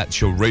delays if that's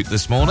your route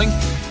this morning.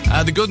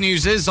 The good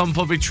news is, on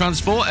public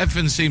transport,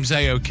 everything seems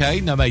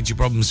A-OK, no major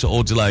problems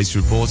or delays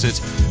reported,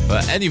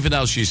 but anything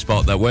else you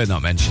spot that we're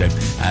not mentioning,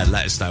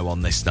 let us know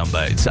on this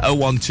number. It's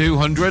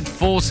 01200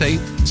 40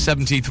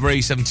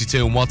 73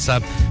 72 on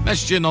WhatsApp,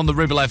 messaging on the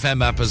Ribble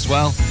FM app as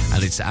well,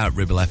 and it's at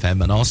Ribble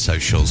FM and our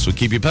socials. We'll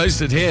keep you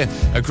posted here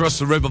across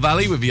the Ribble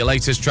Valley with your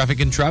latest traffic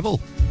and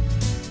travel.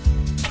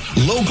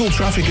 Local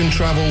traffic and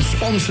travel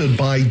sponsored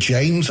by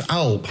James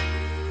Alp.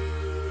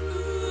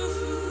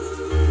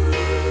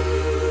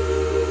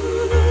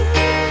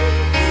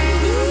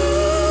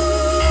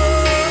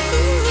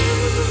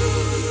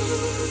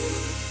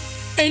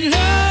 Ain't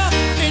love,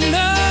 ain't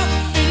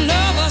love, ain't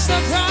love a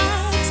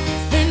surprise.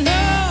 Ain't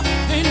love,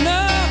 ain't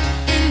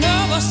love, ain't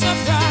love a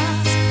surprise.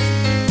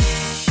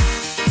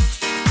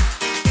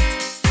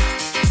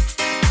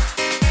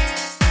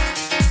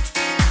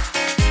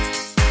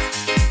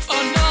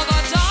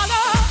 Another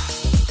dollar,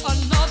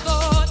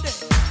 another day.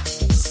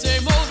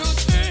 Same old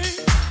routine.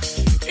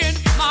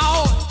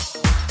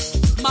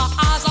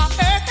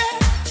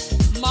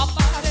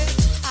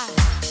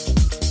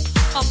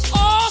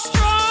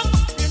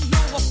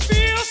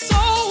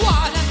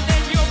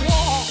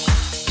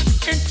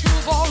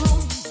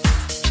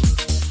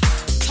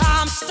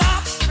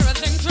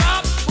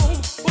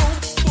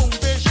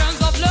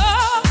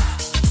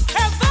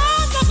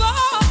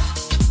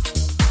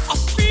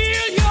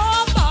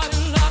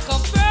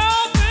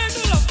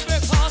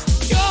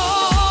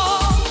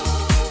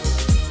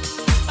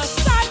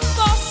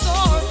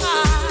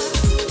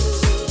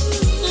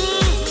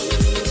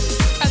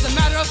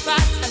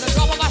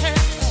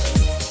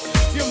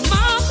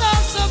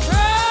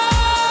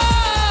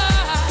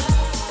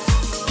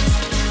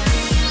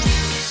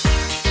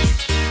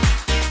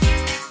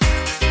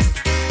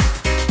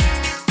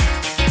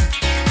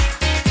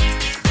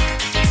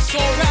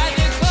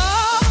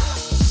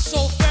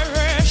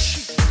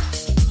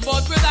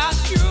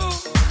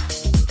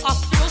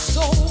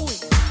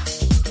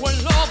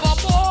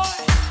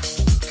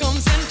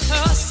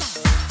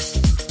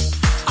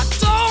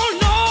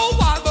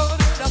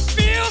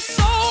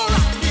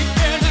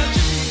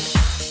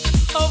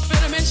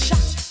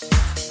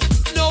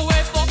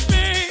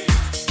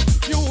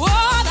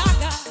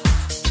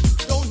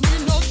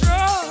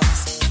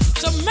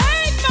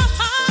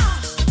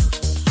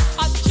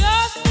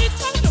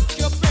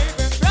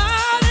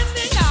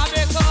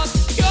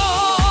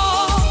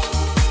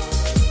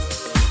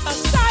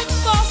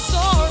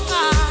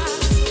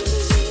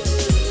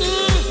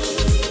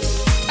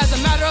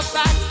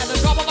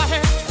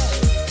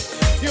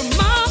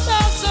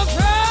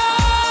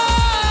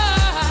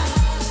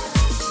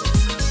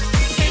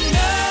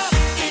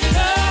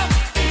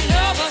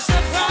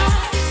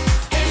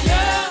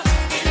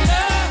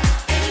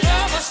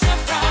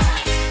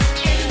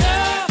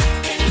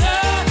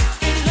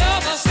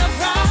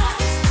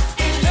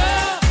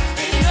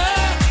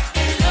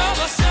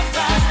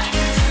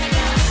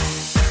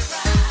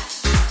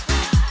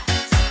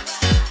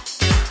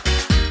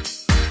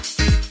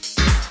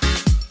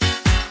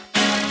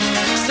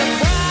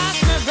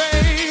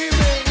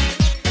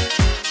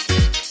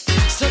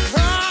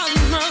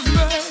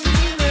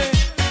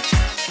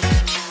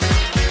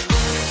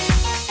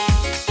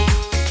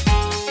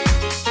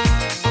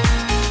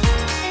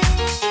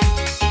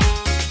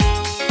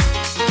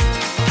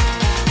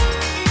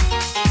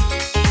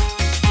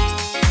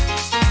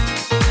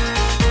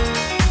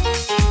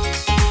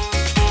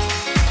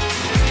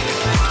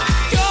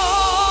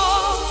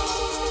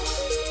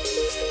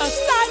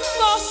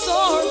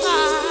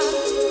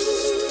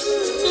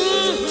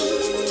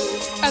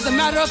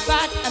 of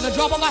fact, at the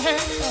drop of a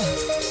hat,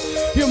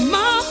 your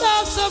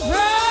mother's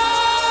surprise.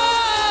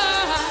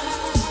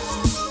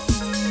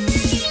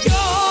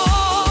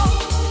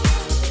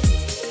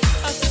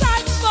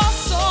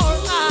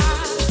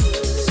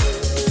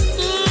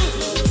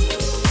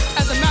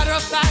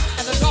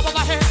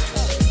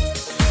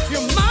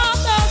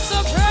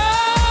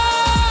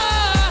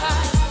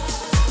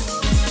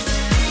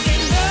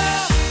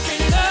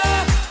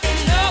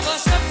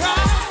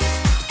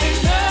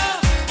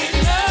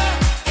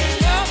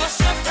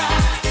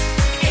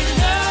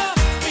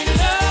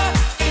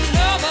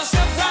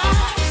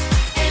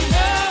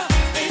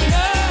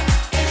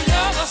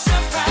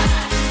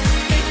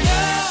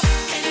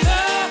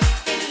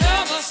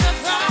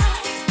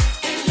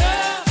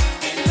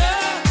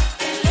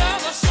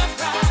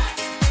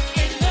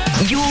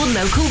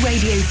 Local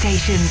radio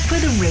station for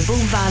the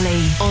Ribble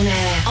Valley. On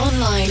air,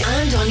 online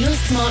and on your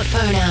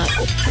smartphone app.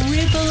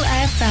 Ribble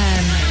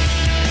FM.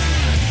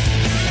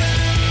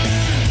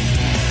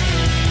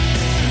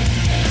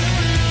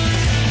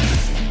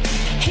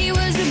 He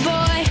was a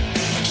boy,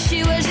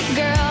 she was a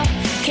girl.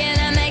 Can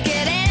I make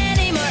it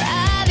any more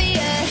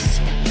obvious?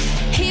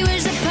 He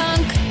was a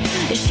punk,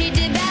 she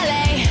did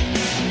ballet.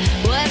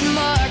 What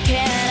more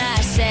can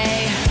I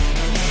say?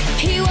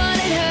 He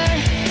wanted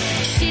her,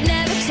 she'd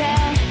never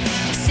tell.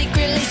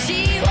 Secretly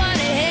she wanted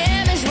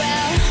him as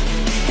well.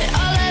 And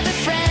all of the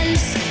friends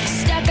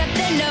stuck up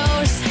their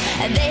nose,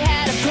 and they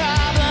had a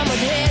problem with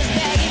his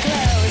baggy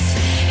clothes.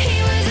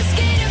 He was a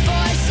skater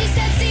boy, she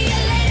said see you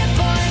later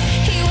boy.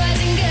 He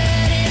wasn't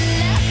good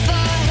enough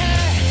for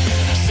her.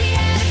 She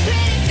had a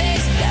pretty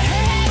face, but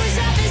her head was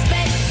off his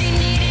base. She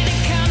needed to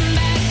come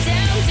back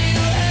down to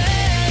earth.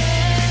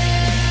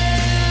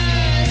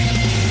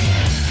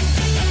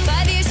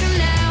 5 years from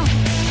now,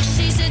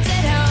 she sits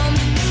at home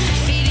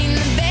feeding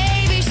the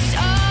baby. She's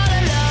all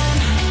alone.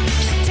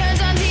 She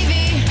turns on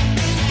TV.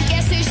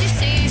 Guess who she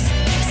sees?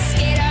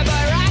 Skater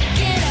boy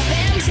rocking up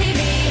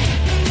MTV.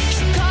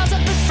 She calls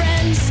up her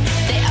friends.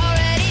 They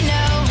already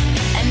know,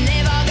 and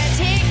they've all got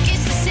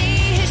tickets to see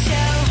his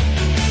show.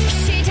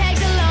 She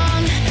tags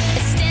along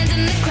and stands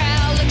in the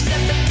crowd. Looks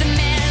up at the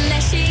man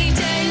that she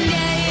turned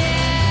down.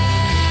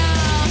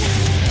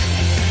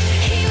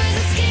 He was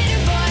a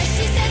skater boy.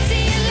 She said,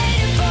 "See you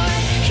later, boy."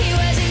 He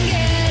wasn't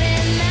good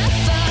enough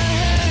for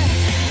her.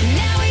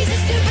 Now he's a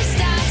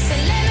superstar,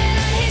 slamming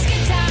on his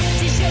guitar.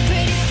 Teach your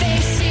pretty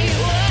face, see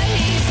what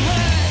he's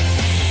worth.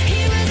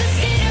 He was a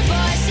skater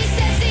boy. She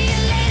said, "See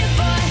you later,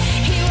 boy."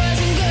 He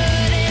wasn't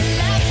good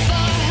enough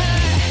for her.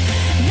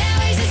 Now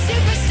he's a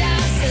superstar,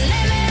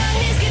 slamming on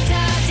his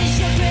guitar. Teach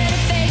your pretty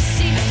face,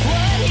 see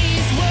what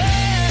he's worth.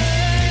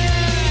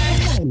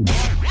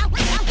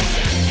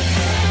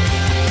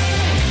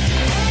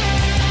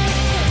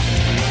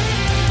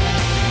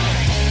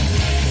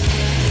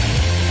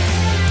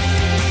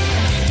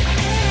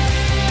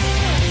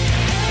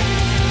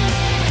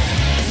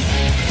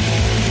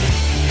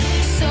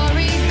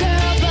 Sorry,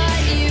 girl, but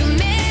you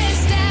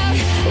missed out.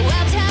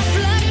 Well, tough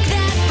luck,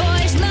 that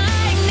boy's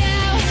mine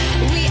now.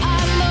 We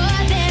are more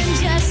than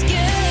just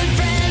good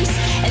friends,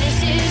 and this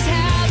is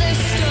how the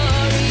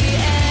story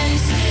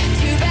ends.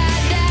 Too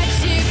bad that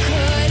you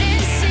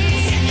couldn't see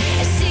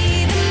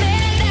the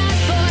man that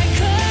boy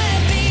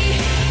could be.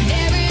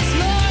 There is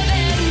more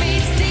than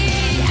meets the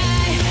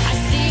eye. I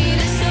see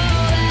the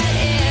soul that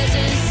is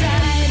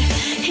inside.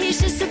 He's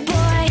just a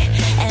boy,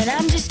 and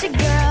I'm just a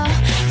girl.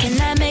 Can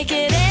I make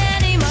it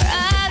any more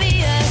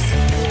obvious?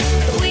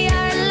 We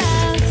are in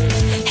love.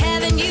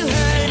 Haven't you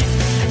heard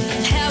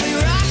how we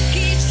rock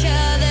each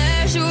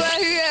other's world?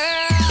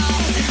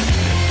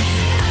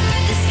 I'm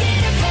with the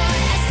skater boy.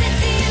 I said,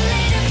 "See you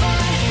later,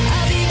 boy."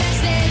 I'll be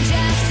backstage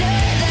after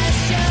the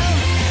show.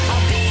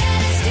 I'll be at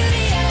the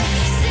studio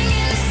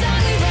singing the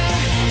song we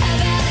wrote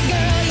about a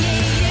girl you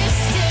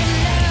used to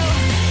know.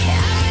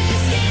 I'm with the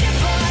skater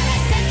boy. I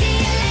said, "See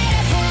you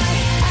later, boy."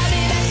 I'll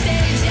be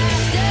backstage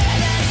after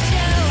the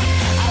show.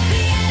 I'll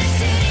be at the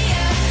studio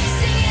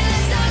singing the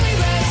song we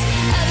wrote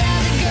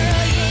about the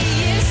girl you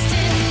used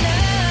to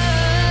know.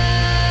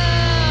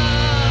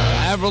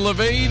 Avril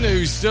Lavigne,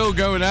 who's still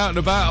going out and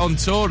about on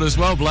tour as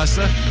well, bless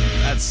her.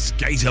 That's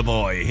Skater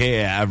Boy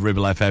here at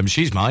Ribble FM.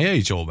 She's my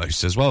age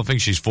almost as well. I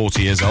think she's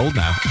 40 years old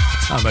now.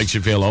 That makes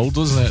you feel old,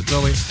 doesn't it,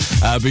 Dolly?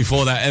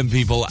 Before that, M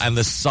People and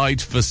The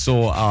Sight for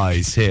Sore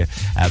Eyes here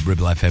at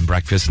Ribble FM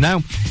Breakfast.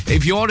 Now,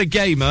 if you're a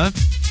gamer,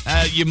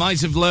 you might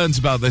have learned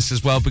about this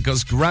as well,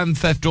 because Grand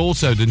Theft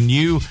Auto, the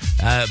new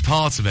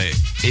part of it,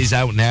 is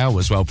out now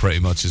as well, pretty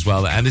much as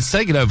well. And it's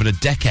taken over a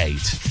decade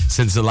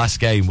since the last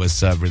game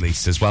was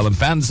released as well. And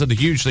fans of the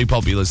hugely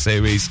popular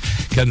series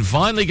can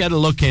finally get a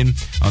look in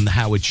on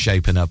how it's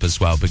shaping up as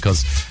well,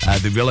 because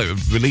they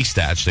released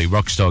it, actually.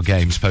 Rockstar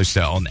Games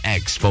posted it on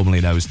X,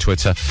 formerly known as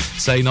Twitter,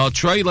 saying our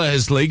trailer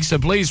has leaked, so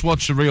please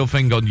watch the real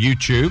thing on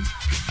YouTube.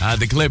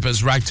 The clip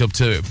has racked up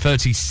to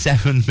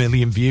 37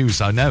 million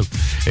views, I know,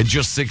 in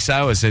just 6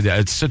 hours.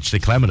 It's such the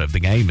clement of the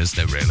game, isn't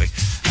it, really?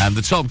 And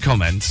the top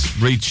comments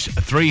reached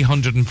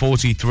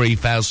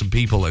 343,000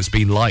 people. It's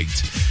been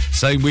liked,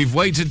 saying we've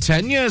waited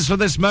 10 years for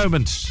this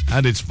moment,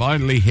 and it's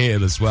finally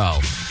here as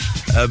well.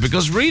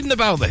 Because reading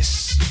about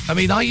this, I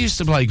mean, I used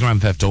to play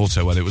Grand Theft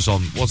Auto when it was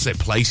on, what's it,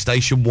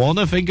 PlayStation 1,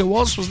 I think it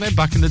was, wasn't it,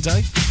 back in the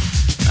day?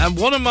 And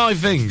one of my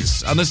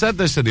things, and I said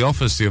this in the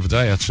office the other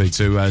day, actually,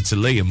 to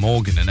Lee and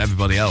Morgan and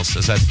everybody else,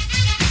 I said,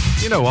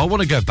 you know, I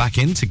want to go back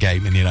into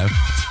gaming, you know.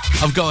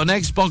 I've got an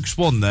Xbox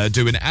One there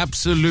doing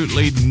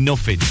absolutely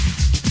nothing,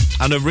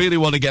 and I really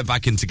want to get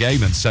back into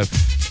gaming. So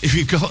if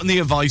you've got any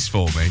advice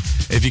for me,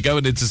 if you're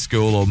going into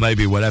school or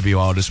maybe wherever you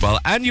are as well,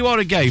 and you are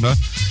a gamer,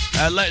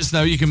 let us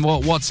know. You can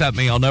WhatsApp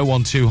me on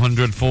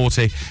 01200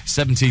 40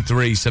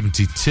 73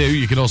 72.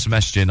 You can also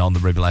message in on the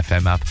Ribble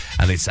FM app,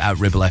 and it's at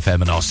Ribble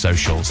FM and our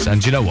socials.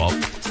 And you know what?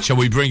 Shall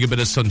we bring a bit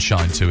of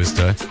sunshine to us,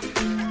 too?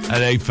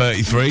 At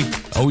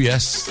 8:33. Oh,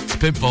 yes. It's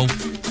Pitbull.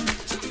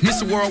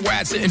 Mr.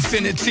 Worldwide to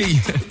infinity.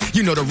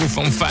 You know the roof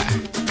on fire.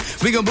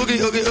 We go boogie,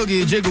 oogie,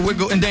 oogie, jiggle,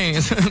 wiggle, and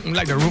dance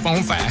like the roof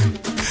on fire.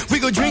 We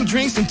go drink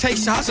drinks and take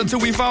shots until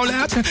we fall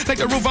out like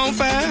the roof on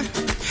fire.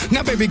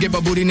 Now, baby, get my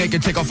booty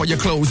naked, take off all your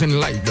clothes and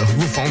light the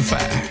roof on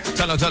fire.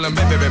 Tell her,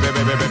 baby, baby,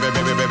 baby, baby,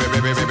 baby, baby,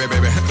 baby, baby, baby,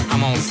 baby,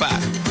 I'm on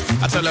fire.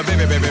 I tell her,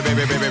 baby, baby,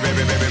 baby, baby,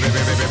 baby, baby,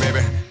 baby, baby,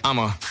 baby, I'm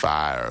a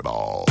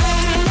fireball.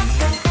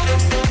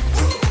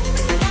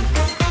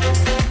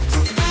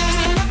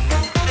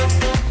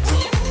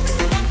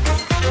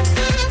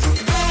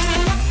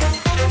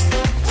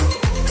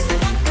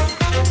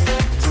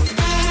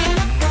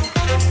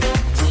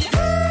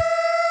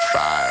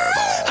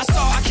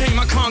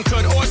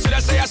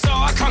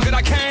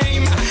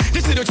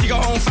 Chico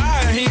on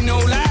fire, he no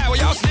lie. Well,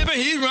 y'all slipping,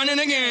 he's running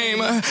the game.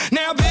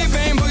 Now, Big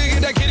Bang Boogie,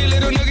 get that kitty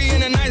little noogie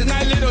in a nice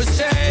little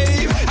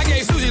shave. I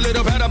gave Susie a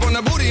little pat up on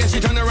the booty, and she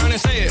turned around and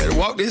said,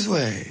 walk this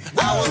way.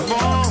 I was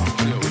born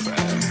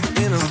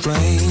in a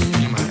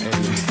flame.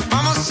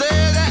 Mama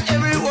said that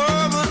every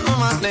word was on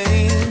my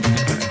name.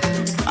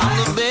 I'm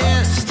the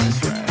best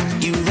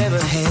you've ever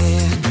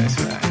had.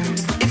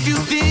 If you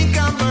think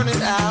I'm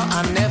burning out,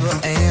 I never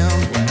am.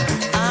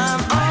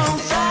 I'm on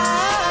fire.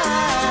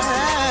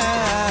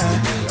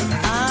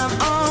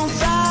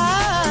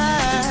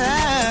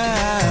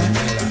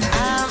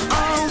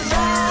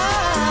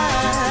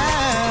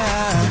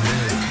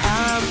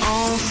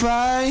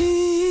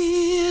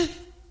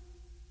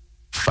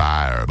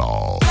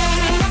 Fireball.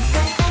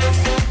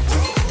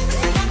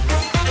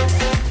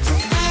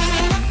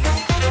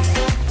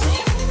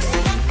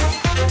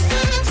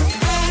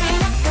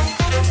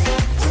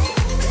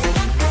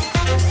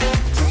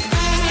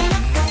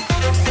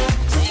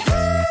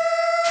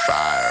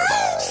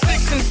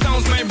 Sticks and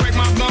stones may break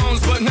my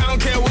bones, but I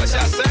don't care what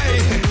y'all say.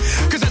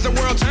 Cause as the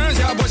world turns,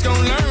 y'all boys gon'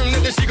 learn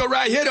that the Chico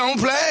right here don't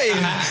play.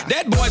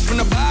 That boy's from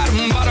the bottom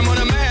of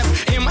the map,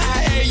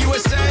 MIA,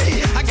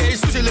 USA. I gave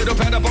Susie a little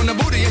pat up on the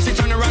booty, and she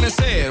turned around and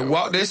said,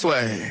 walk this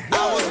way.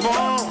 I was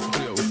born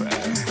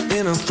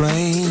in a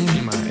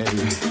flame.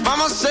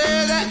 Mama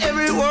said that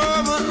every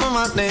word was on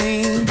my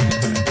name.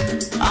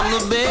 I'm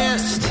the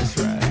best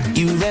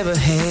you've ever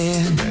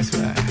had.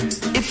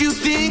 If you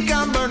think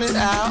I'm burning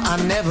out, I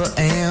never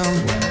am.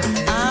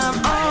 I'm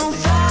on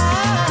fire.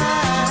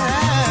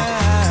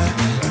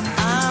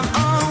 I'm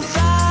on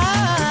fire.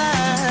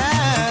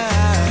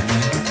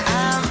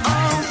 I'm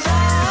on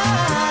fire.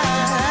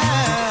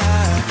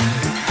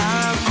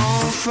 I'm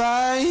on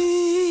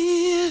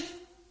fire.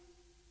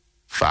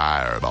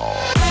 Fireball.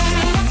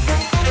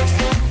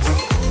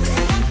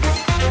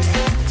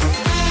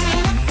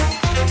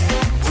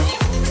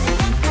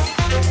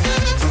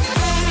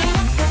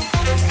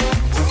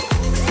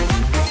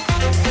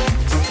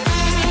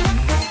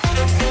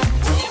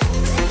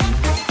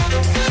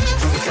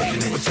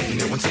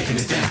 We're taking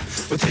it down.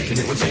 We're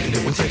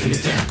taking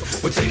it down.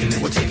 We're taking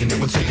it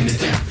down. We're taking it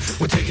down.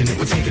 We're taking it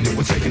down. We're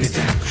taking it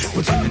down.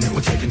 We're taking it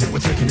down. We're taking it down. We're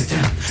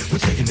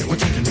taking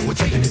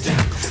it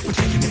down.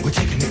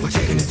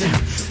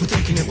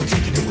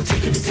 We're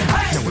taking it down.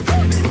 Now we're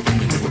bringing it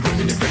back. We're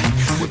bringing it back.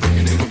 We're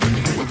bringing it back.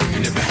 We're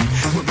bringing it back.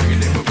 We're bringing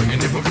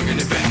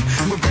it back. We're bringing it back.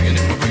 We're bringing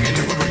it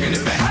back.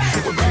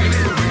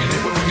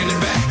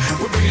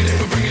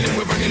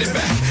 We're bringing it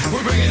back.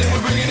 We're bringing it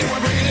back.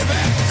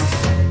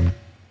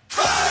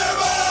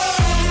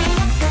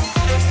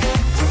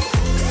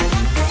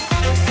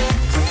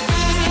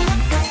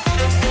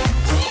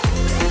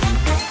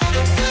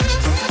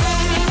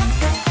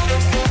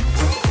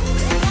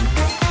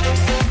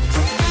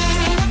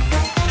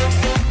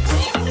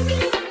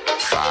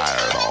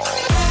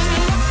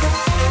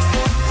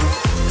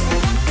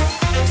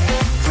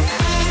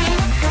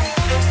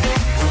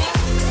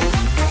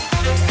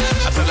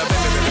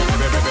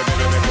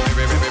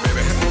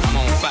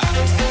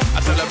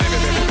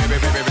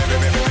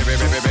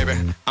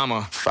 I'm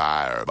a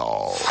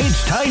fireball.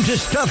 It's time to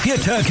stuff your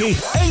turkey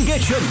and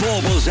get your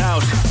baubles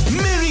out.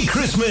 Merry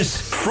Christmas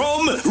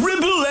from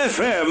Ribble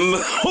FM.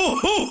 Ho,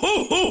 ho,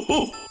 ho, ho,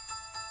 ho.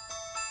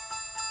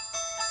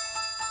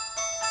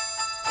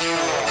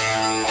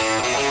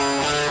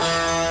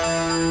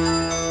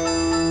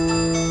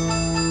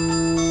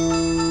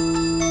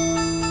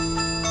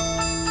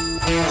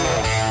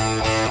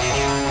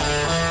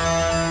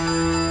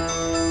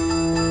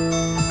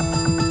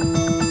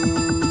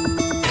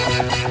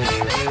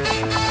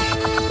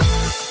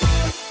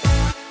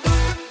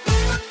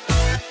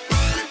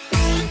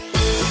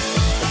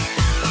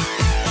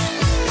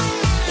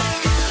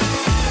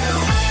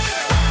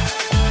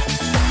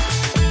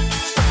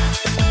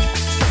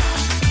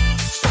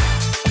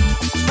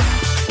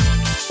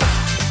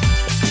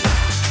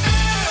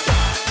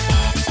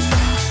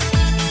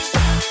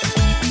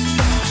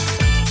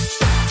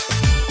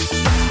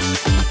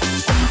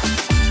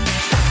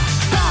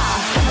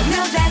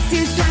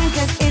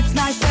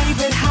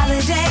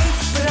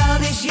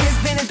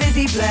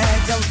 see blur.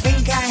 Don't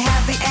think I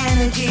have the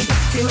energy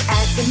to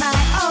add to my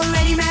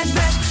already mad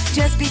rush.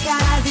 Just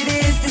because it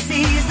is the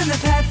season, the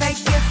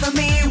perfect gift for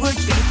me would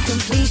be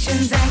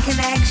completions and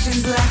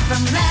connections left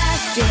from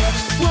last year.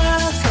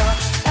 World tour,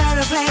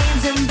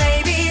 aeroplanes and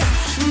babies.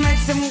 Met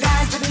some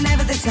guys, but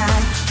never the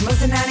time.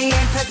 Most of 98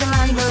 plus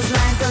along those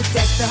lines. So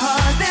deck the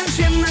halls and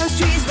trim those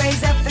trees.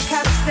 Raise up the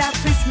cups of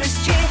Christmas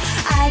cheer.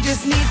 I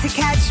just need to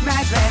catch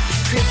my breath.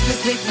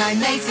 Christmas with my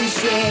mates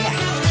this year.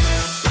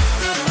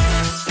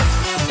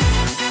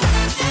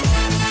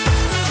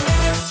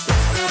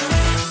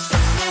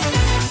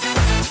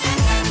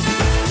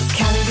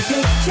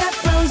 Picture,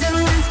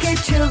 frozen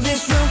landscape, chill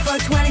this room for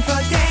 24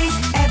 days.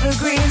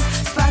 Evergreens,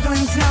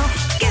 sparkling snow,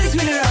 get this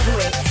winter over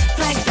with.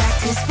 Flag back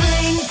to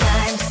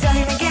springtime,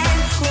 starting again.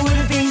 Would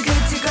have been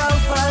good to go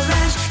for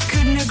lunch.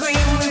 Couldn't agree,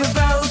 we were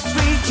both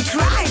free. We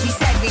tried, we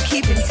said we'd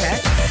keep in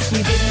touch.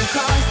 We didn't, of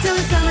course, till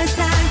the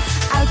summertime.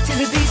 Out to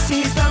the beach, to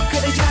his boat,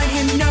 could have joined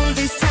him. No,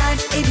 this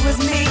time it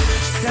was me.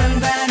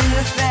 Sunburn in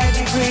the 3rd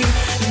degree.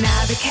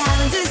 Now the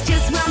calendar's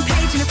just one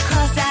page, and of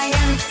course I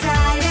am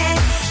excited.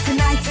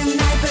 Tonight,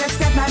 but I've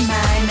set my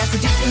mind not to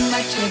do too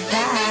much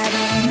about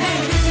it.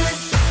 Merry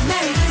Christmas,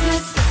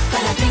 but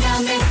I think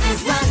I'll miss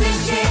this one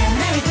this year.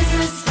 Merry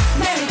Christmas,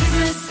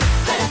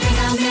 but I think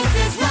I'll miss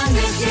this one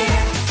this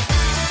year.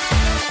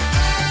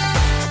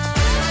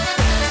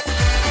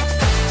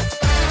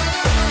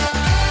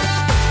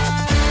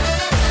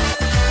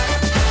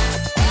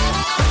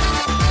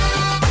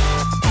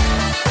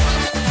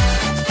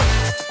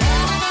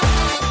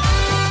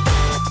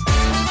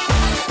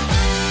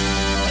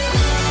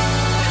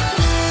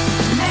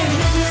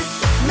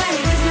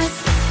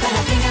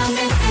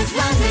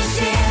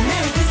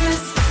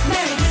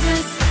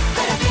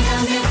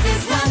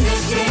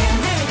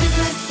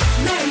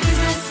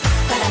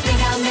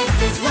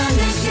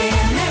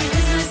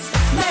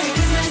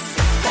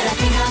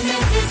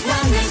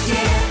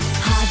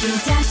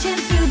 Dashing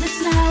through the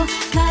snow,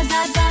 cause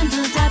I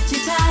bundled up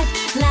too tight.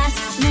 Last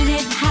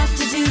minute have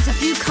to do a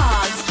few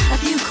cards, a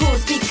few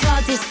calls,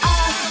 because it's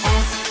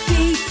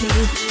RSVP.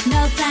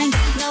 No thanks,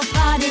 no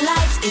party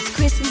lights, it's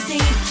Christmas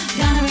Eve.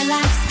 Gonna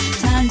relax,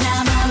 turn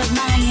down all of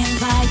my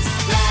invites.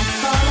 Last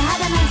fall I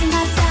had a night to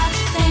myself,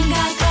 then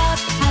got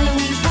caught.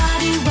 Halloween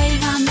party,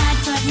 waiting all night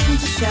for him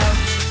to show.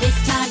 This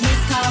time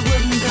his car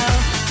wouldn't go.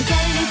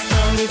 Forget it, it's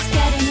cold, it's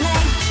getting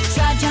late.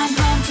 Trudge on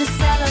home to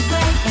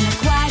celebrate in a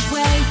quiet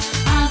way.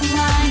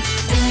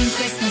 Doing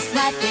Christmas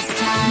right this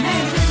time.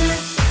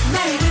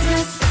 Merry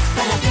Christmas,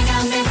 but I think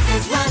I'll miss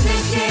this one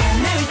this year.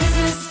 Merry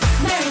Christmas,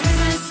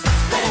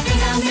 but I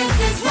think I'll miss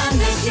this one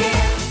this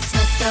year.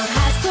 Tesco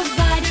has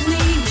provided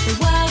me with the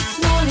world's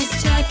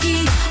smallest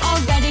turkey,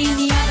 already in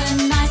the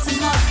oven, nice and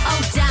hot.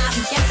 Oh damn,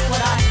 guess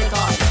what I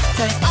forgot?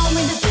 So it's on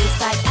with the boots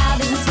back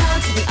out in the snow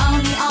to the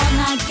only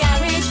all-night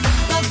garage.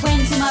 But when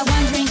to my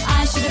wondering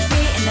I should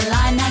appear in the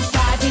line that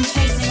I've been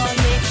chasing all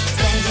year.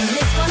 Spending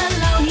this one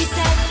alone, he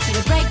said. The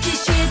break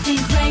this year's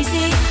been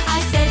crazy. I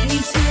said me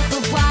too,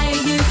 but why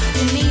are you?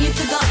 You mean you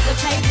forgot the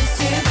papers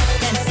too?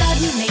 Then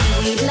suddenly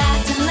we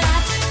laughed and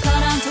laughed,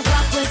 caught on to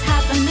what was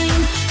happening.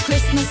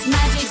 Christmas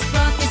magic's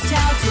brought this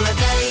child to a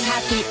very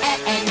happy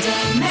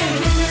ending. Merry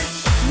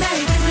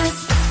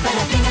Christmas, but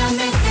I think I'll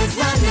miss this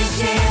one this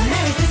year.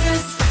 Merry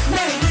Christmas,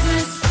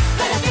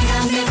 but I think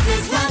I'll miss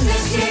this one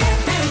this year.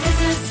 Merry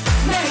Christmas,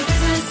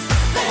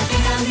 but I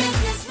think I'll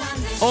miss this one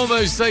this year.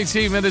 Almost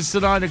 18 minutes to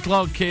 9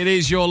 o'clock. It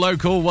is your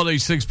local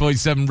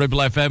 106.7 Ribble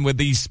FM with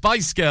the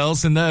Spice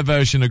Girls and their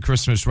version of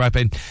Christmas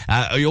rapping.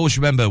 You always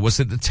remember, was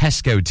it the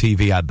Tesco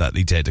TV ad that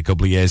they did a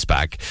couple of years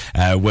back,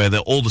 where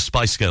all the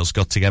Spice Girls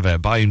got together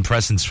buying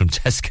presents from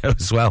Tesco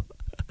as well?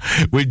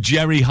 With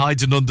Jerry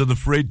hiding under the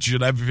fridge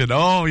and everything.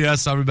 Oh,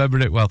 yes, I remember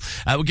it well.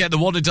 We'll get the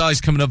Water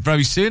Dice coming up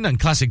very soon and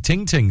classic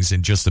Ting Tings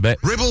in just a bit.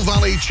 Ribble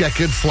Valley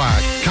Checkered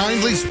Flag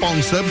kindly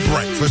sponsor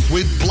Breakfast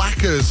with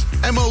Blackers.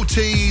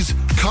 MOTs,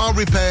 car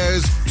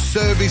repairs,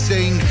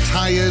 servicing,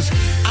 tyres,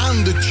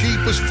 and the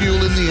cheapest fuel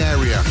in the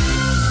area.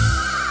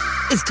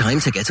 It's time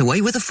to get away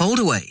with a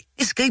foldaway.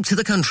 Escape to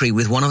the country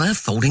with one of our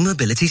folding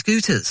mobility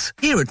scooters.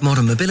 Here at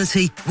Modern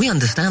Mobility, we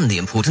understand the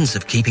importance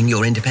of keeping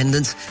your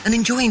independence and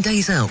enjoying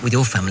days out with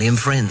your family and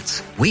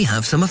friends. We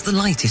have some of the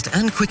lightest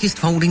and quickest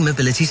folding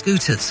mobility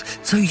scooters,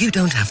 so you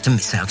don't have to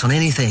miss out on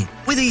anything.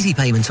 With easy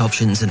payment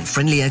options and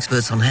friendly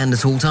experts on hand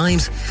at all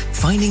times,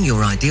 finding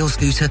your ideal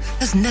scooter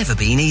has never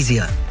been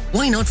easier.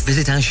 Why not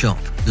visit our shop,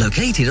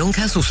 located on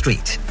Castle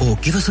Street, or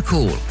give us a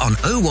call on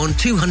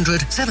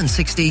 01200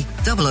 760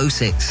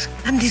 006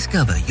 and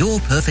discover your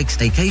perfect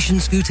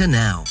staycation scooter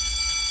now.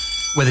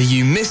 Whether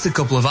you missed a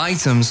couple of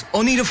items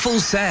or need a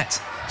full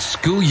set,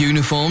 school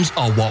uniforms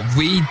are what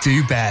we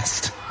do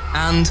best.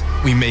 And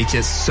we make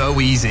it so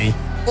easy.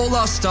 All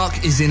our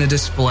stock is in a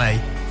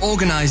display,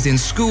 organised in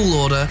school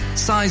order,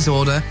 size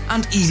order,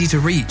 and easy to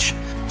reach.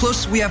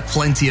 Plus, we have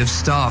plenty of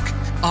stock.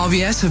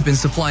 RVS have been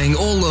supplying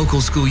all local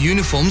school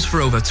uniforms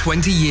for over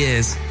 20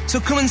 years.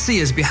 So come and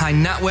see us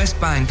behind NatWest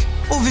Bank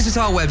or visit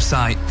our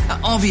website at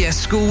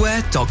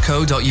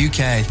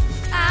rvsschoolwear.co.uk.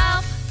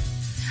 Help,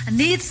 I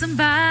need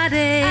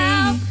somebody.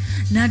 Help.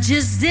 not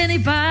just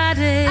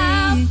anybody.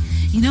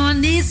 You know I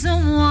need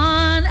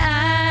someone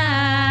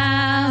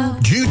out.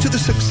 Due to the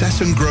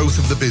success and growth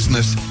of the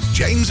business,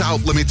 James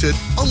Out Limited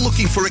are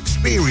looking for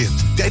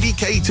experienced,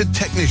 dedicated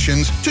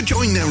technicians to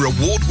join their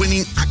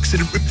award-winning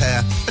accident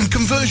repair and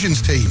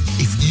conversions team.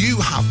 If you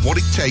have what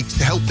it takes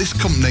to help this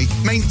company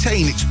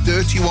maintain its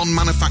 31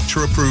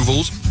 manufacturer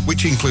approvals,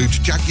 which includes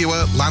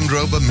Jaguar, Land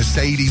Rover,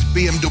 Mercedes,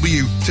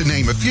 BMW, to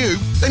name a few,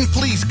 then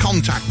please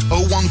contact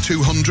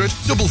 01200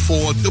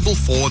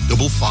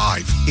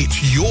 444455.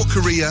 It's your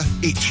career,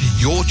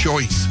 it's your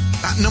choice.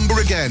 That number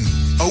again,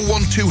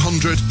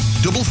 01200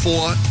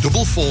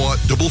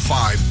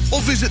 444455,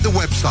 or visit the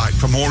website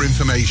for more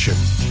information.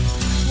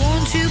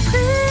 Won't you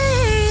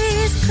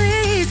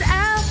please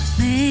out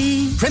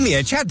me?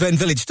 Premier Chatburn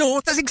Village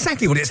Store does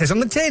exactly what it says on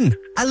the tin.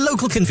 A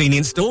local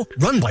convenience store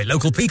run by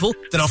local people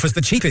that offers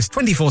the cheapest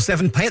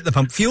 24/7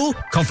 pay-at-the-pump fuel,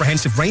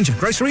 comprehensive range of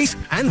groceries,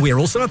 and we're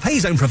also a pay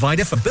zone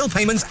provider for bill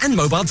payments and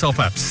mobile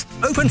top-ups.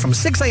 Open from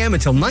 6 a.m.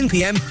 until 9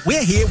 p.m.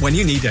 We're here when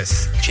you need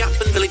us.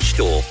 Chatburn Village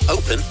Store,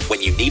 open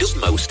when you need us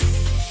most.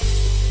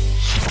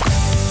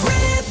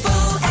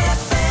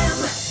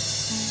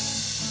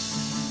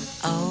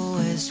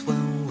 Always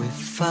when we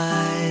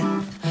fight,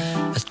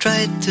 I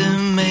try to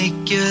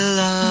make you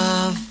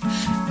laugh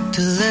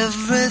till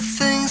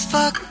everything's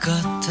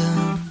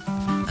forgotten.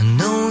 I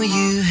know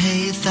you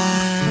hate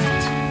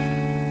that.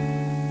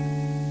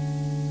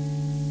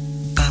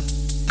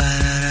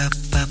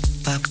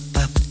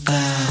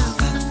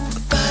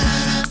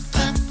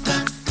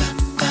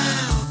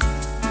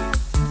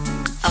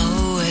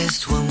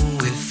 Always when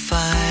we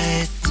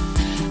fight,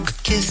 I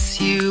kiss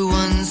you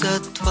once or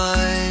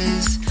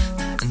twice,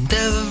 and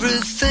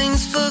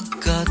everything's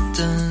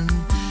forgotten.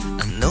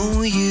 I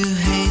know you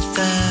hate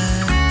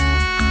that.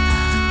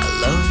 I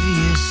love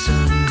you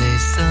Sunday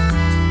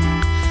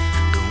sun.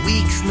 The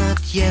week's not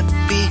yet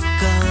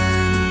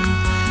begun,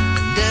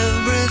 and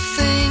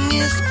everything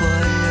is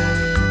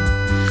quiet,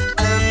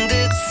 and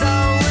it's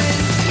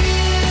always you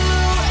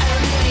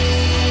and me,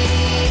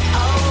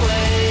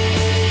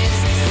 always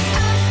and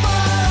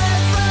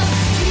forever.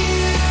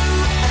 You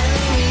and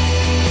me,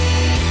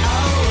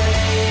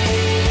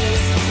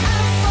 always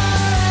and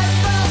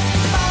forever.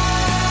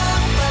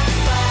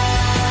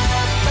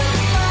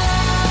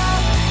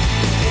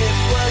 It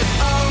was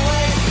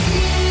always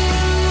you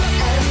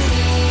and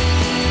me,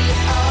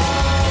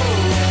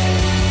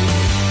 always.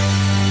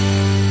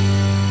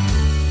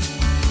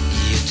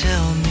 You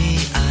tell me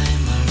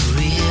I'm a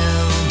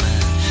real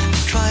man. I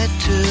try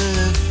to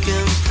look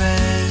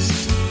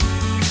impressed,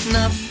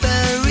 not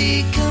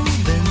very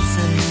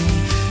convincing,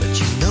 but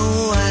you know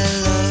I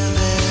love it.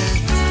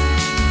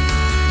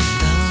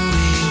 Then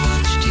we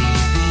watch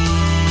TV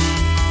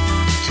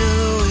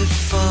till we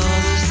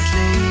fall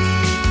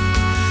asleep.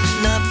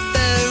 Not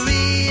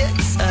very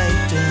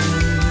exciting,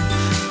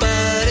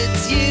 but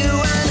it's you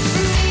and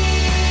me,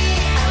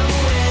 and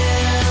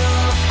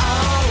we'll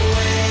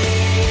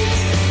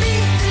always be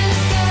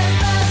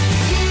together.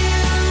 You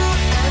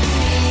and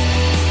me,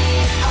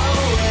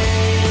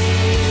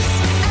 always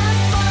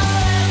and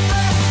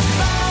forever.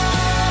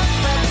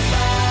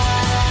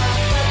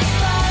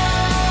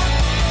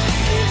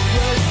 It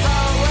was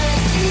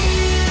always you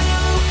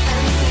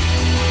and me,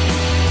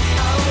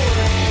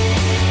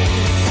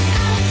 always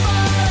and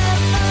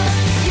forever.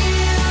 You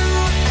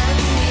and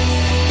me,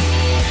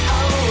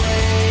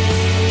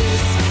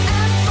 always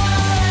and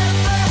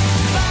forever.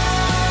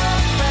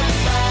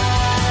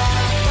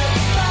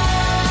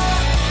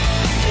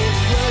 It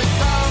was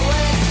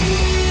always you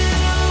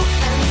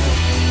and me,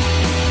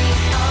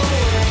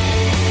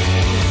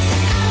 always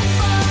and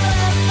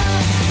forever.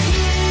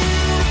 You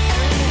and me,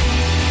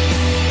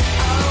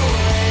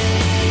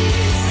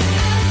 always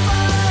and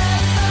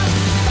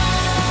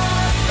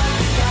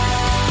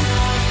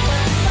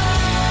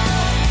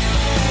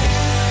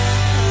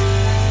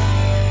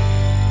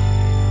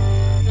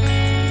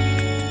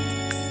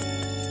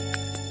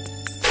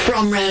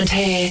From round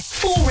here,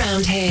 for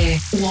round here,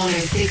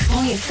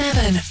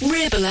 106.7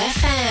 Ribble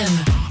FM.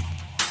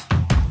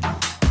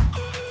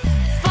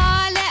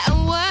 Four-letter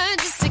word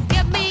just to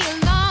get me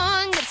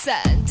along. It's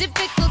a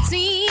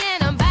difficulty,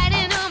 and I'm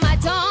biting on my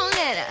tongue,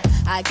 and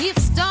I keep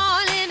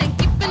stalling and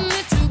keeping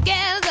it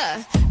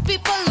together.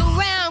 People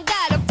around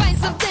gotta find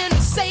something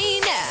to say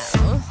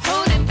now.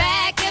 Holding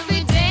back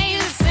every day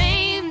the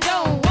same.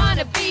 Don't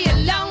wanna be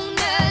alone.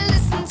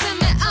 Listen to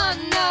me, oh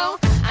no.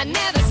 I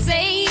never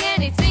say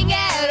anything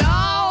at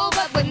all,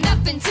 but with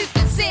nothing to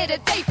consider,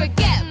 they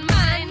forget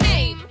my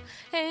name.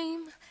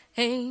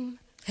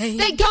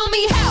 They call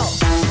me Hell.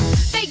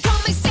 They call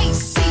me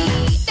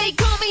Stacy. They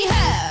call me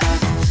her.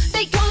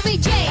 They call me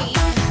Jane.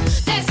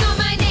 That's not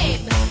my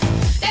name.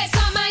 That's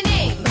not my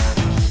name.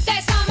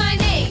 That's not my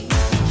name.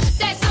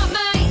 That's not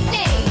my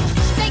name.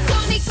 They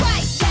call me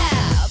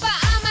Quiet, but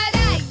I'm a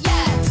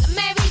riot.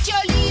 Mary Jo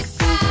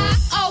Lisa,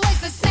 always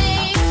the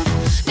same.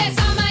 That's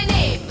not my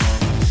name.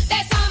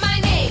 That's not my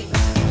name.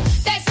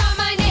 That's not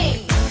my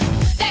name.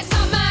 That's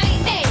not my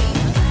name.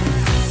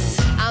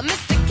 I'm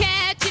Mr.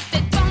 Catch if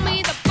they throw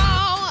me the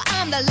ball.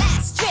 I'm the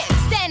last trick.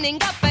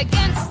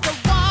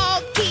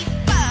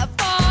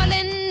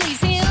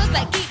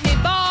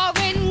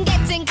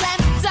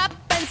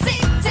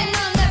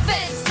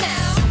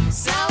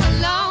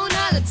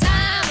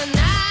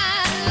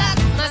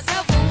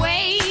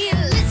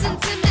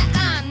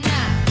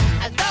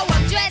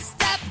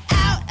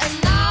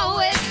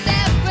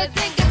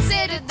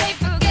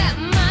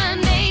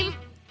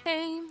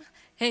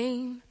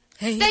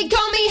 They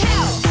call me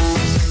Hell.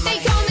 They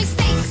call me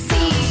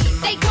Stacy.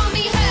 They call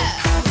me her.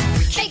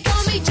 They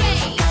call me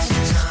Jane.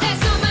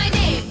 That's not my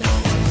name.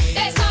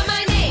 That's not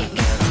my name.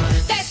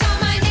 That's not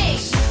my name.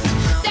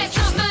 That's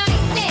not my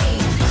name.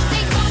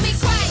 They call me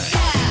Quiet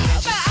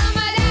Girl, but I'm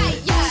a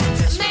liar.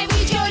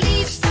 Maybe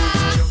Jolie's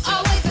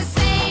always the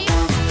same.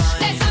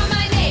 That's not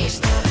my name.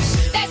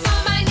 That's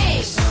not my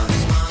name.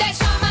 That's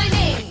not my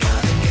name.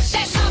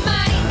 That's not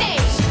my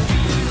name.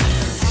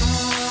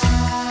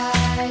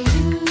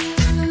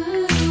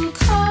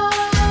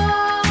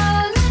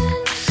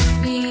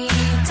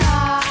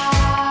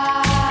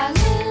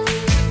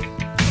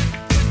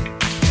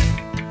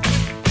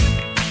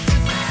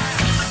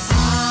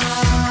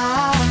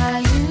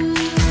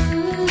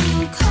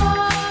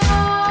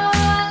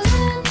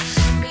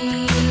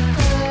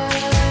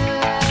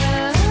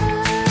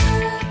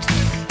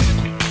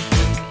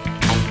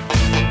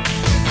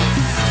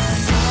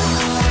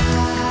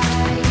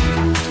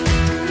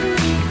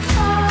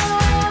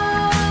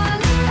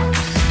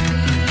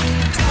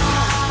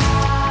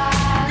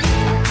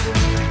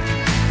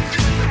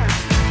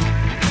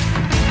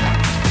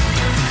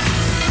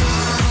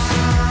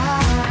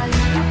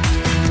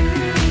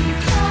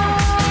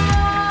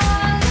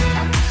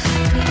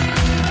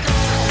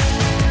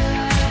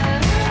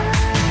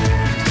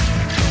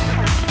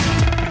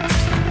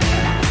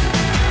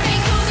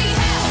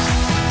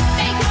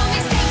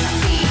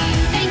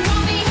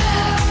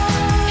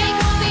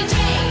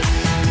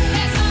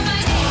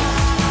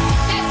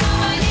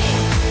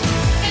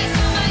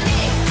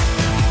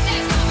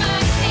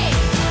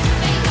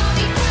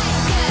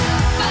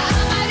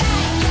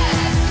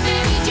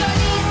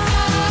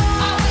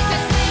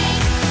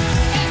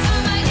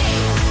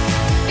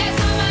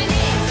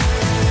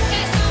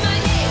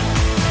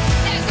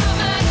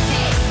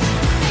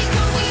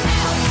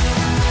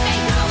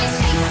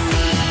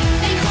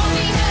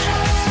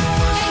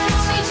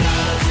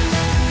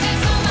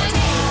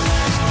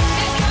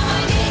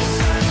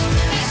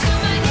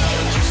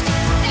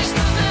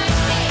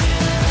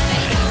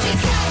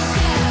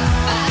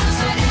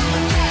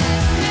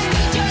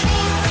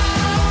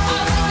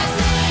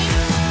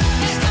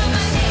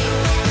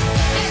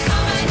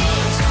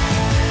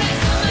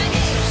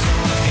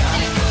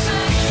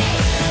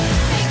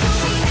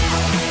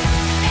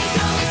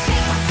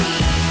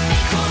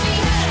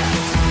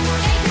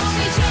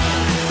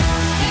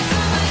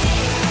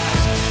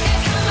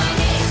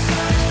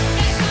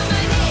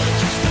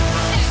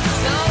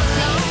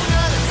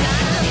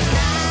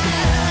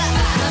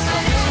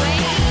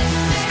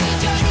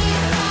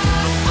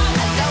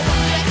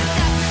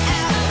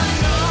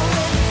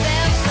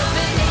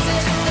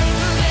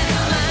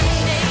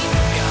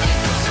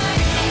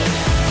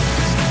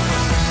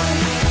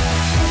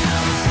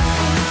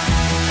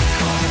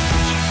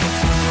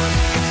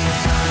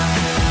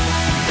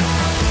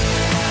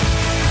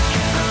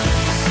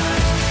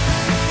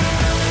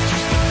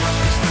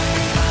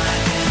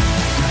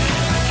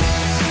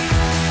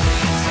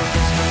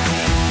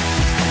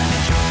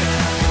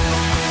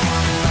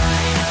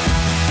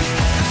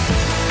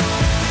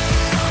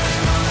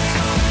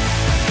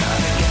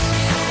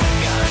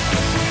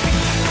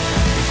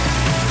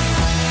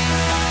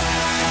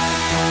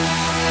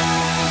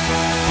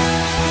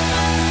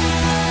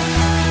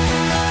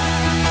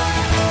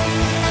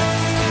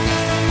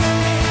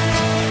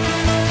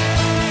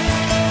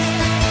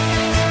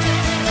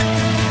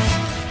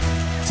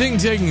 Ting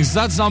Tings,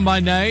 that's not my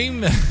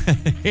name.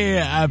 Here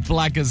at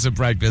Black as a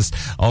Breakfast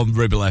on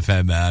Ribble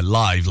FM,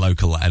 live,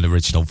 local and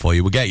original for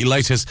you. We'll get your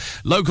latest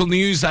local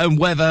news and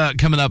weather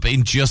coming up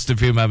in just a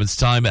few moments'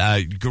 time.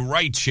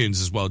 Great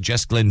tunes as well.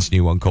 Jess Glenn's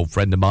new one called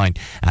Friend of Mine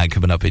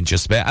coming up in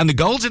just a bit. And the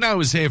Golden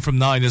Hour is here from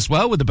 9 as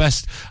well with the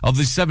best of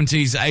the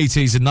 70s,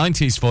 80s and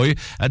 90s for you.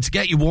 And to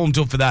get you warmed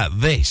up for that,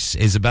 this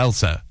is a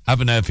belter.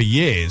 Haven't heard for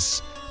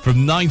years.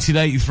 From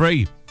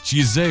 1983,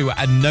 Yazoo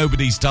and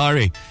Nobody's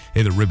Diary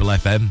here at Ribble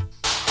FM.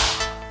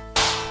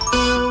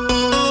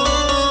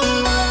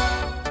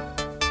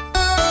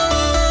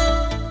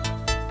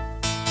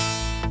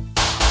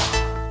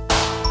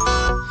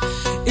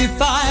 If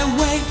I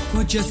wait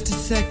for just a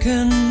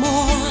second more,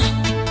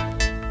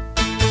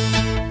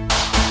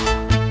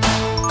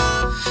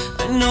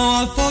 I know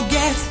I'll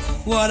forget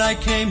what I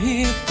came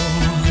here for.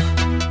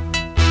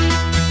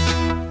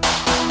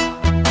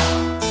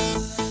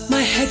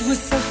 My head was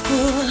so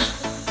full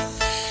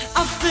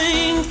of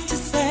things to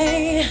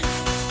say,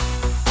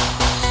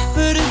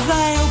 but as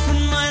I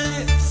open my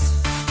lips,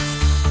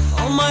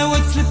 all my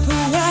words slip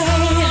away.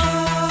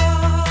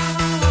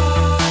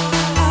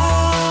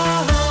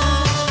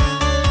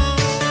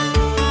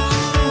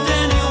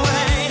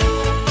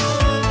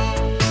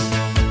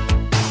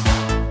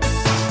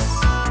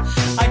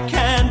 I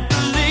can't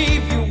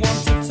believe you want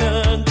to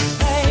turn the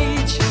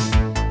page.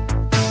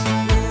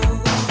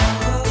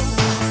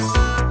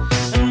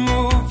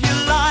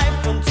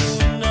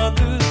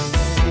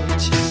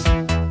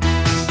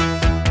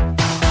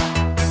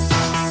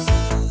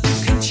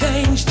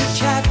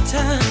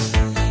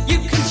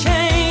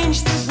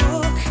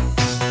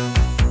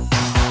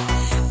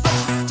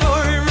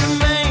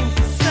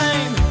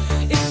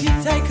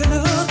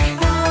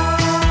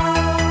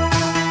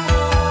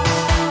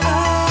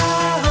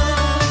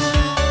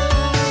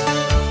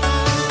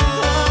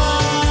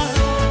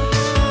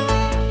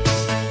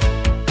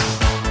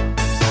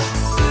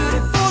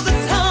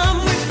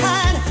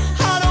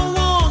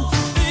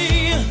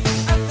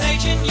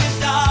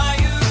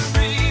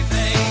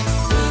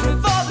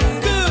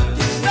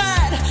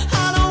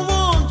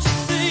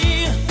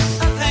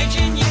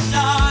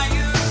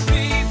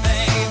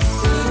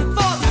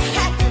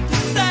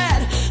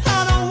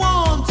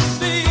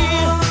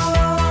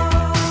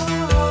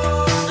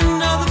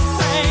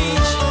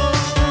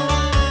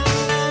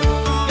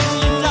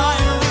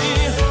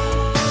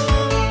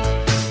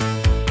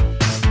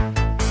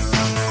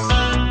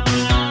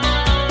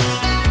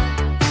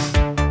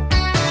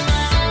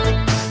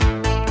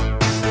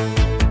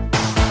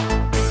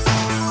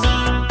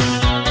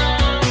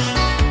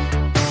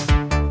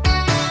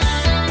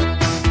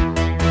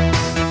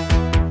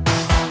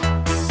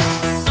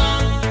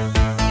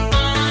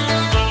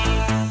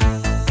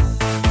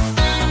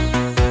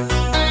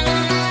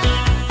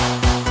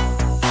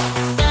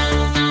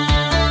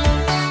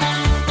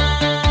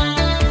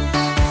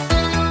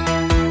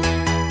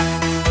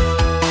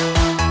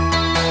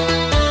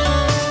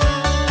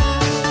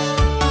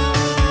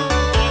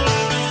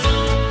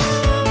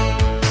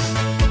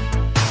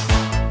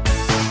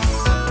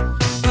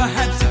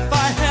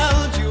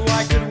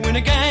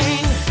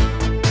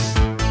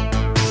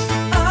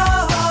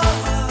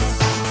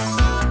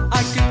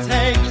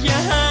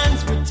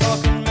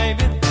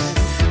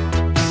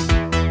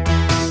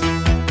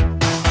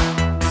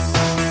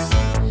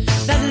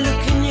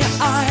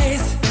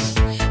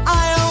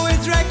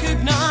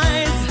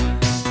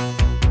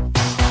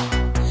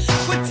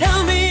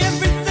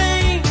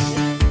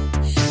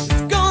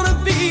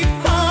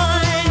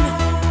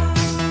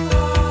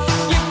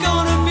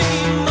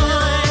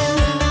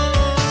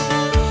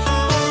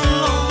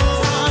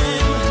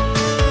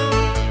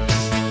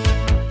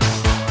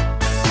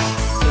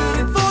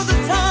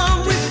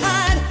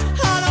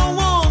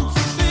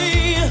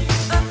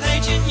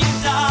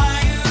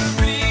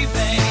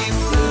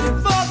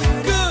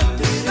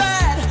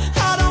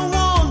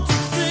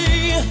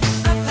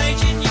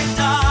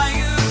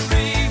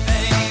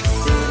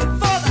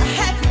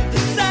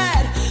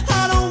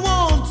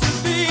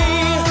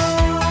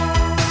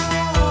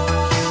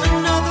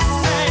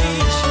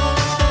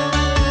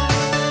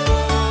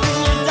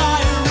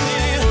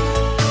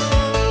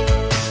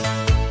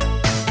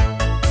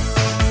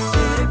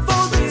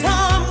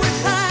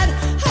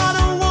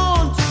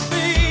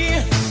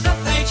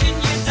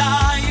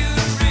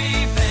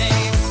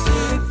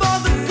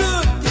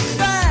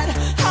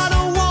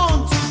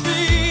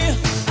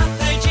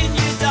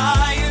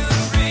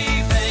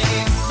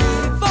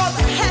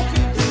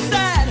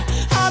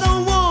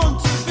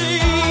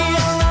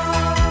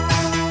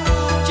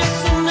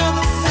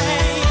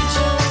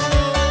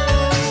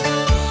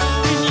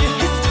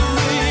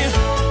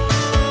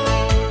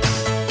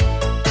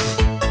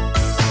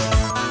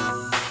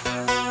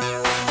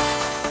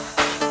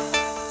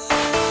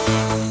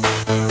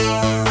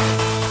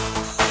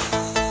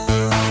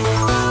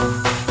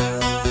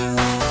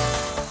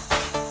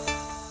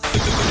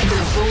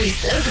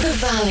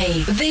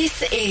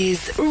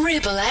 is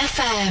Ribble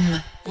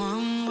FM.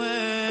 One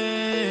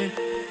word,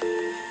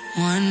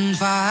 one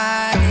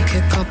vibe. Don't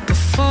kick up a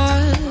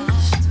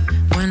fuss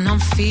when I'm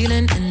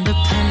feeling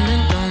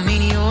independent. Don't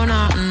mean you're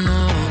not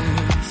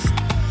enough.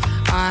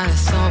 I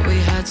thought we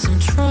had some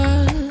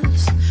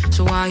trust,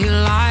 so why you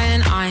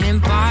lying? I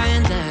ain't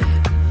buying that.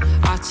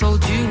 I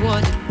told you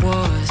what it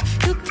was.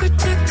 You're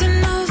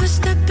protecting,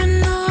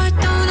 overstepping. No, I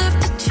don't have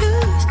to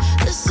choose.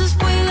 This is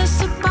way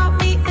less about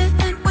me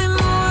and way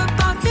more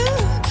about you.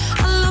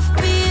 I love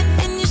being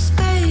in your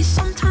space.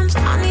 Sometimes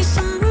I need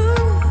some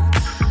room.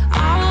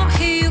 I won't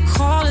hear you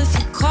call if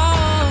you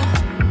call.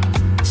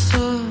 So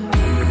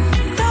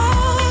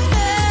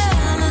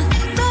darling,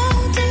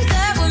 don't do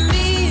that with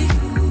me.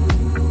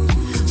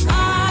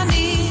 I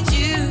need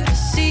you to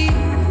see,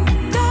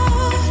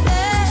 darling,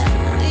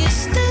 you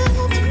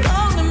still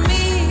belong to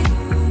me.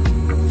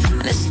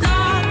 And it's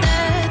not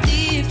that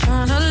deep,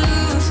 trying to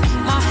lose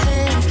my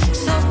head.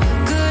 So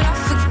good I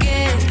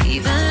forget,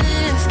 even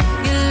if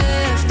you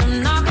left, I'm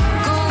not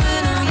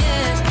going home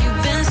yet.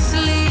 You've been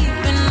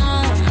sleeping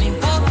on me,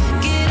 both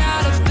get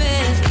out of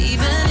bed.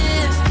 Even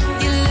if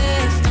you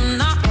left, I'm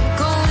not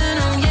going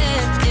home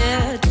yet.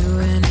 Yeah,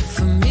 doing it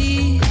for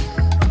me.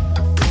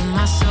 Put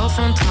myself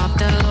on top,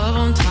 that love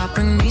on top,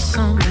 bring me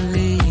some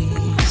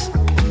release.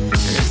 And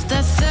it's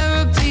that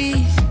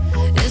therapy.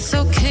 It's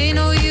okay,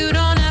 no, you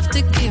don't have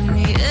to give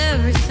me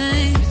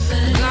everything.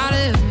 Got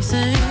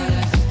everything.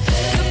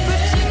 You're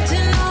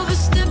protecting,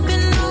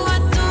 overstepping. No, I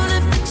don't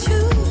have to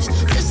choose.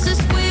 This is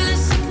way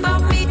less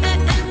about me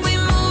and way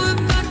more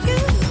about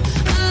you.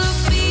 I love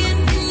being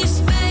in your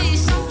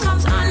space.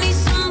 Sometimes I need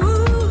some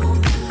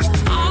room.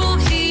 I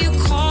won't hear you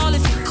call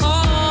if you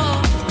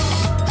call.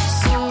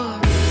 So,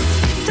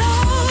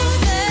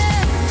 darling,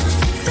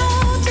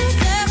 don't do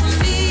that with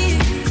me.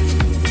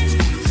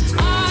 I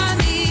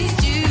need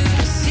you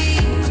to see,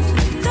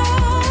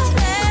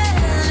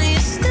 darling, you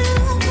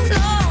still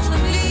belong to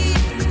me.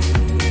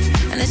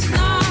 And it's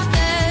not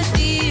that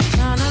deep,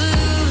 trying to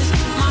lose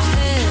my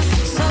head.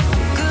 So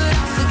good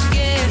I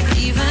forget,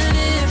 even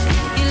if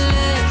you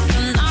left,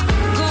 I'm not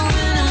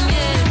going home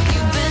yet.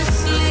 You've been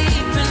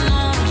sleeping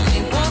on me,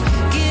 won't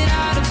get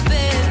out of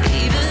bed.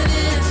 Even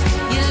if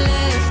you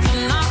left,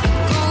 I'm not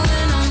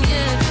going home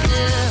yet.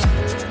 Yeah.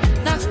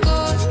 Not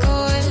going, not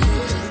going.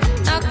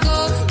 Not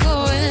going, not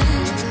going.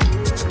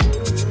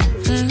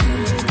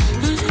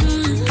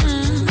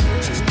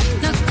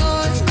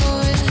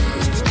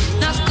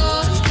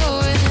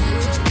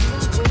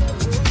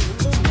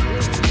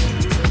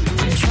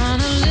 I'm trying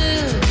to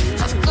live,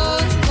 not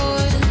going,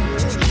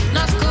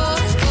 not going. Yeah.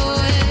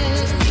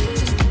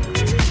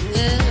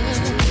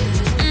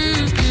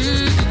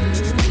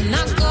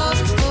 Not going, not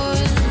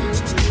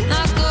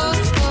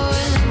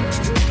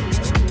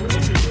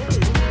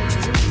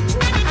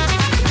going.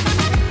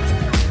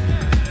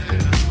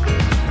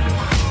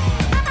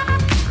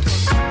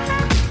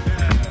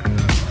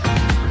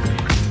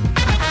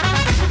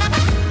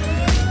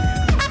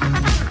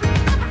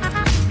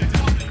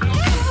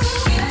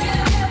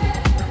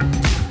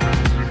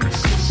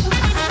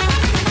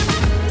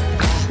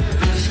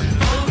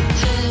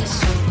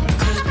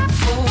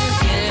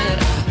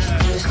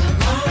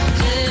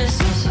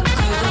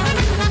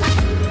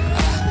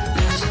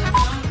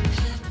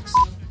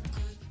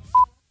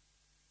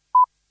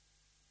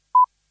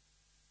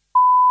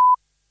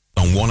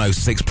 On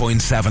 106.7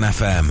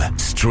 FM,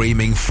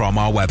 streaming from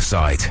our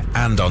website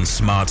and on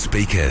smart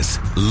speakers.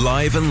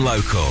 Live and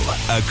local,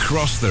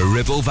 across the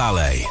Ribble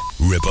Valley.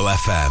 Ribble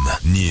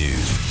FM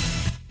News.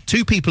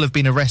 2 people have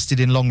been arrested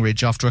in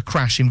Longridge after a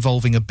crash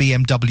involving a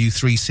BMW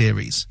 3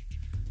 Series.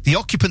 The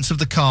occupants of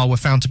the car were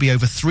found to be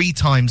over 3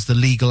 times the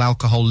legal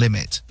alcohol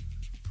limit.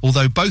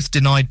 Although both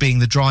denied being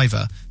the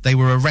driver, they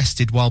were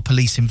arrested while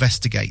police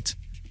investigate.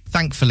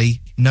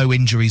 Thankfully, no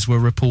injuries were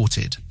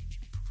reported.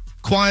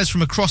 Choirs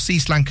from across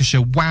East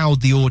Lancashire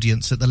wowed the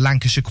audience at the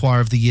Lancashire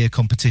Choir of the Year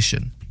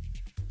competition.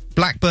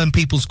 Blackburn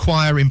People's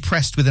Choir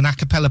impressed with an a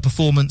cappella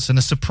performance and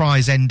a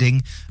surprise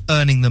ending,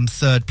 earning them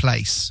 3rd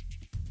place.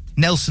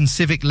 Nelson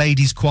Civic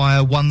Ladies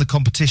Choir won the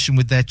competition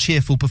with their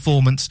cheerful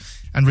performance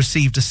and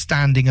received a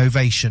standing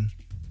ovation.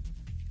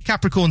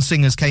 Capricorn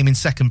Singers came in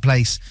 2nd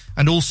place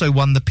and also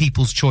won the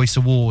People's Choice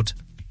Award.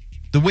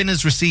 The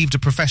winners received a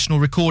professional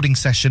recording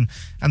session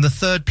and the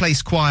 3rd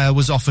place choir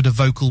was offered a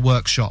vocal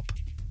workshop.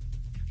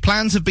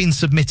 Plans have been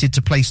submitted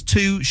to place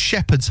 2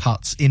 shepherd's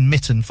huts in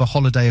Mytton for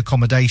holiday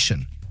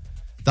accommodation.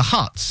 The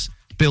huts,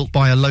 built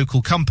by a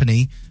local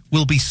company,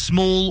 will be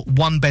small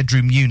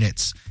 1-bedroom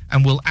units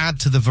and will add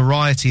to the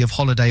variety of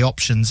holiday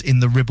options in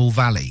the Ribble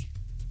Valley.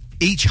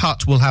 Each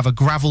hut will have a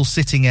gravel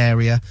sitting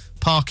area,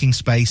 parking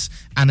space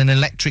and an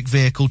electric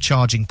vehicle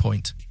charging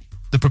point.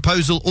 The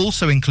proposal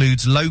also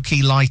includes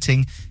low-key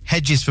lighting,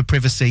 hedges for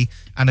privacy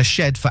and a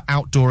shed for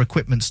outdoor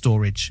equipment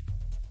storage.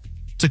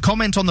 To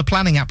comment on the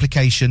planning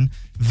application,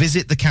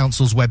 visit the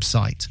council's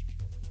website.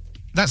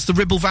 That's the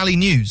Ribble Valley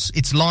News.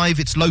 It's live,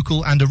 it's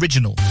local and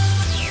original.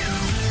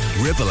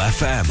 Ribble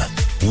FM.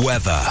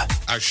 weather.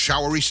 A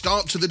showery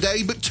start to the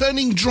day, but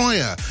turning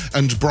drier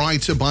and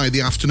brighter by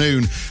the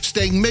afternoon.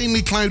 Staying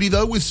mainly cloudy,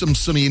 though, with some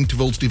sunny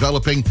intervals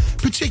developing,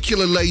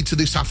 particularly later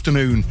this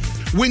afternoon.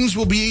 Winds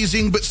will be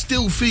easing, but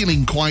still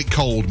feeling quite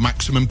cold.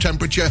 Maximum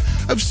temperature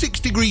of 6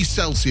 degrees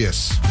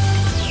Celsius.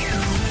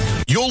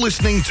 You're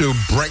listening to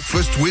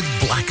Breakfast with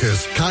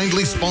Blackers,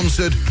 kindly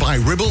sponsored by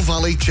Ribble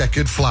Valley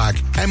Checkered Flag.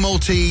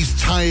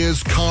 MOTs,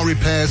 tyres, car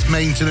repairs,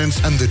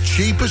 maintenance, and the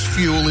cheapest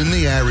fuel in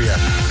the area.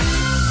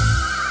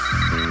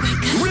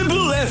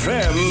 Ribble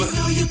FM. You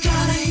know you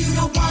gotta, you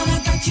don't wanna,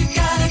 but you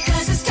gotta,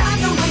 'cause it's time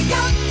to wake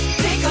up.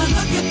 Take a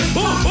look at the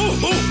clock.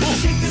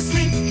 Shake the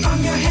sleep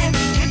from your head.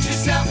 Get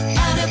yourself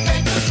out of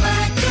bed. Those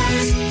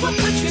Blackers will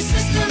put your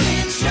system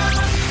in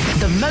shock.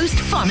 The most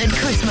fun at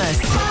Christmas.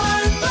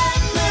 Blackers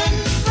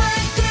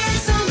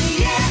on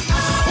the air.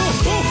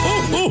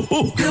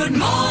 Good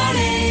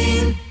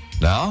morning.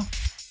 Now,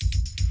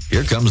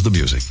 here comes the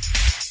music.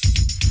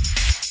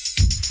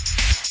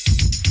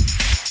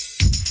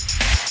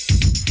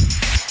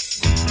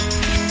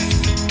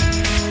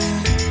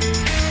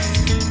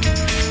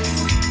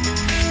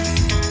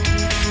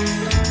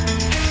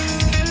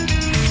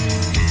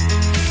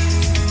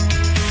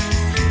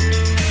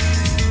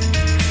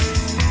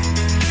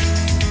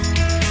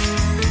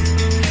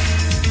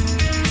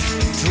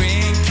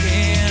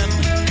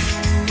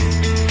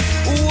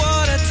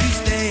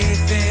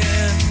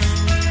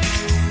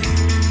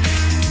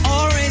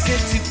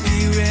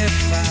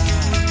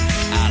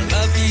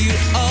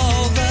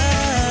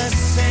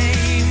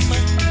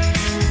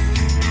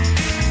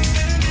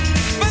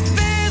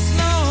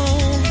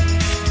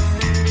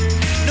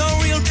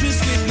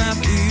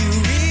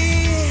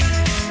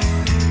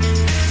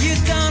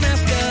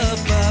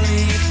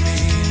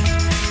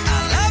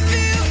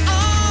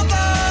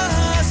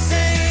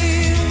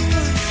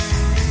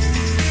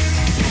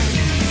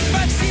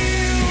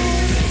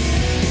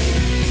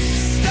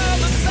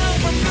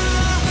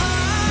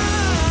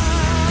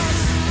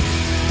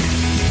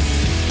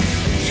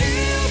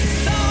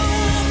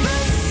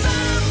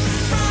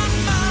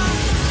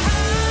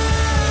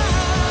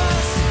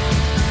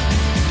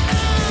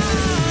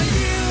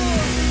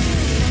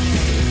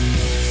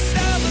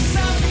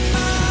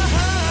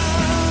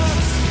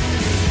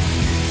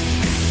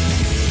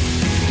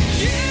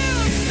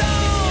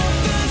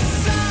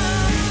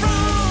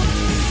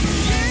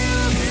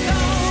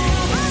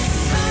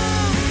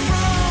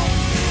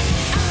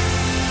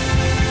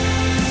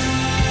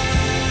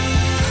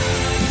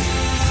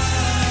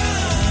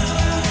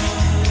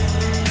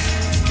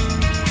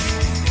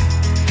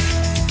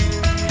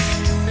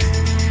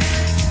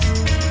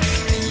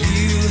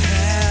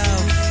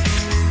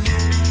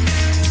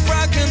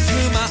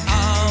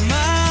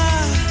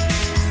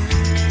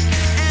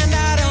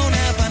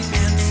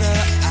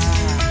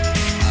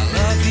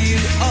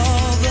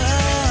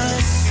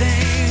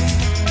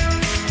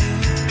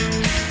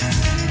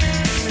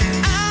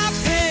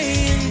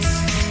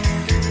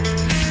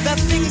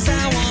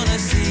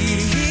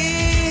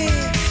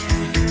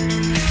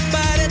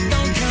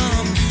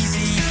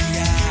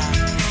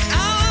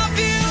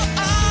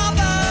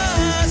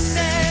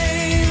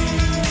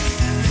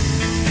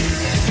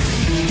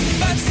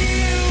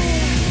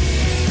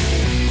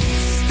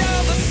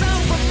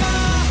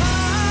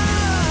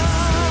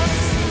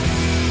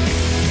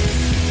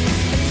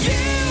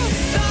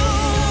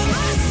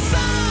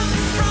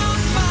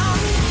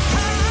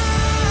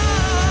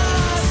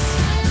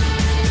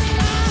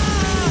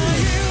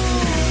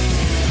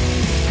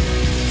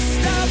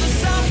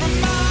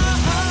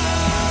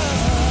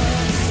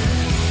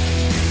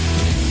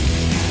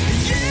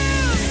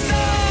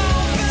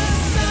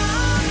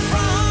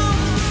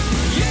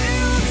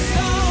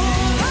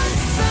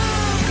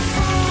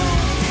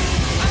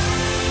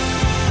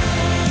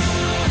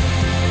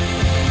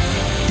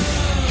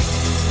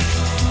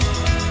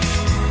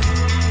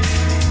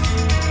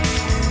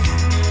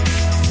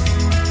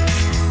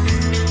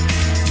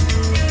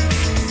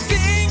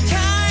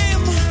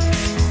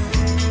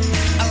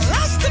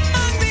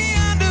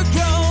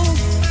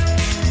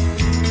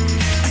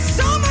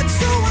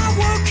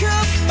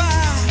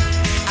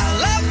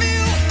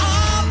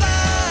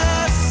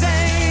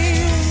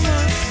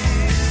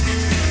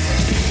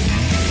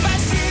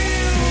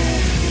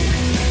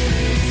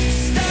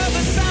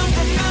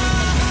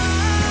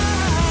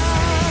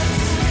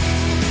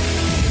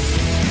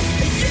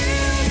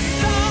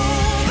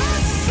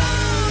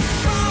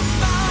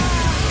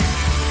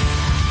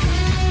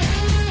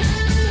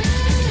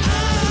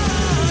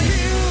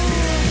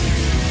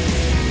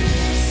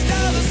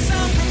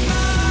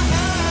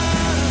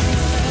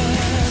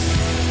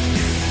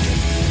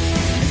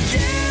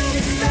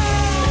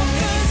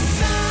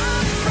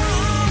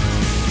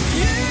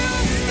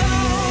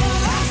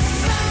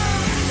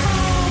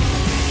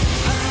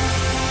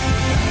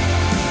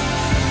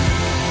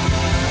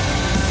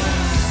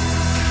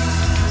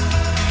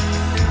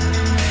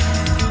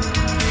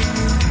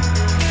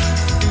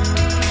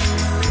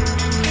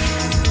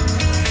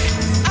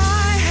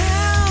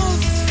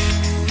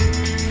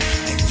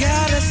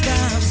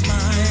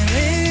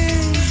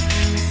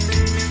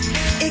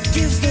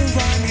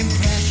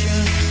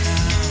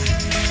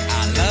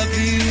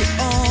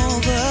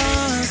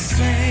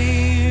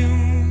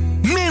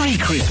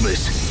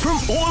 from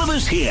all of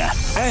us here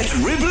at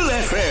Ribble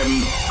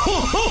FM. Ho,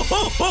 ho,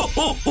 ho, ho,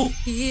 ho, ho.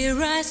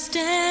 Here I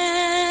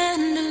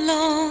stand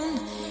alone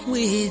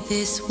with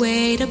this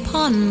weight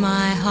upon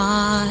my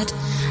heart,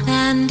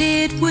 and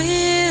it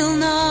will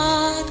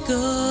not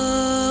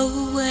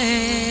go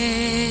away.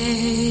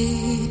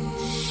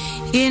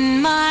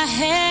 In my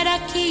head I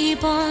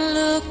keep on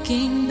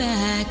looking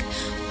back,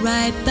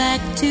 right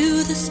back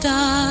to the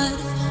start,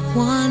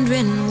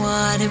 wondering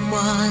what it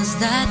was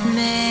that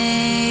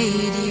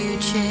made you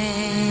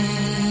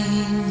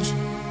change.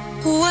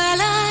 Well,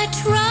 I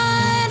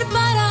tried,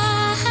 but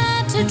I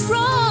had to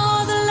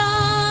draw the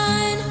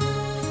line,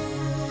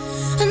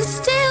 and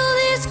still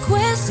this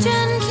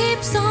question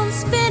keeps on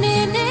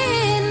spinning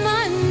in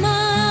my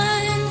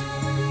mind.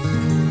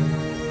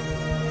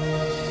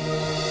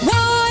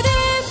 What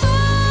if I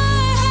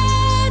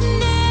had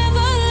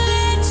never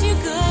let you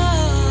go?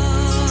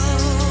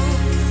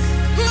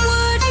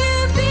 Would you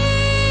be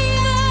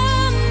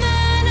the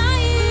man I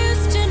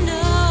used to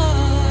know?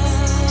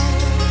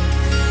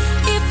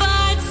 If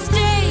I'd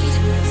stayed,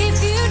 if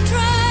you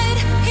tried,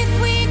 if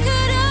we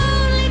could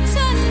only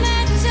turn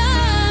back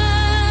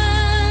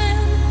time.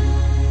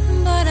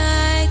 But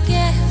I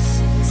guess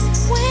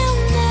we'll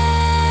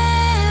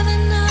never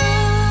know.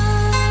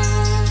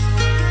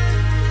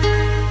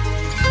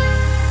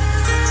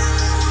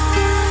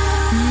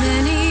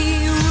 Many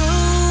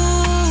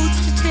roads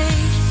to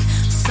take,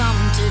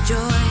 some to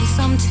joy,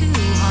 some to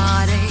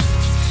heartache.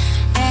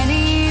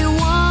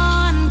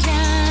 Anyone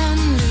can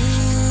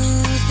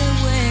lose their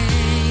way.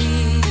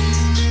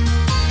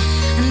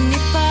 And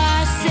if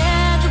I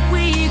said that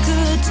we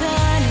could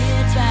turn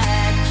it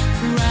back,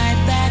 right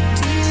back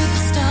to the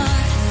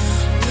start,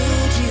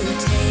 would you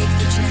take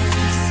the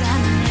chance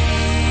and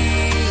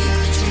make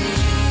the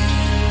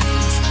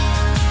change?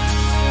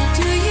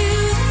 Do you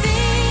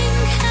think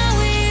how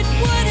it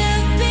would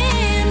have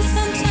been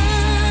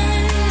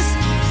sometimes?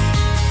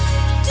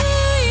 Do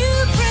you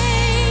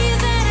pray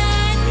that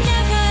I'd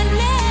never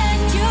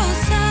left your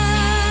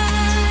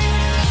side?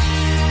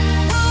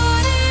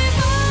 What if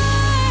I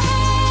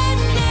had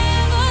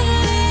never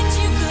let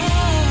you go?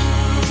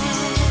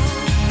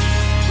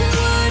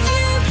 Would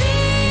you be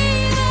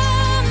the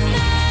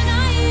man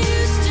I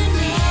used to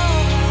know?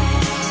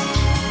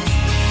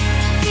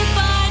 If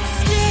I'd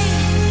stayed,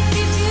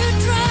 if you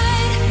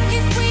tried,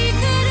 if we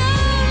could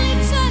only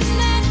turn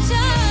back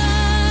time.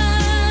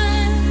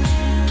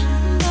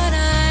 But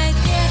I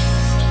guess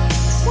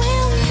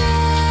we'll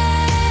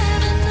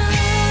never know.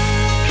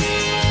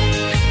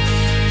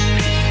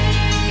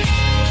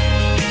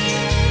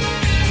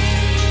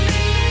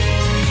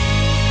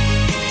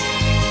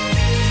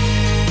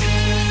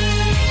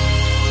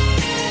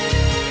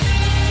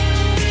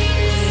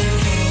 If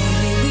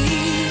only we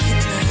could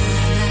turn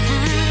the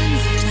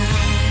hands of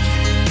time.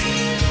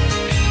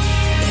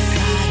 If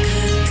I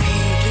could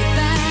take it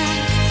back,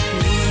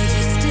 would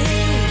you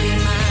still be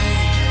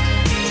mine?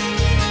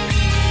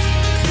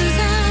 'Cause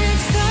I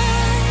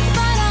tried,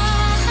 but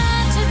I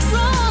had to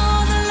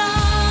draw the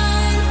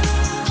line,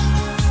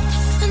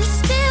 and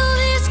still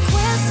this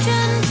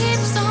question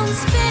keeps on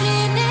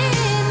spinning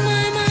in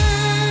my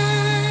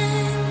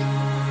mind.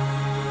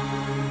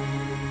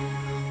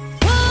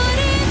 What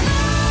if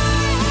I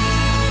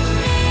had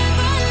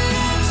never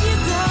let you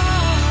go?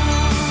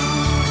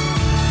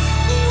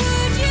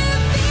 Would you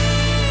be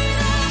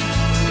the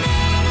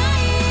man I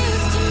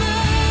used to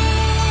know?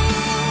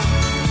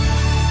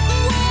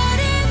 What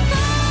if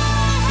I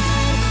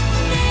had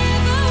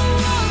never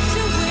walked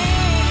away?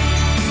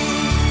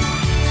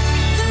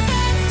 'Cause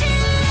I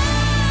still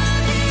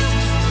love you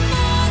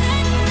more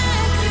than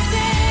I could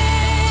say.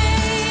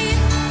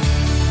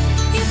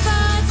 If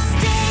I'd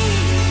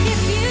stayed,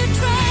 if you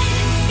tried,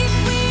 if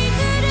we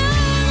could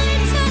only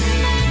turn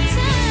back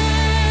time.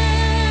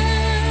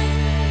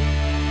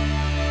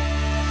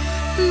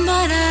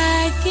 But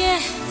I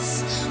guess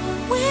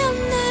we'll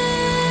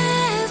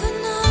never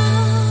know.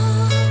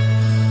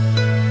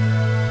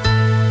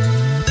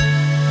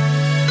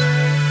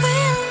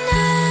 We'll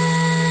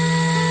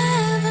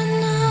never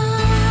know.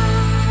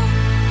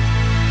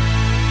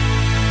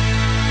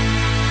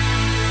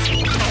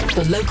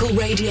 For local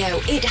radio,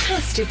 it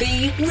has to be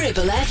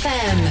Ribble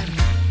FM.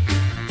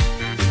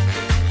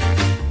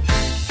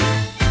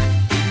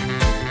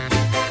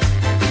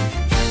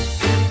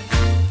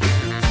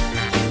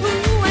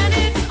 And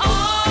it's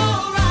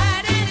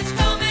alright, and it's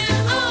coming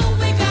on.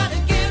 We gotta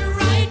get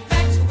right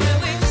back to where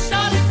we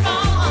started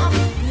from.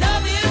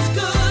 Love is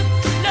good,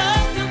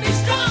 love can be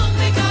strong.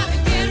 We gotta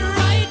get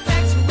right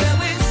back to where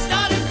we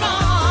started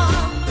from.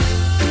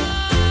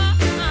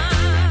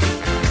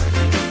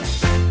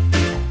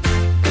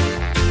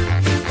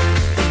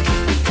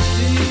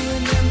 Do you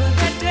remember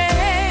that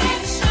day?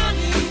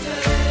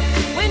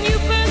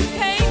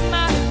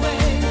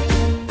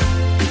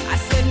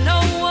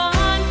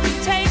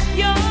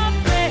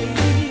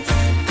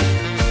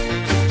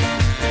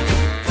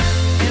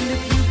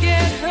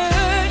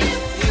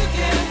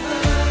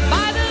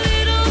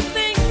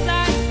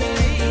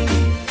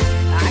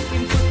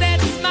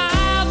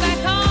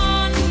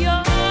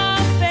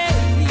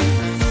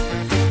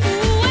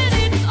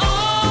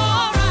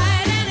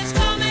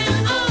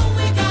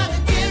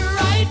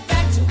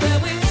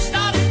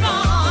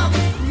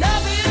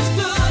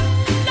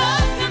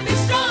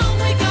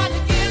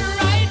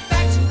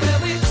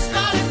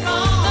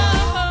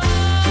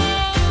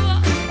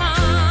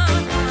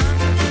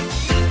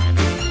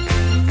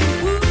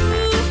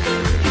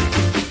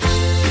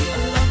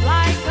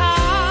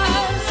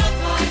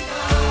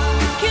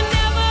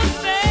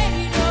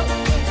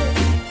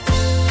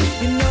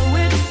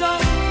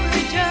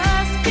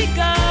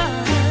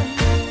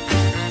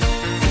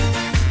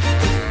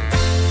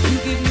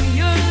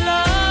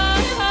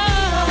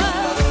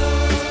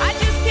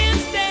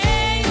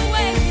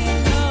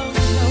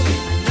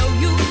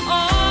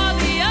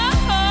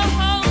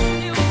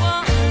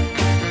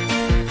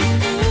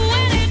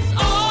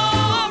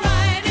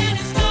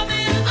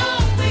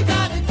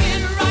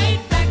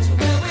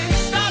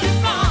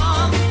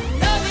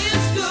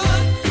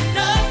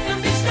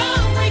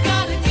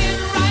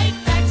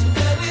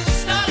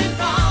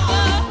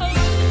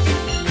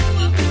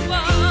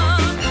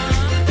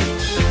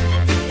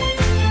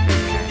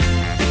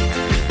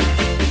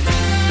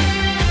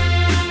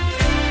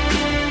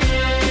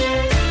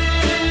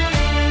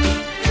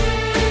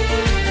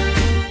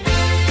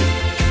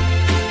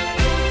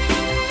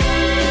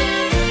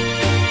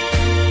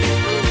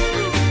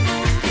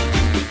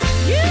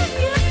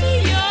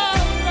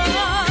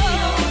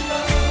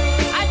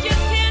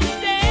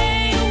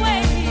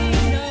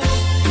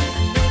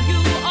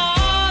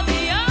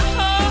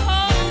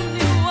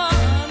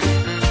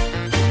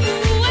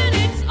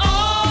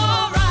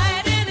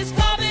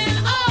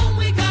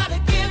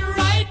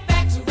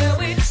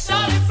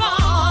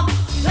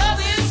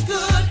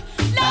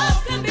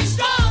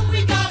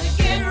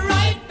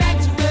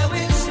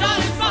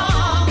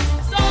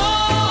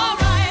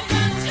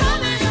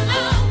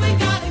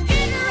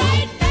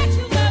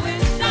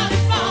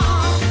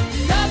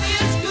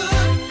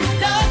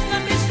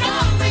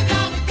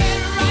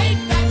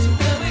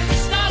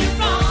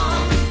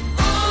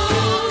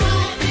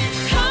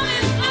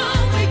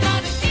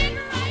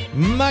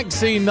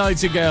 Maxine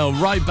Nightingale,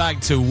 right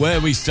back to where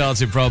we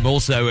started from.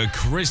 Also a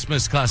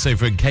Christmas classic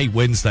from Kate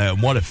Winslet,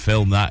 and what a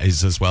film that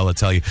is as well, I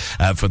tell you,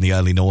 from the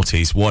early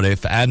noughties. What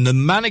If? And the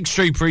Manic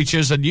Street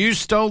Preachers, and You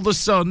Stole the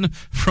Sun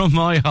from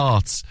My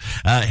Heart,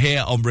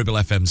 here on Ribble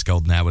FM's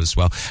Golden Hour as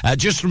well.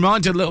 Just a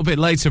reminder, a little bit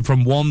later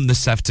from 1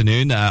 this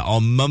afternoon,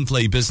 on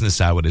monthly business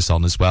hour is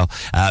on as well.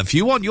 If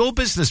you want your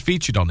business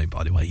featured on it,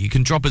 by the way, you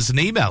can drop us an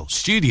email,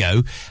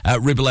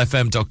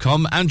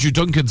 studio@ribblefm.com. Andrew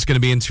Duncan's going to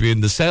be interviewing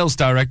the sales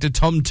director,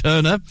 Tom Turner,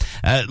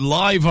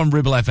 live on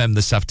Ribble FM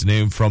this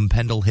afternoon from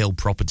Pendle Hill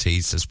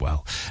Properties as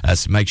well.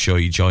 So make sure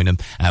you join them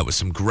with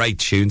some great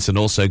tunes, and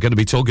also going to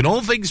be talking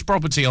all things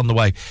property on the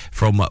way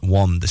from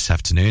 1 this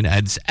afternoon.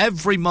 And it's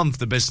every month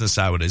the business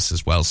hour is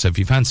as well. So if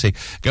you fancy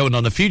going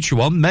on a future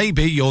one,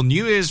 maybe your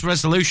New Year's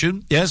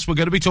resolution, yes, we're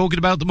going to be talking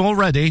about them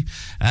already,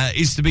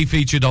 is to be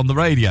featured on the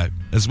radio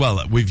as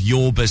well with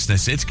your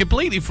business. It's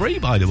completely free,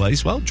 by the way,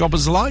 as well. Drop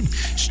us a line,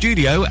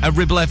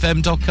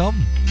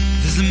 studio@ribblefm.com.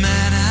 There's a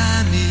man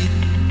I meet,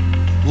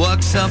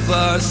 walks up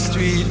our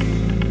street.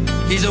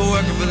 He's a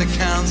worker for the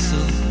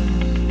council,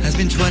 has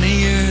been 20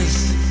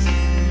 years.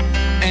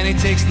 And he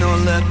takes no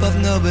lip of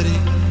nobody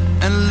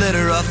and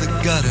litter off the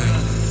gutter.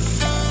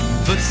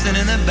 Puts it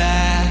in a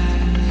bag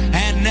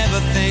and never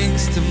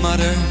thinks to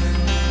mutter.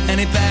 And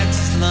he packs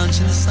his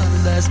lunch in a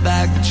Sunday's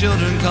bag. The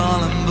children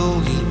call him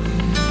Boogie.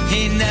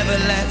 He never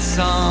lets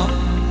on,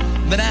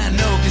 but I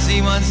know 'cause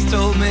he once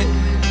told me.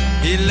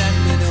 He let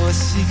me know a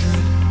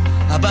secret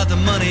about the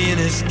money in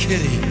his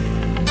kitty.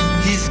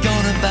 He's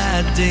gonna buy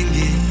a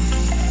dinghy,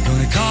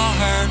 gonna call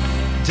her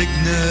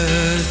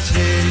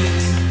Dignity.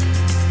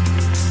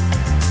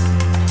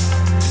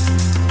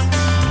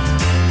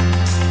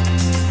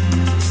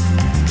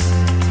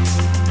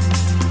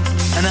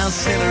 And I'll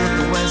sail her up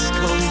the west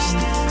coast,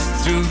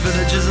 through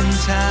villages and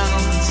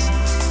towns.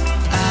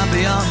 I'll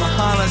be on my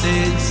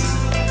holidays,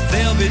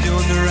 they'll be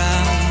doing the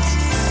rounds.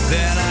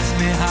 They'll ask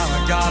me how I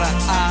got it,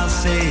 I'll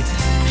say,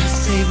 I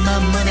saved my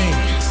money.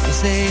 They'll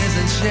say,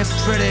 isn't she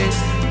pretty?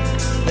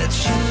 That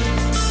ship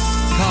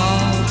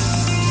called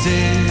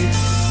Dignity.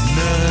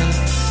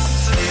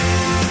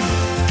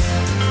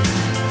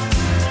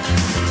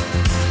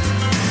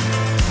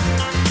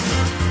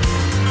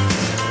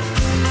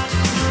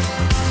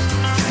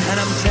 And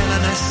I'm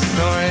telling a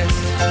story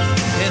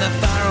in a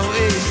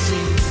faraway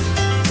scene,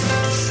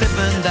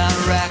 sipping down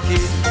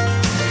raki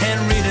and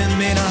reading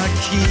Maynard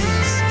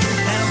Keynes.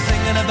 And I'm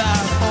thinking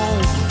about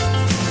home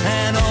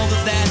and all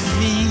that that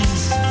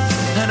means,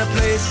 and a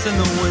place in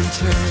the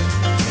winter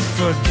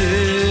for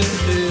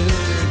dignity.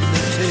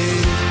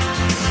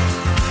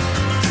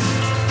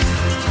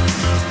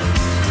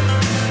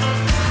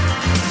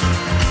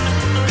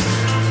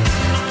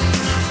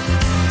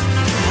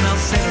 And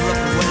I'll sail up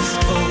the west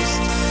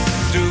coast,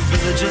 through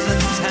villages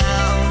and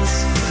towns.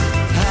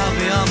 I'll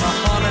be on my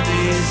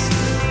holidays,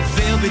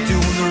 they'll be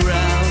doing the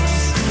rounds.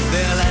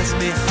 They'll ask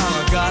me how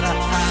I got it,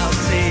 I'll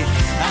say,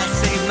 I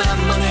saved my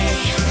money.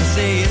 I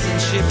say,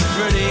 isn't she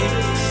pretty?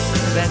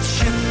 That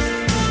ship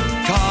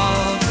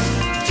called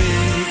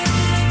Dignity.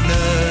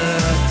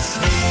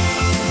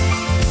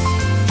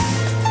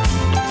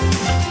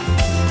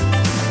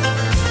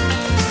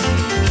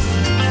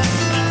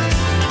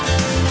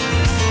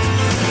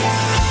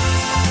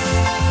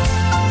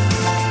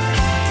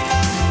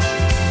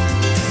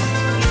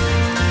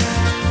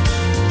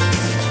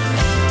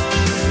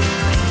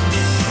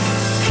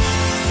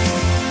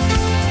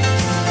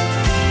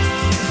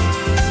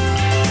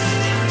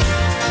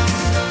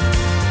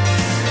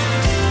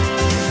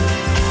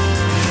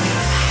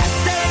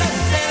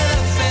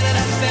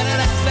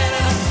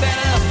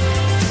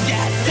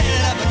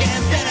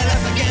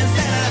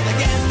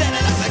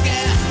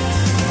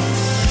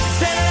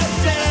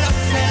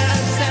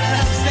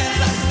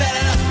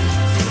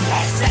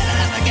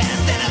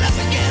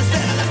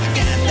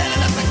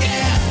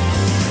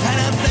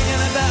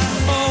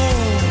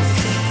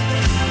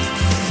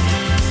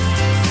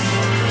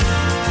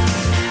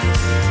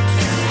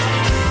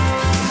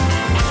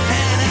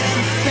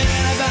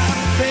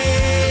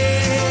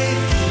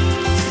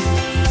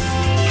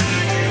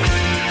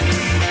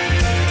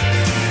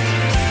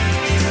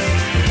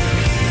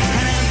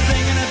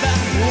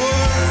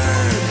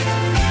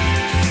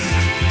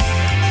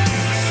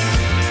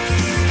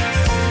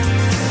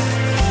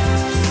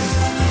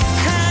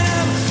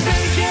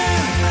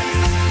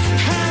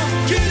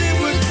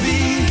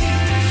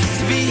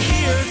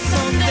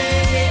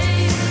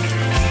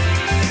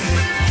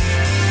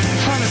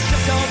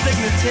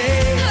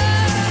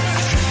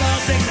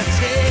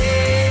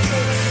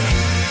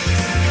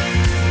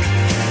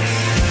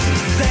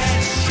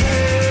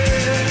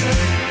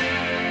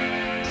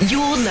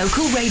 Your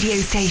local radio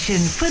station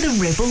for the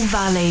Ribble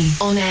Valley.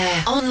 On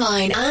air,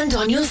 online and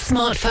on your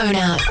smartphone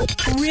app.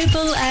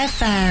 Ribble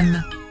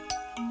FM.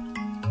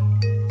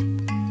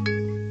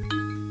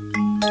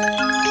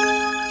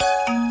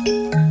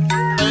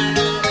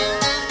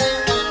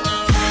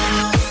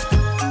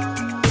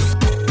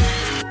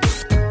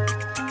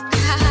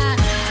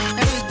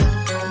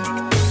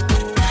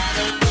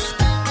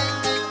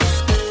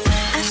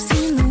 I've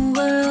seen the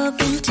world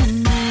from 10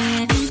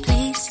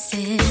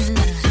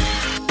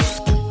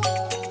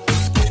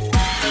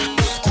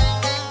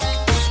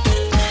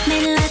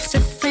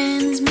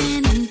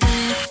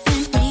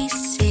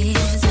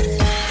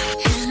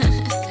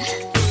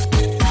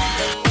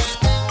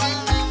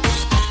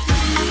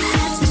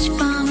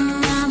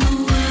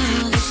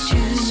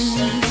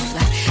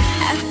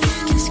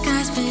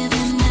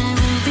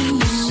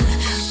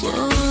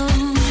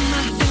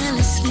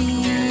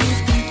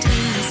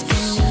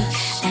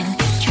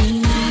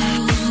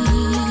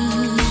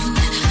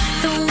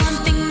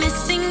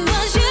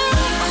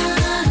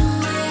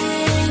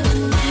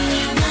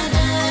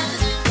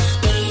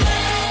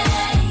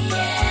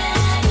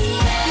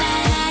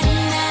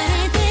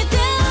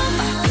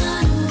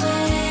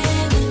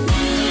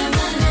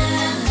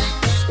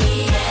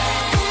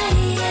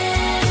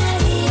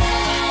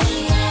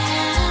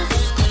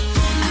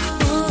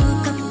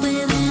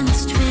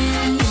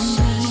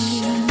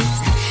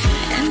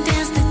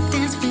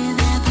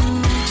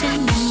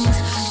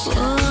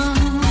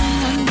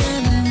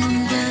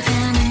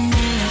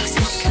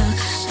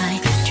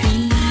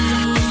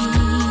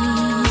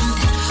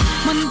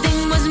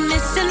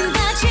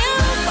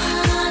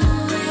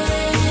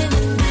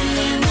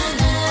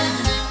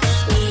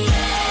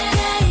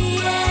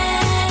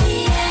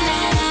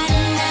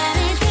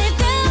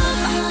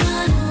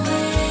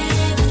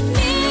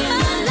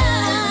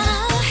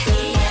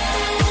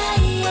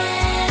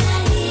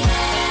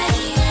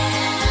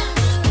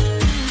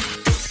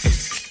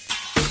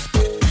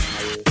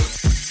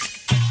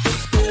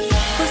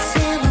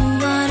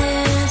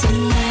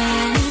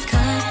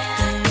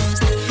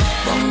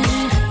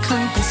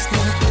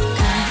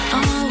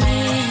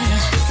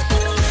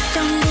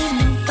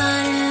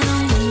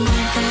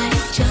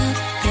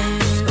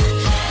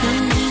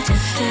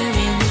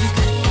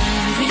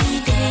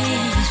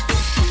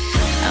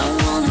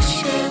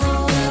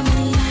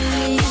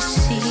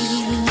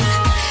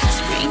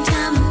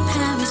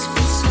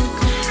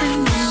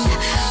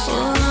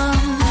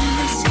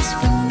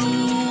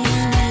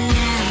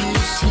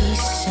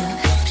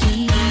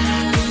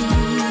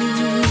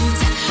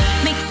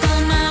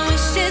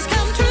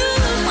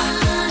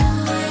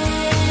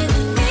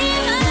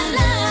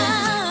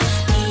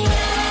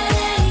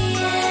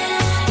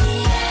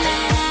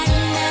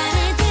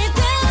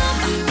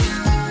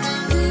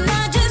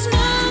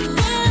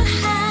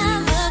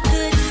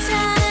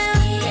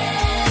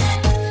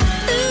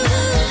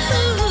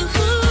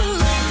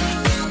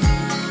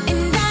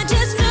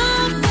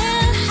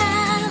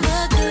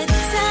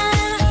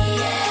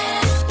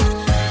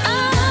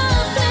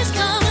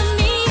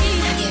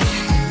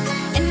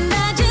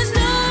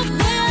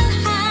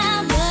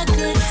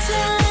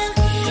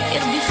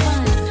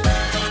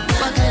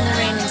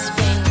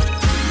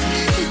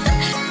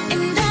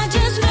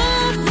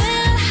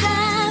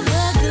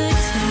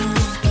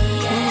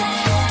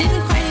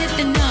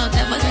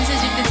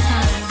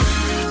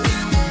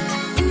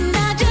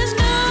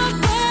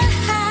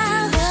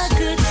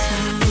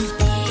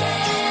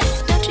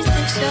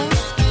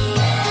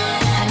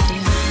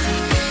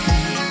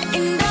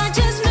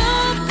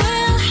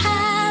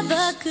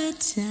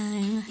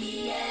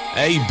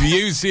 A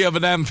beauty of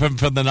an anthem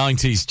from the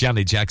 90s,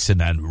 Janet Jackson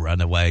and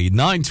Runaway.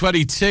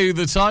 9:22,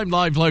 the time,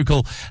 live,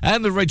 local,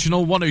 and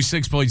original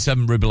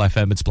 106.7 Ribble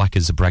FM. It's Black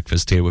as a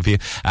Breakfast here with you.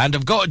 And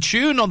I've got a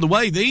tune on the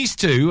way. These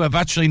two have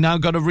actually now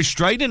got a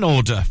restraining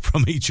order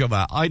from each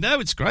other. I know,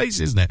 it's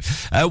crazy, isn't it?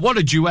 What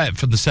a duet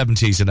from the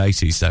 70s and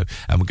 80s, though.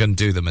 And we're going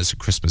to do them as a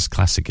Christmas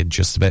classic in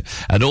just a bit.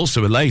 And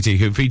also a lady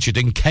who featured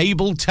in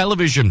cable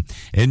television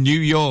in New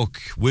York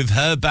with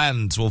her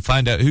band. We'll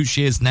find out who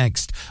she is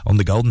next on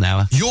the Golden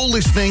Hour. You're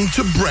listening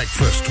to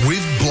Breakfast with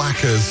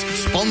Blackers,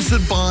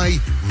 sponsored by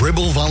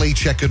Ribble Valley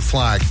Checkered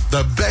Flag,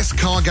 the best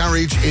car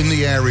garage in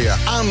the area,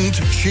 and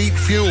cheap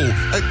fuel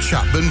at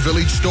Chapman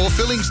Village Store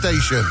Filling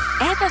Station.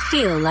 Ever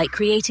feel like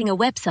creating a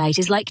website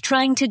is like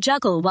trying to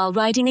juggle while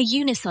riding a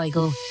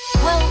unicycle?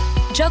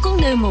 Well, juggle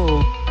no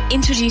more.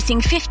 Introducing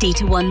 50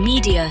 to 1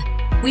 Media.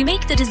 We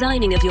make the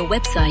designing of your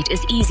website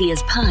as easy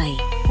as pie.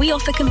 We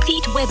offer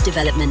complete web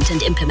development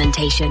and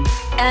implementation.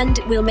 And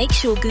we'll make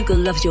sure Google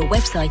loves your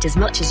website as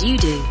much as you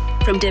do.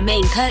 From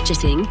domain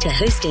purchasing to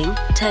hosting,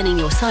 turning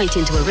your site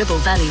into a Ribble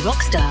Valley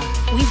rockstar,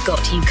 we've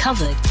got you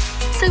covered.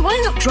 So why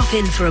not drop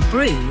in for a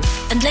brew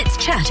and let's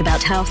chat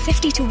about how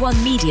 50 to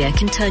 1 Media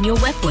can turn your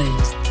web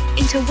woes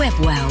into web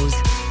wows.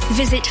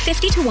 Visit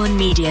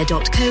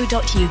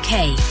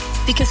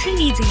 50to1media.co.uk, because who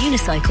needs a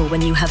unicycle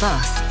when you have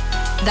us?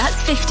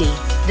 That's 50,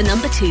 the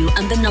number 2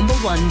 and the number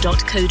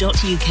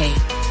 1.co.uk.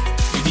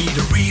 You need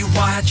a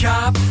rewire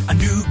job, a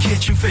new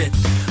kitchen fit,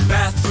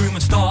 bathroom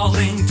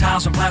installing,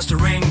 tiles and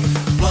plastering,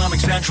 plumbing,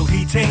 central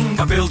heating,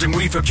 a building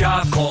refurb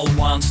job. Call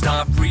One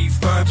Stop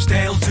Refurbs,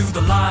 Dale to the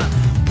lot.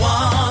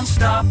 One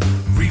Stop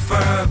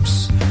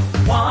Refurbs.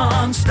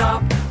 One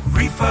Stop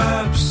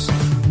Refurbs.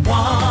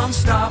 One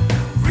Stop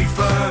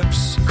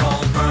Refurbs.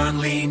 Call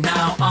Burnley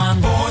now on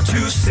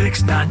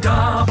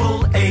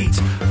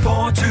 426-988.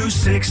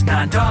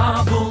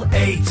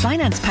 426-988.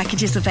 Finance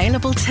packages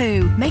available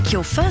too. Make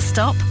your first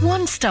stop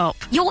One Stop.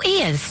 Your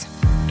ears.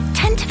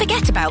 Tend to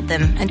forget about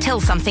them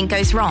until something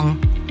goes wrong.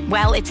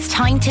 Well, it's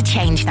time to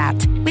change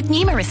that. With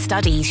numerous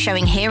studies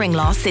showing hearing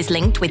loss is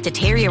linked with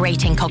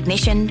deteriorating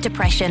cognition,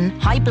 depression,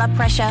 high blood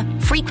pressure,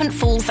 frequent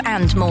falls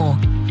and more.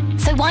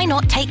 So why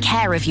not take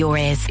care of your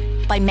ears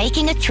by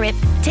making a trip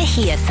to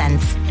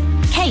HearSense?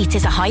 Kate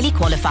is a highly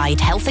qualified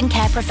health and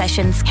care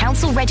professions,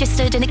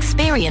 council-registered and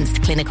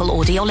experienced clinical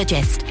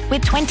audiologist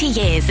with 20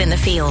 years in the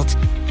field.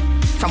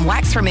 From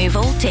wax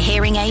removal to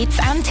hearing aids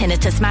and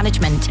tinnitus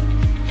management,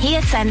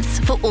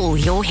 HearSense for all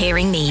your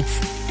hearing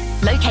needs.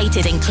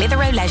 Located in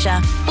Clitheroe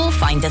Leisure, or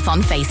find us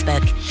on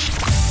Facebook.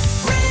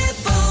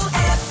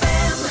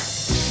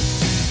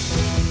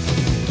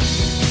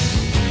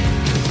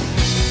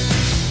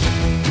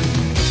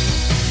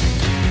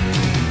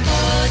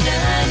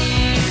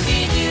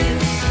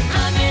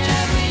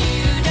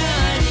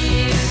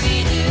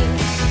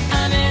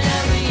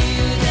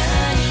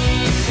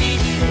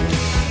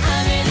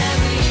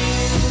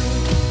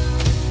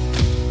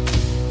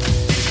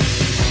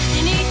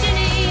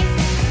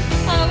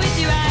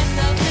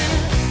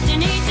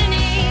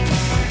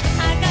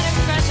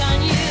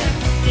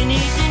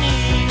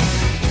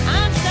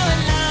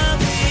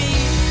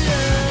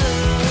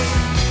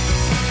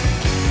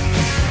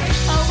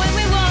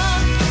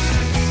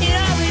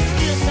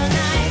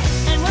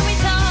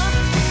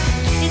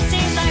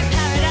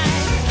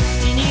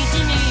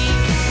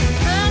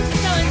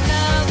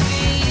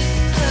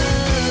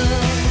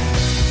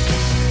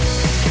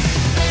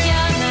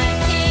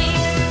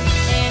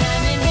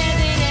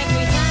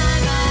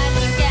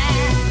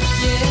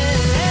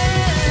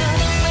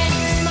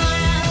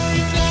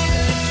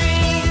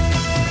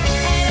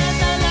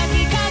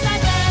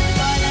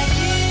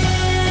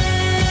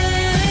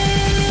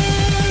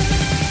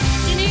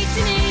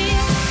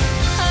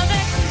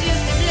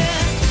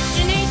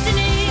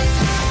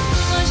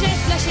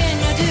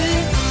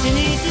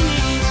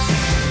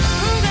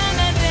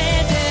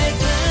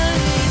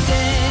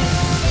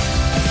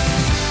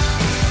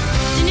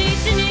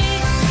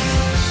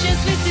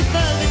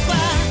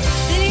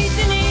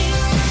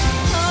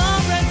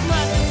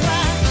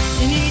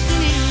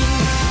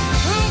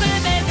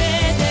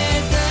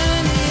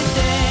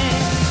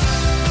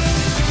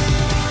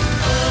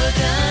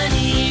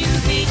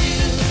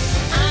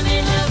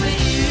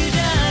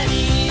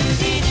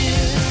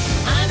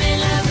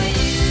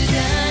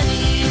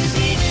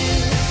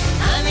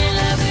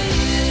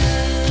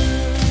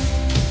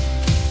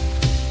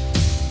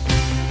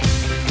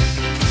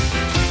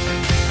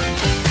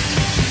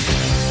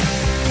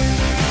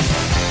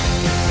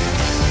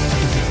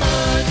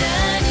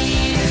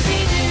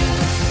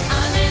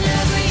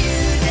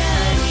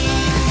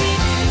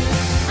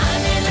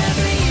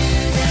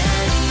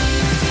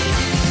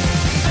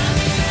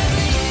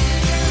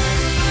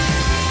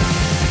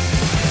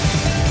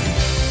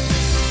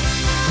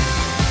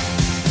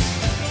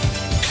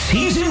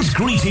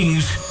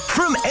 Greetings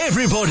from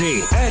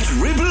everybody at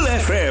Ribble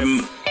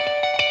FM.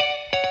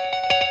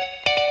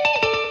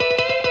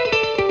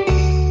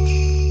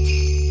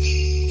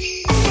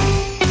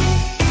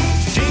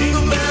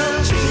 Jingle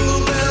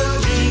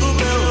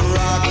bell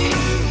rock,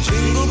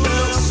 jingle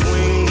bell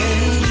swing,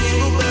 and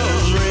jingle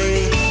bell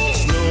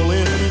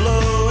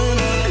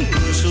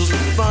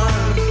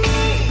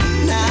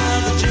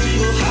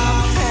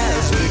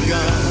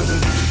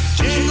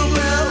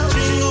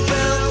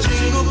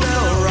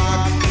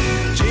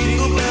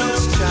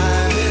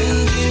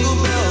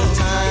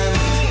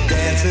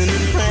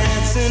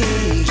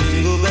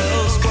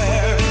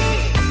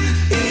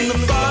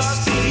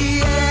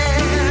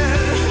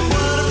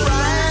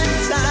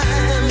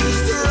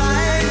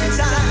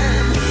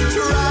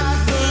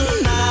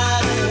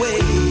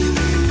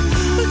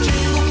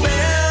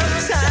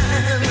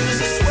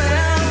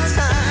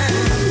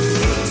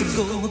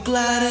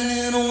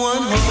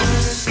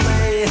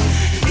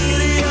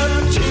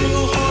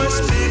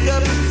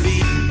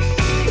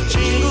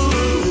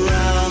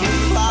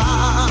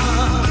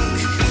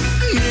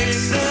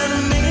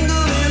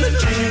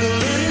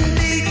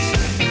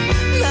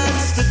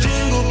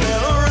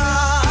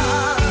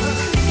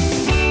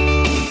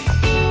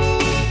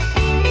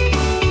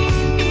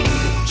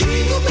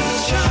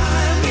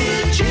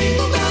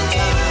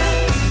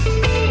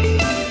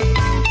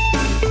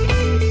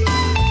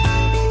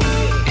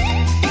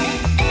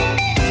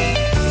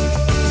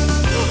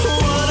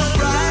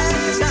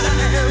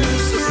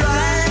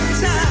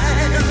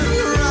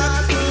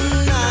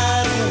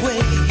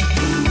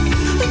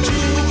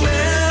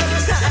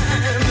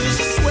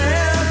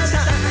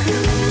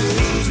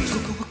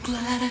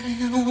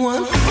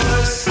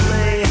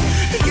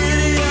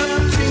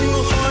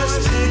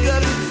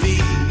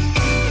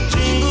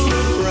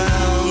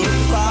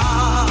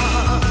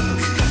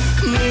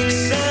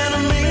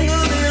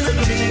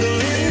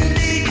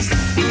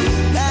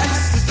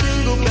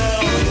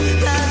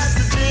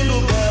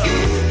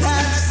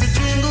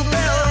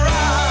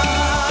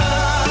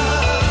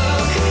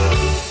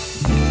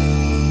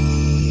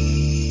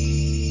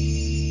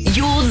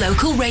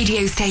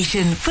radio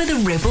station for the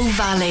Ribble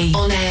Valley.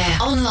 On air,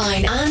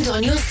 online and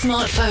on your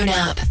smartphone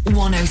app.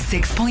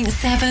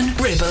 106.7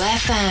 Ribble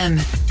FM.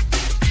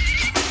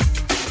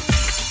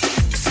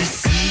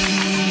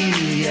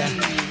 Cecilia,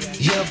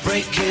 you're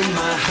breaking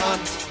my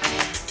heart.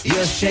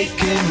 You're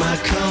shaking my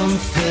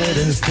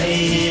confidence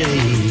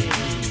daily.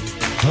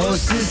 Oh,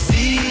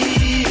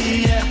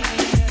 Cecilia,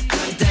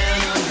 I'm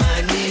down on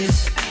my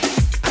knees.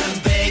 I'm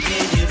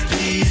begging you,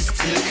 please,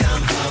 to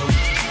come home.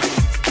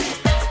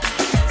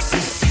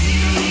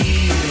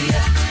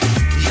 Cecilia,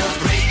 you're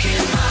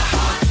breaking my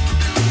heart.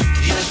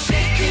 You're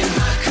shaking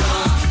my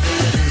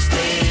confidence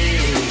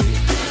daily.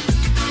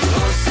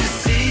 Oh,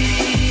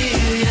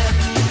 Cecilia,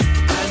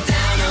 I'm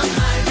down on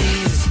my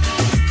knees.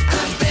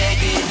 I'm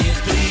begging you,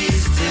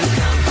 please, to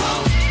come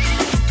home.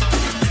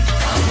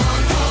 Come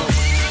on home.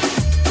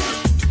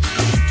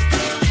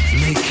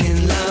 Making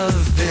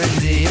love in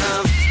the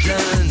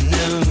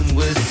afternoon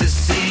with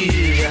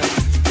Cecilia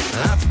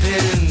up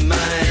in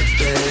my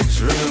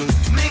bedroom.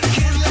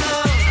 Making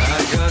love. I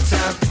got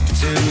up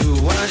to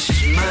wash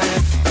my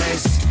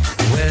face.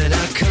 When I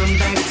come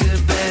back to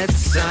bed,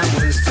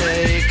 someone's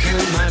taken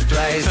my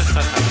place.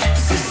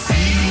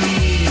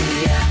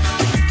 Cecilia,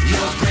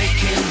 you're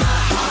breaking my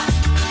heart.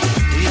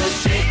 You're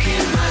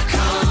shaking my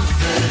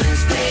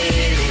confidence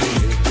daily.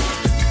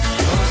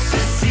 Oh,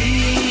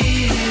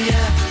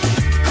 Cecilia,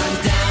 I'm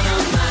down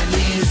on my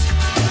knees.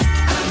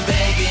 I'm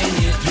begging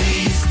you,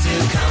 please, to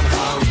come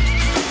home.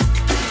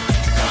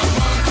 Come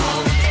on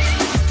home.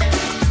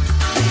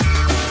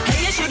 Hey,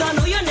 you shoulda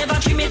know you never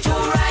treat me too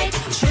right.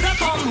 Shoulda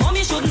come home,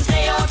 you shouldn't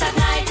stay out at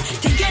night.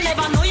 Think you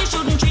never know you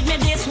shouldn't treat me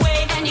this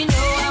way. And you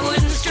know I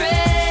wouldn't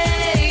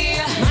stray.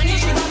 Man, you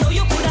shoulda know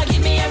you coulda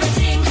give me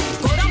everything.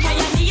 Go down by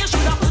your knee, you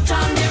shoulda put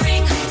on the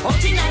ring.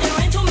 Out in the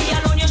rain, to me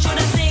alone, you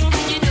shoulda sing.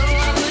 And you know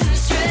I wouldn't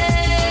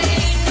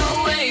stray. No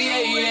way.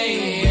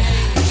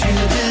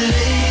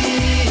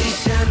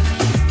 Jubilation,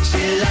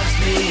 she loves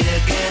me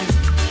again.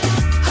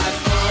 I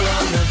fall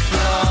on the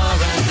floor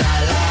and I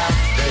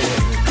laugh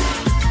it.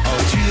 Oh,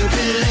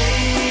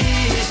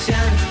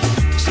 jubilation,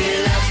 she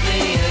loves me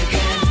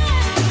again.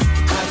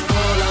 I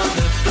fall on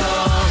the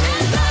floor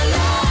and I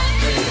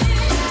laugh it.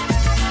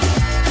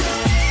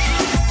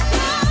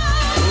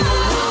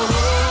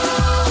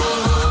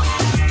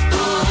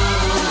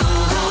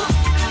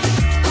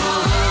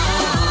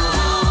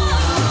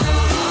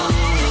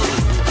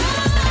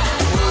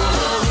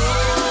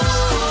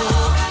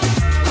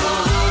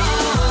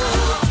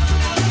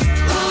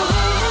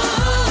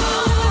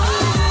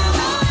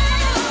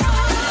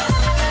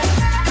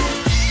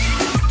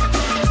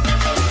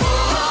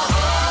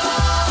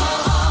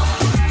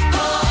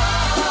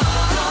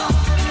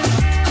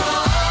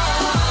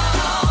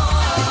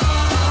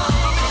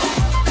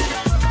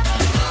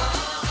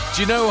 Do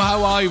you know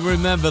how I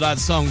remember that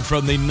song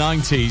from the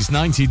 90s,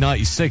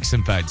 1996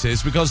 in fact?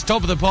 It's because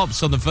Top of the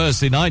Pops on the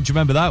Thursday night, do you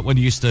remember that? When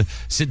you used to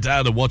sit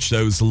down and watch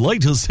those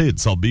latest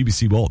hits on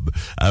BBC One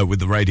with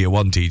the Radio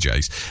 1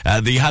 DJs.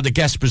 They had a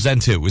guest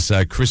presenter, it was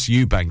Chris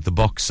Eubank, the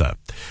boxer.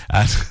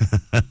 And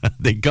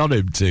they got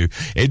him to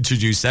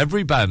introduce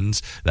every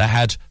band that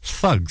had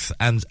Thugs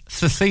and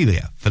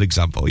Cecilia, for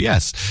example.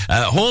 Yes.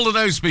 Hall and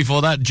Oates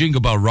before that,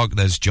 Jingle Bell Rock,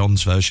 there's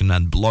John's version,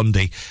 and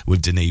Blondie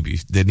with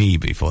Denis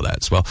before that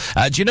as well.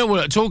 Do you know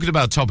what, talking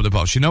about Top of the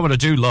Pops, you know what I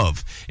do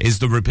love is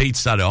the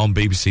repeats that are on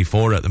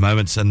BBC4 at the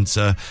moment, and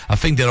I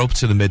think they're up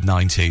to the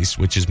mid-90s,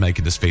 which is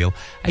making us feel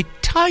a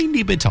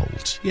tiny bit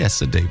old.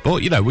 Yes, indeed.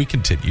 But, you know, we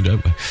continue,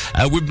 don't we?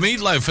 With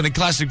Meatloaf and a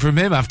classic from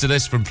him after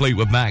this from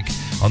Fleetwood Mac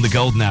on the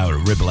Golden Hour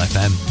at Ribble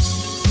FM.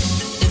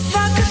 If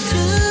I could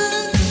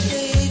turn the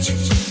page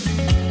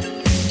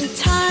in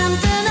time,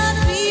 then I'd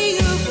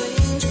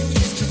rearrange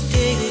just a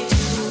day or two.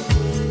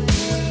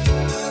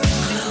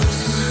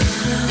 Close my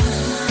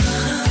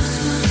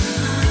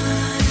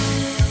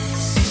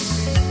eyes,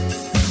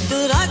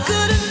 but I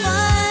couldn't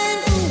find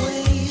a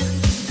way.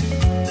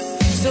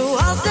 So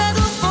I'll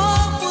settle for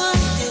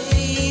one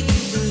day to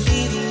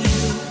believe in you.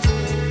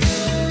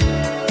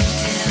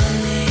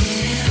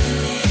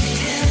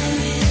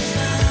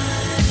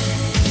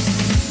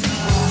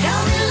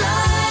 Tell me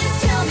lies.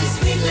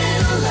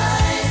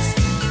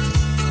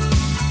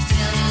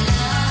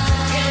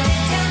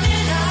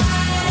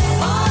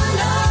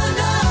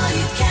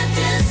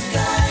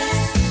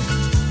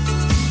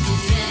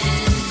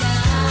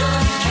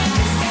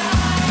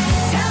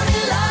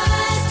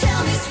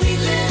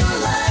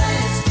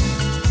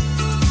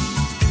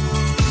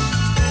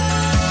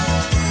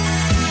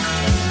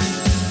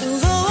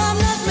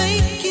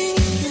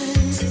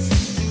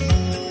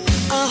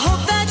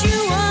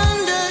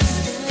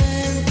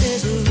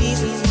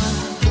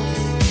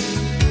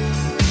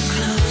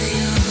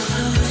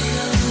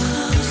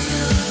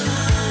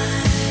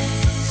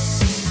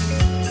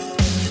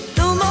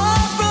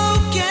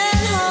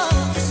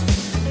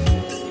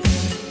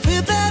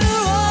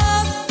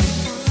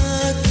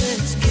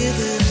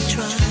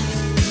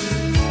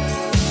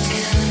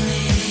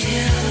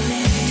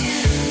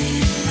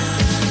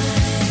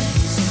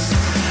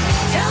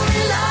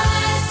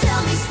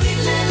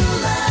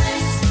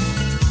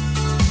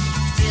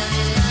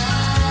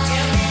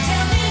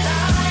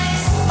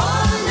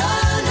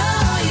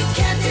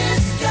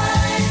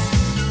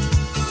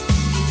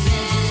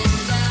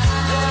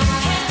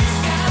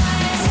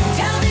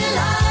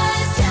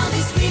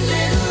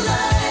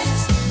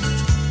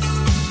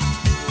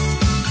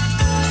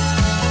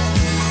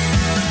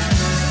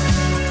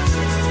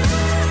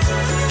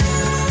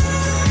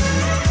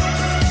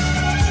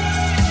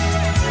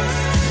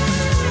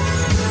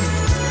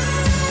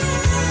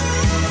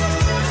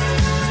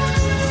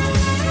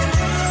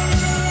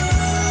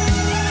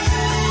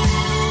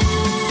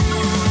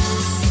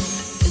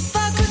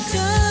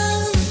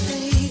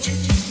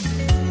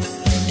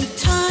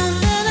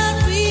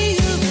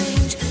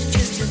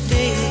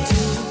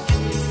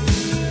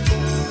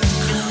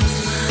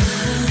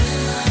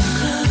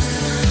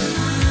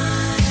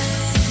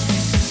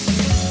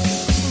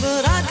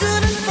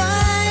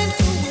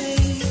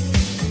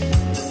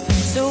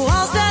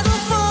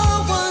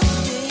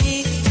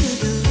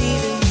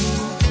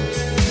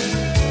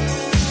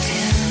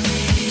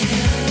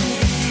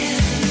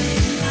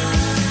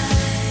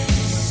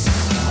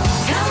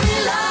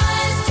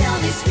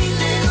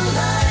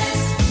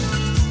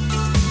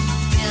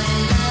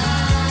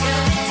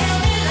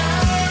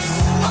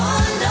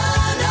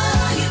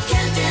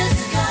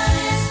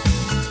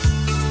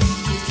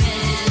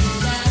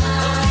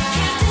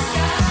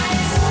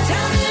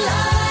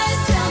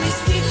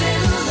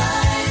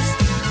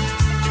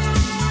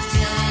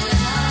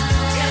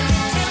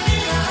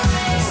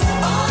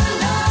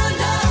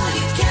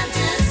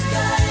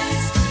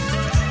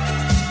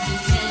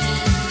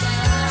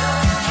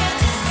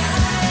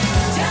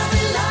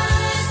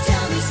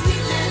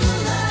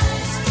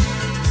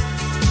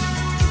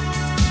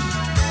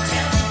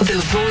 The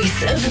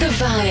voice of the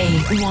valley.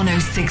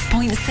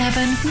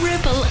 106.7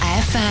 Ribble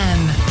FM.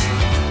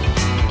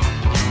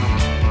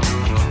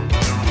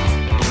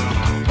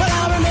 Well,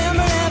 I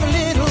remember every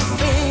little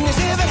thing as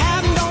if it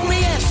happened only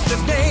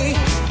yesterday.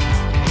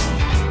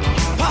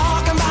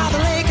 Parking by the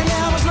lake and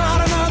there was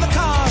not another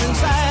car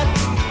inside.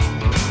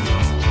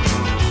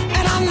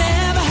 And I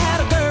never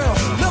had a girl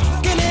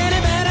looking any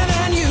better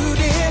than you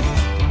did.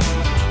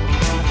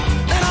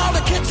 And all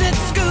the kids at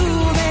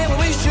school, they were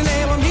wishing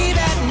they were me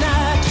that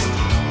night.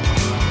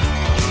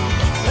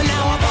 And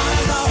now our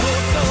bodies are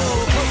hooked so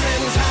close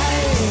and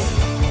tight.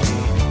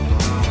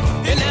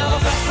 It never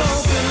felt so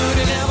good,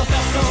 it never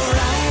felt so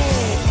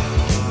right.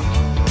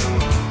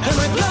 And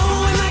we're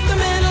glowing like the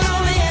metal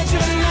on the edge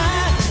of a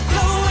knife.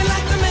 Glowing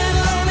like the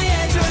metal on the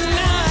edge of a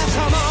knife.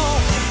 Come on,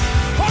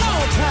 hold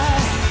on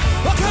tight.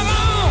 Well, come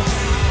on,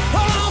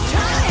 hold on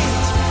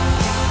tight.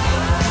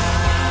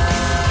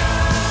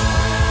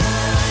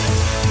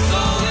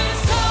 Though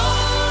it's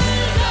cold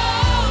and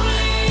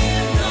lonely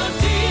in the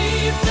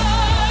deep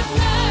dark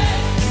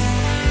night,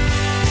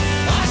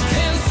 I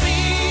can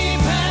see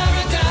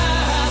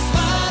paradise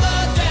by the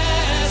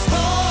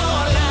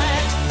dashboard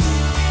light.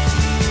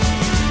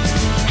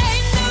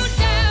 Ain't no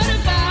doubt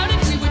about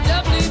it, we were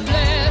doubly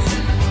blessed.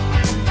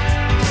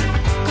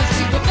 'Cause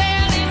we were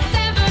barely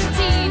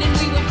 17 and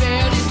we were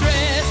barely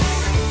dressed.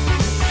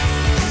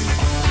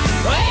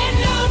 Ain't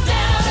no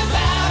doubt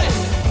about it,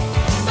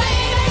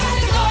 baby,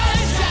 gotta go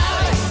and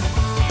shout it.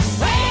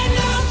 Ain't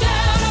no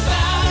doubt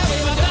about it, we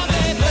were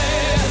doubly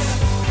blessed.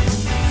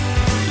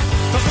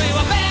 'Cause we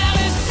were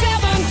barely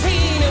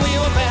 17 and we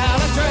were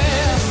barely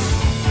dressed.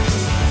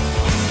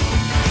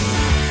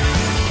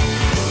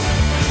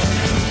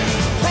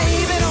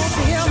 Baby, don't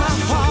you hear my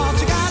heart?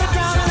 You gotta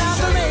drown it out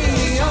the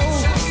radio.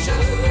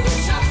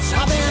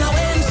 I've been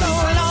waiting so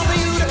long for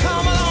you to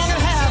come along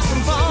and have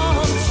some fun.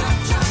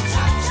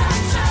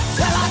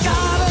 Well, I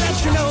gotta let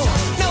you know,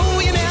 no,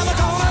 you're never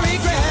gonna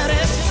regret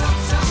it.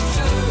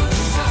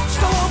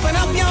 So open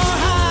up your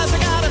eyes, I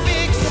got a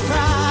big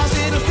surprise.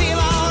 It'll feel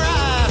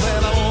alright.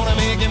 Well, I wanna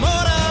make your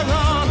motor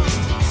run.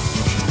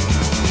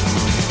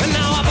 And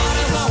now our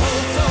bodies are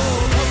hold so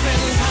close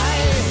and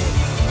tight.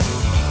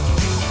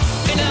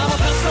 It never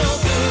felt so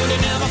good,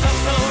 it never felt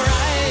so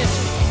right.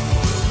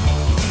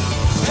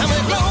 And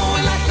we're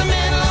glowing like the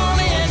metal on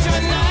the edge of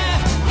a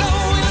knife.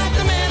 Glowing like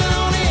the metal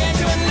on the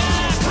edge of a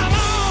knife. Come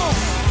on,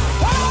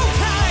 hold on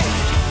tight.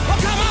 Oh,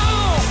 come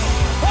on,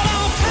 hold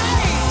on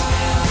tight.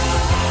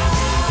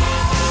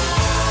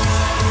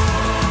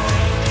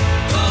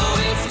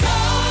 Oh, it's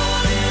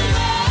cold and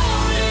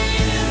lonely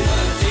in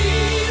the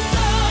deep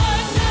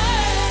dark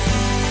night.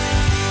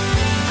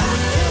 I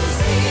can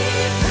see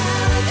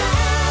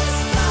paradise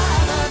by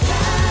the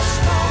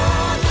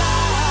dashboard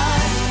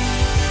light.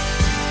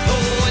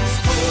 Oh, it's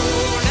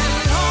cold and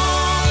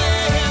lonely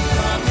in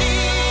the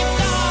deep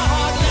dark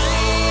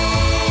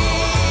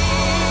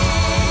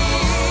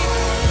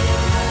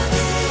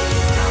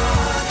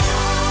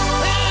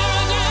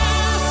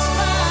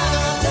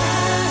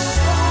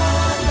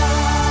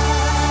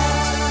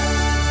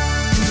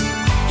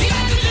You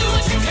got to do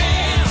what you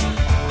can,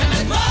 and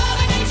let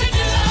Mother Nature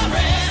do the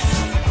rest.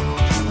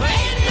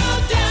 Ain't no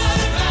doubt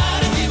about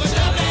it, we were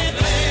doubly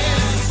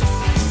blessed.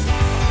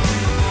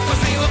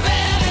 'Cause we were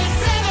barely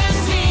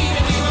 17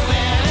 and we were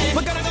barely.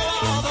 We're gonna go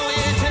all the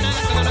way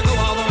tonight. We're gonna go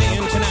all the way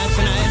in tonight.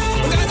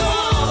 We're gonna go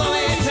all the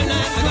way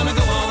tonight. We're gonna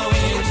go all the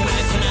way in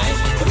tonight.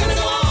 We're gonna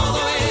go all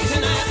the way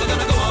tonight. We're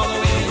gonna go all the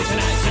way in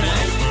tonight.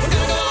 We're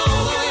gonna go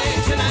all the way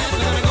tonight.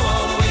 We're gonna go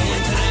all the way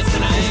in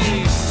tonight.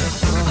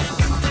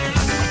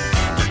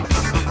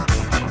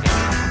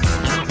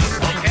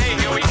 Okay,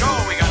 here we go.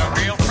 We got a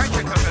real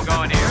pressure cooker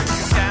going here.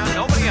 Two down,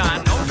 nobody on,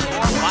 no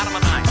score, bottom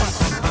of the ninth.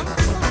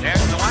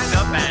 There's the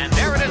windup, and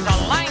there it is, a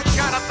line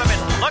shot up the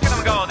middle. Look at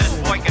him go. This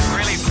boy can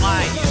really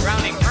fly. He's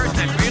rounding first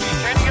and really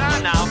turning it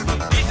on now.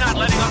 He's not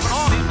letting up at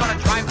all. He's going to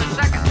drive to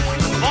second.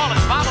 The ball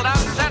is bobbled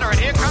out in center, and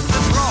here comes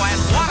the throw, and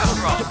what a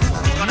throw.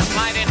 He's going to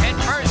slide in head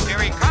first.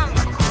 Here he comes.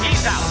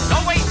 He's out. No,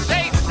 wait,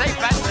 safe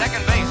at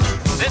second base.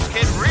 This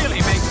kid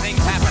really makes things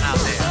happen out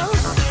there.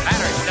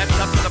 Matter steps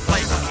up to the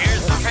plate.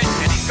 Here's the pitch,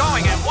 and he's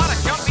going, and what a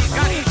jump he's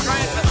got. He's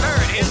trying the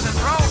third. Here's the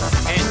throw.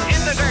 It's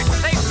in the dirt.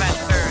 Safe at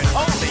third.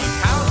 Holy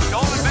cow,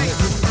 stolen base.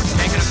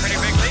 Taking a pretty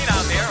big lead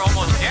out there,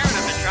 almost daring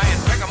him to try and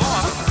pick him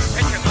off.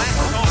 Pitcher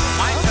glances over,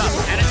 winds up,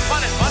 and it's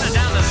bunted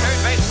down the third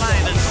base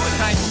line. The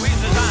suicide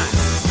squeeze is on.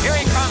 Here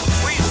he comes.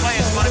 Squeeze play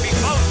is going to be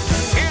close.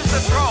 Here's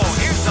the throw.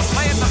 Here's the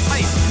play at the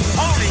plate.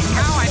 Holy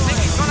cow, I think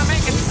he's going to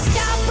make it.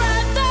 Stop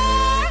right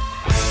there.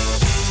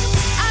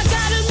 I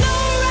gotta know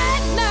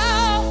right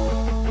now.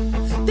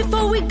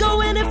 Before we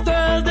go any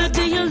further,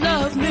 do you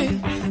love me?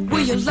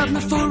 Will you love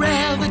me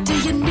forever? Do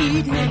you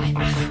need me?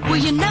 Will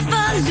you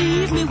never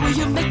leave me? Will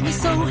you make me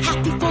so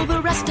happy for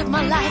the rest of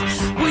my life?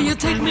 Will you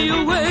take me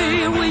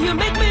away? Will you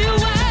make me a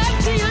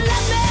wife? Do you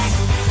love me?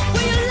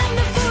 Will you love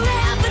me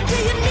forever? Do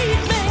you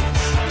need me?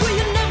 Will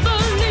you never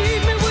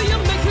leave me? Will you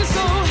make me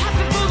so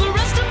happy for the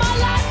rest of my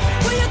life?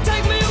 Will you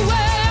take me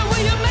away?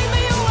 Will you make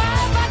me a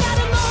wife? I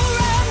gotta know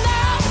right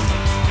now.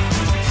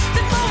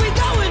 Before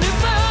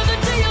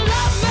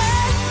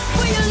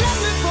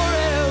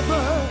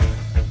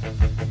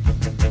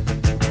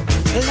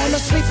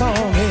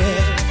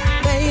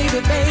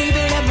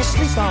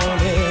sleep on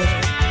it.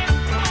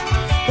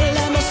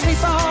 Let me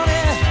sleep on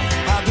it.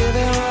 I'll give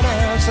you an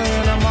answer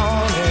in the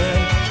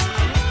morning.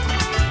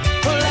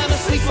 Let me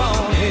sleep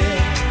on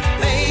it.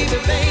 Baby,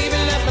 baby,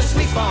 let me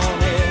sleep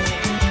on it.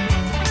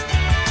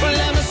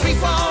 Let me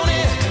sleep on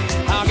it.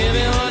 I'll give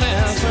you an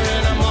answer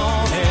in the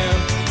morning.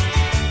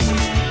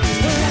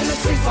 Let me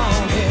sleep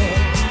on it.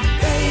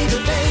 Baby,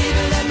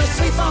 baby, let me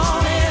sleep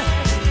on it.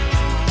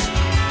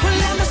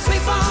 Let me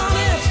sleep on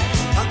it.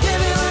 I'll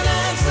give you an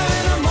answer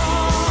in the morning.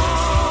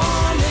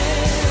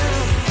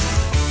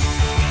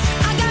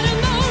 I gotta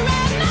know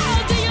right now,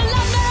 do you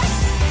love me?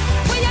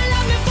 Will you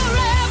love me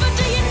forever?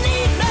 Do you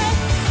need me?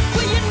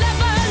 Will you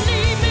never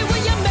leave me?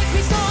 Will you make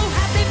me so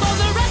happy for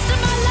the rest of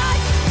my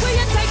life? Will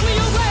you take me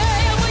away?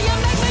 Will you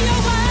make me your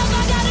wife? I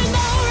gotta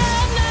know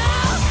right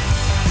now,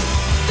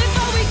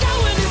 before we go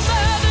any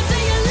further. Do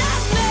you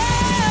love me?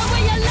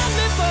 Will you love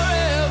me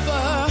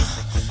forever?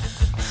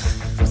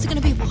 What's it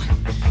gonna be, boy?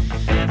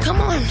 Come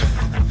on,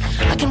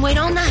 I can wait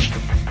all night.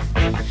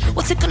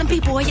 What's it gonna be,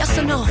 boy? Yes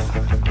or no?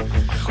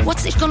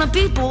 What's it gonna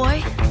be,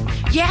 boy?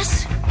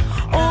 Yes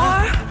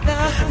or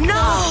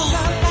no?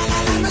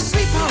 Let me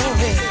sleep on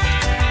it.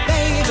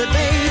 Baby,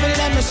 baby,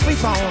 let me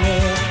sleep on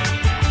it.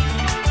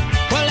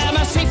 Well, let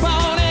me sleep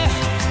on it.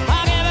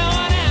 I'll give you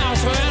an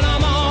answer in the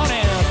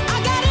morning.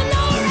 I gotta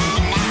know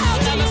right now,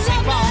 do Let me you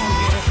sleep love on me?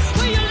 it.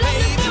 Will you love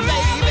me Baby, forever?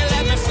 baby,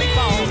 let me sleep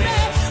on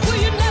it. Will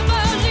you never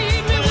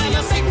leave me? Will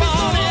you Sleep make me so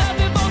on it.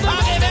 happy for the I'll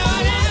rest give of you my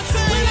an life?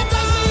 answer Will in you the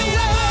take me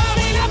morning. away?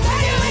 Will you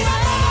take me away?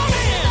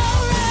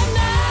 Right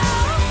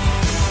now,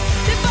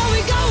 before we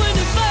go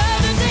any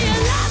further, do you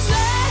love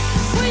me?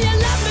 Will you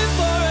love me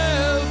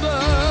forever?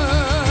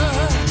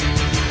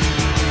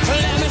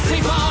 Let me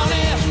sleep on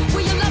it.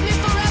 Will you love me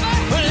forever?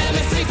 Let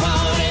me sleep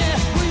on it.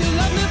 Will you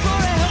love me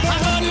forever? I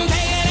couldn't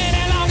take it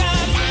any longer.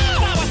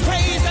 Now I was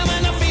crazy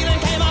when the feeling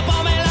came up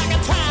on me like a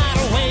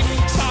tidal wave.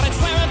 Started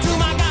swearing to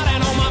my God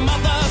and on my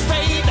mother's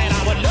grave that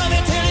I would love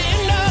you till the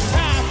end of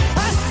time.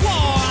 I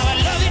swore I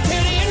would love you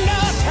till the end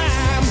of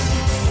time.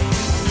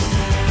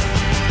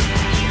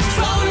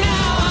 So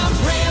now I'm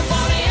praying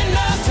for the end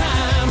of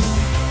time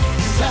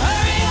to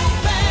hurry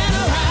up and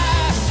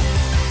arrive.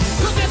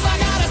 'Cause if I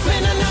gotta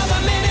spend another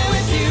minute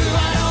with you,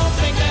 I don't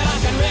think that I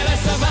can really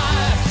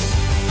survive.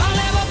 I'll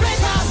never break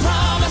my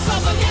promise or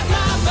forget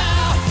my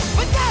vow.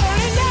 But God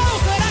only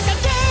knows what I can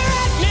do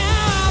right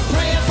now. I'm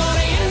praying for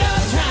the end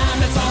of time.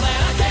 That's all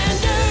that I can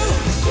do.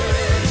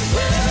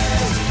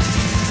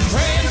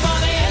 Praying for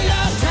the end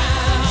of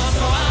time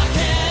so I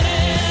can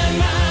end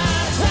my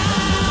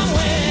time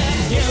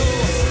with you.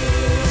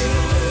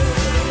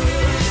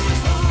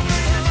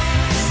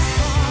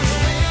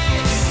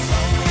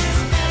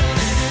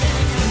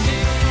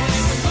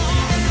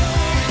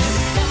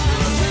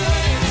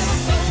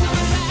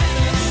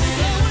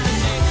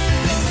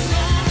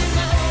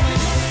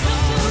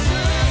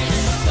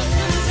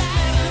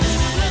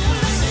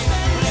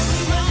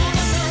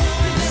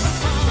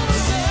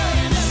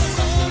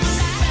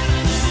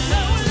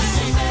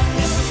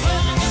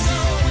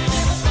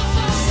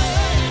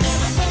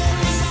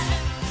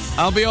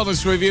 I'll be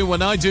honest with you,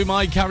 when I do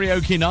my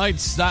karaoke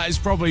nights, that is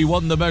probably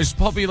one of the most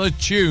popular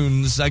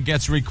tunes that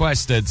gets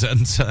requested.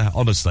 And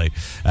honestly,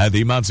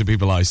 the amount of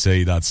people I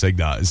see that sing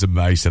that is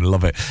amazing. I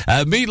love it.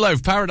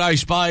 Meatloaf,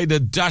 Paradise by the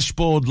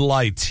Dashboard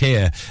Light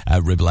here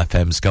at Ribble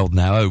FM's Golden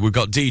Hour. We've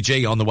got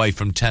DG on the way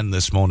from 10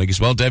 this morning as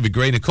well. David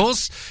Green, of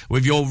course,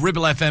 with your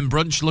Ribble FM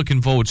brunch.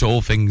 Looking forward to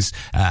all things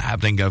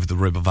happening over the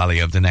Ribble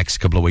Valley over the next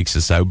couple of weeks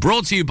or so.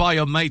 Brought to you by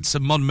your mates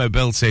at Modern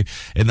Mobility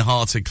in the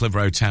heart of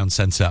Clitheroe Town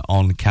Centre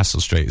on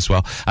Castle Street as well.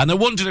 And I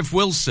wondered if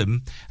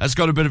Wilson has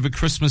got a bit of a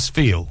Christmas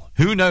feel.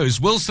 Who knows?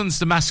 Wilson's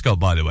the mascot,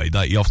 by the way,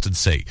 that you often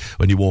see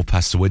when you walk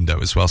past the window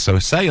as well. So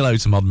say hello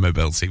to Modern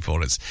Mobility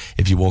for us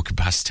if you're walking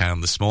past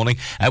town this morning.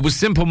 With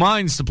Simple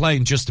Minds to play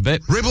in just a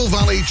bit. Ribble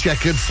Valley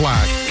Checkered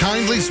Flag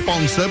kindly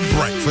sponsor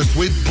Breakfast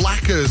with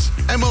Blackers.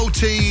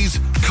 MOTs,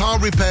 car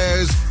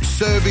repairs,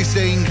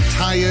 servicing,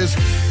 tyres,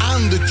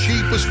 and the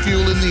cheapest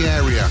fuel in the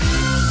area.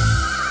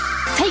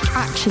 Take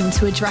action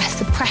to address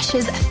the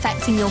pressures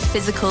affecting your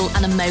physical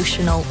and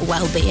emotional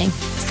well-being.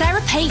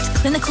 Sarah Pate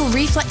Clinical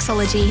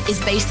Reflexology is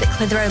based at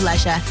Clitheroe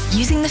Leisure.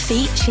 Using the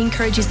feet, she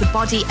encourages the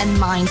body and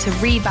mind to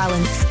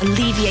rebalance,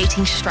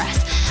 alleviating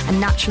stress and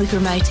naturally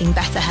promoting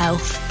better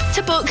health.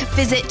 To book,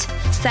 visit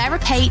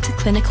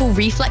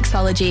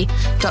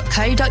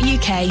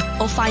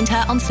sarahpateclinicalreflexology.co.uk or find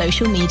her on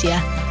social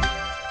media.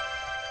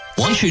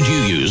 Why should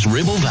you use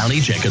Ribble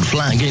Valley Checkered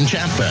Flag in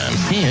Chatburn?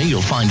 Here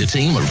you'll find a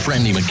team of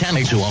friendly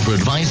mechanics who offer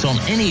advice on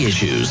any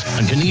issues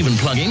and can even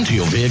plug into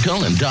your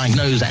vehicle and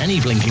diagnose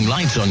any blinking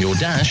lights on your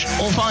dash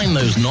or find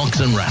those knocks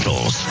and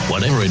rattles.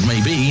 Whatever it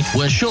may be,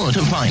 we're sure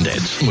to find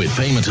it. With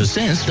Payment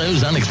Assist,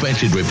 those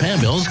unexpected repair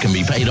bills can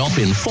be paid off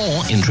in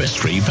 4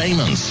 interest-free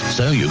payments,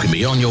 so you can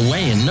be on your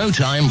way in no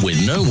time with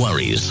no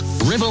worries.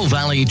 Ribble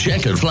Valley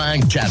Checkered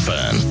Flag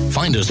Chatburn.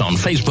 Find us on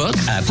Facebook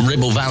at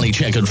Ribble Valley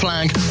Checkered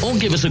Flag or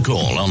give us a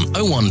call on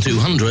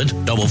 01200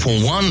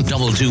 441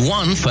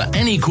 221 for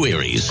any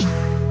queries.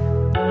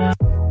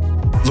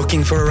 Look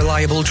Looking for a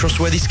reliable,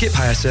 trustworthy skip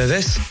hire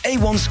service?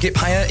 A1 Skip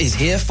Hire is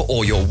here for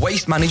all your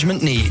waste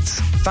management needs.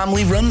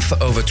 Family run for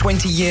over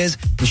 20 years,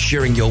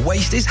 ensuring your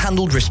waste is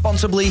handled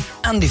responsibly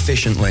and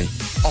efficiently.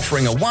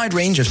 Offering a wide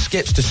range of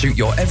skips to suit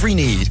your every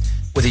need.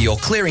 Whether you're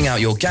clearing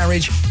out your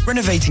garage,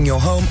 renovating your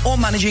home, or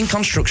managing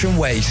construction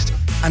waste.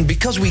 And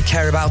because we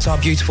care about our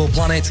beautiful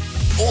planet,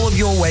 all of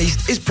your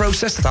waste is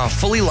processed at our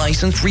fully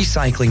licensed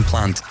recycling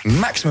plant,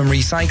 maximum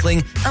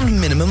recycling and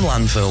minimum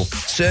landfill,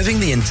 serving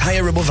the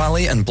entire Ribble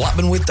Valley and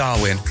Blackburn with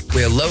Darwen.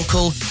 We're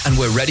local and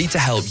we're ready to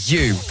help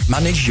you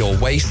manage your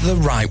waste the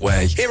right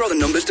way. Here are the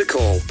numbers to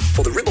call.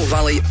 For the Ribble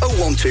Valley,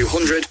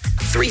 01200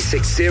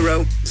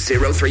 360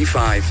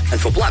 035. And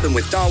for Blackburn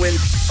with Darwen,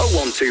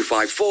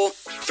 01254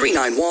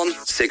 391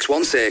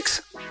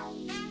 616.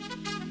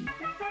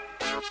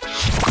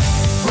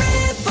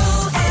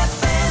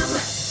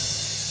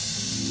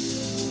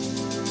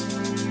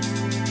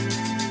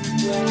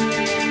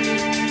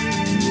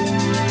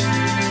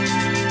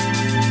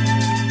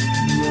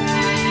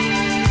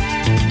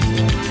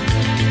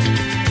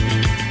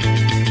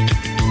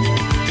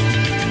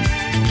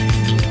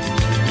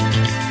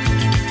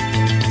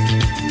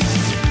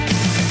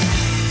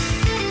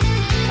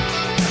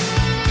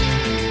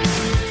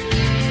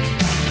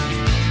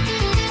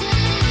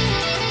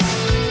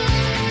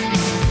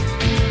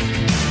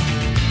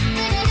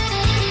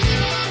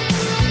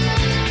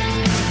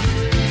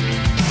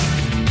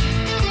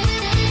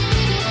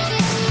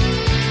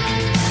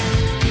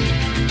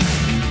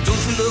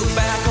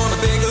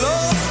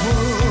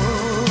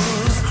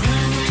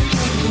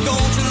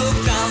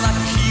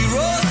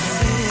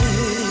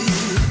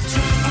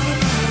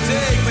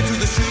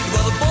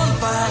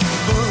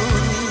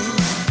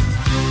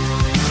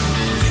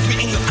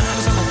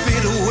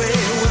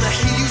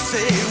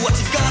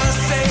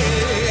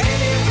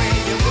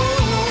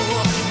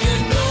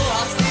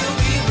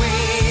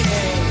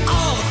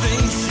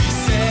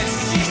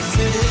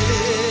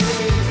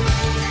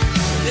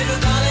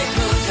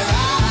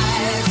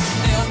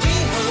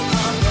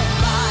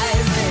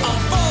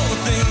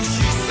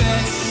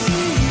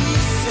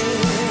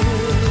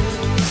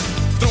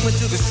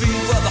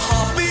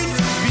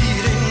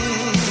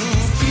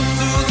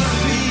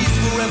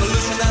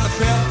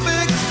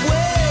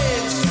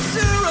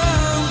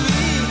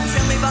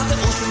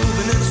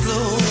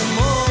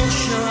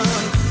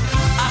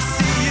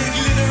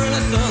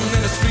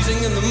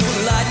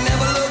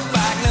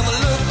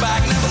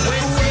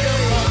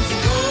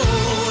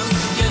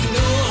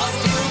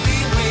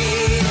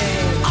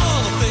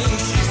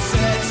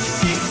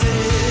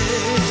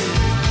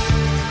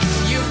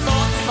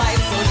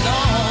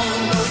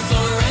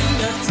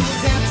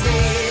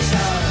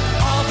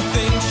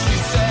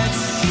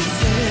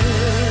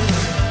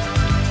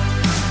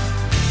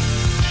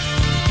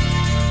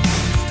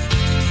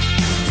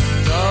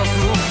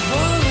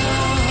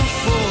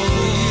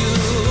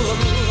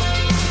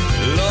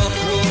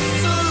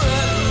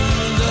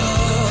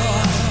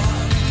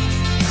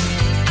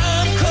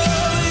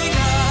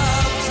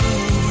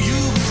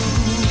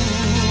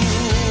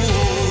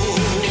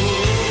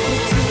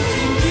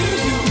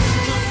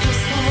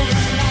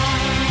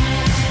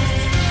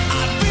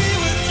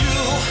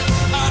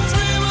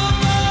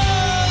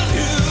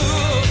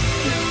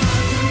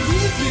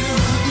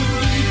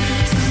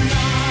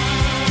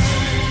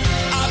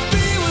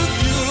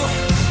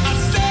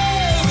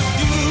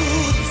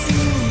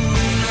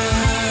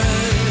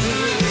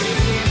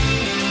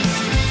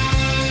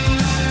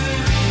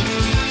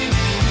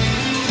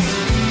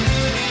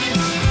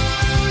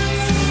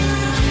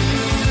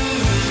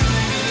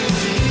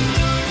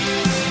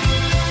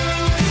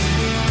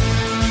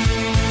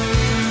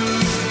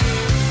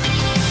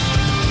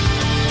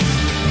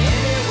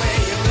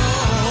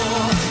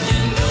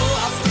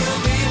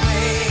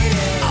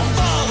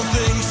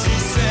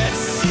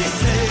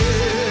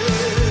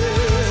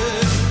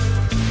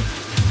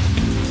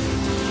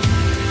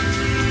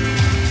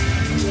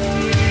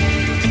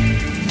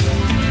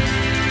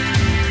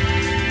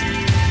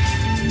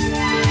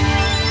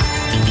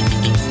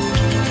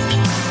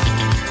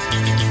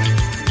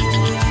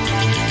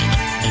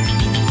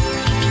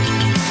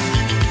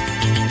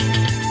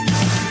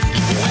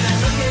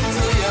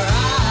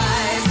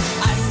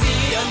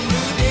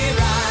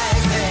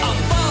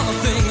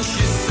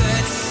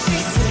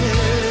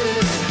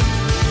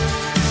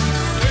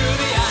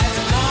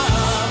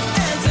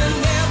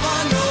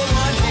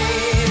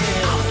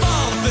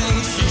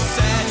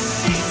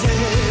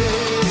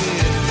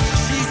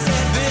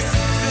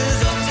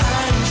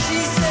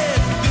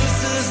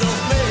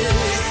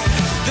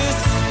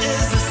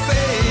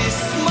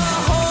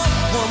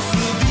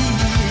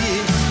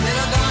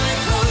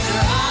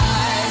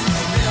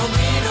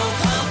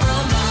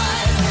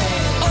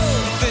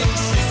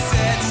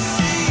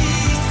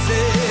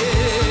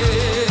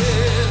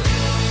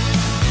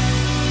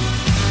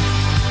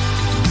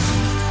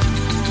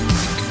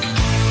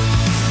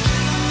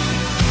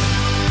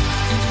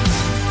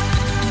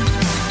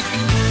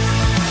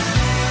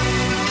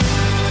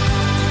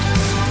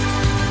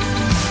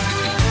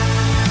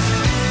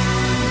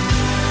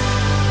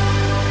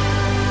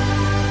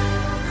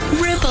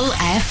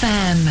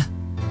 FM.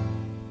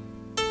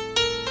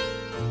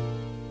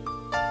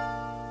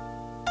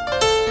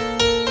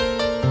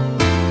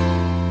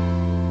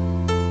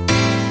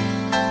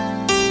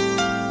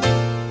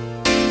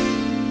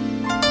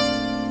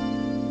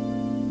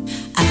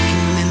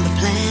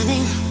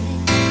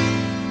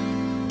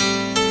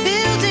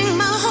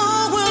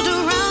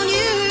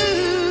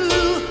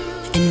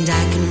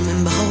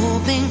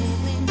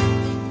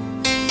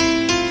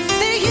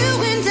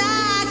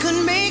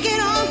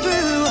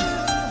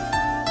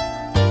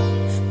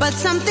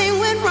 Something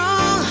went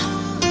wrong.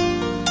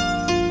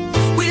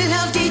 We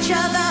loved each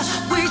other,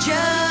 we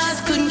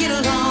just couldn't get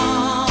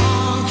along.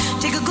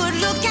 Take a good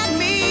look at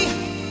me.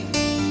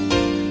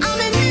 I'm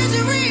in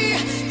misery,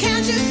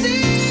 can't you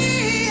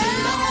see?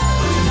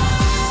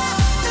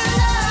 The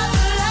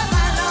love I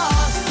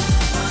lost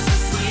was a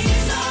sweet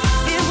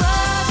love. It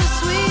was a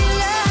sweet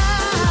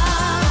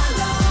love.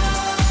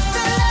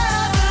 The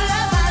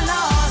love I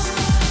lost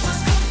was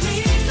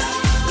complete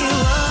love. It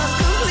was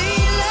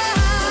complete love.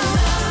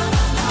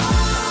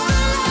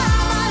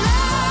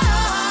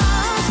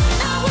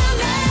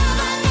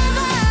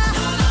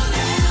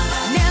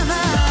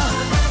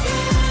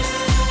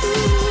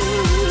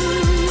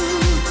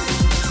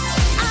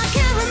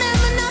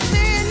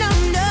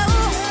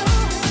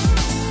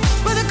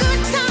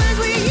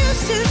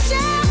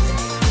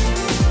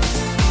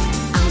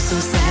 So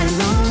sad and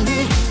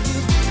lonely.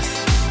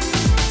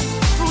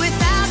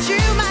 Without you,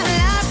 my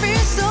life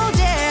is so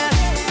dead.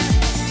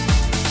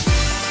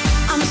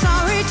 I'm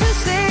sorry to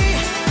say,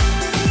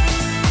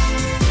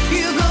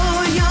 you're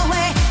going your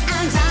way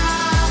and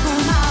I'll go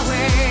my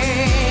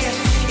way.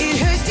 It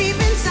hurts deep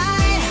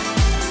inside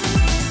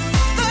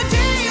the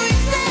day we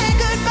said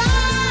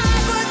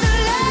goodbye. But the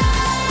love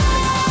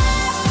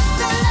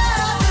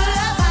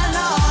I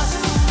lost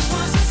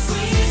was a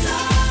sweet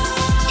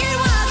love. It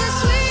was a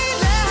sweet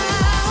love.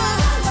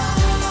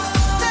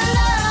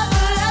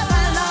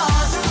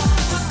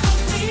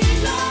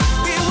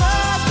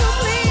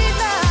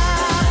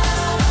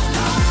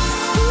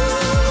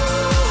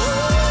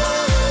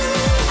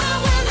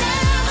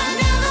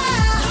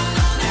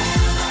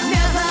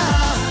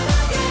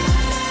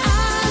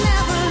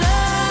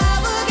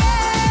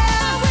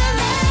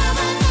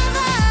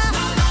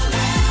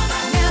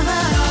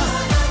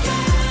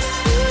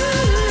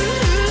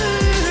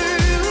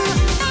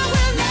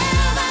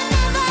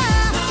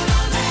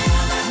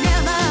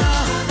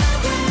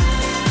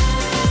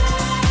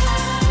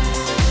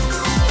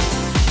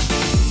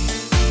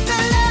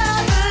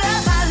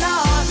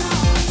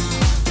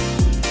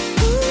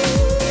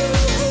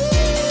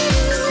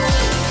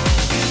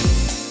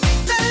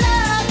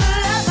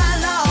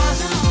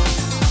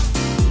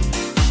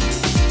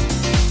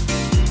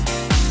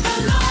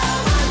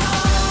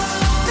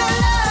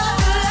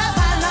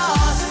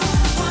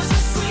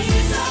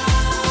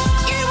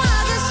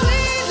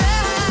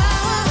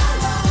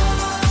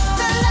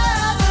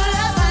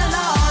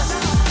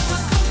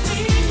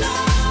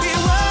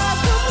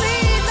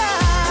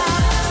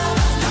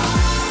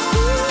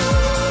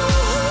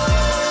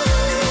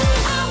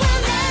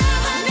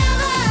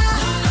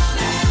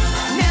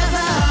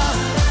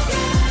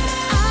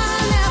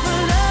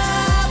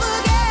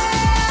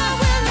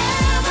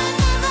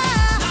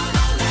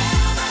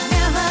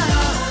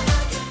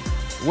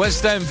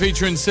 West End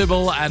featuring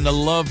Sybil and The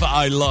Love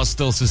I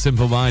Lost. Also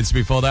Simple Minds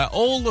before that.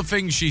 All the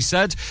things she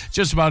said.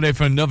 Just about it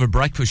for another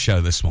breakfast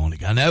show this morning.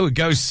 I know it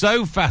goes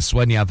so fast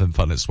when you're having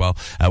fun as well.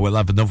 We'll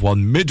have another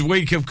one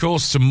midweek, of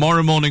course,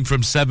 tomorrow morning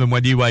from 7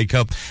 when you wake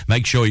up.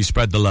 Make sure you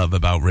spread the love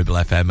about Ribble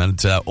FM.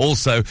 And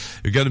also,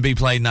 we're going to be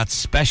playing that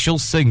special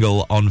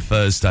single on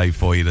Thursday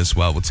for you as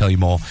well. We'll tell you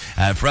more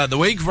throughout the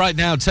week. Right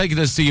now, taking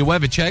us to your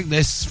weather check.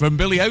 This from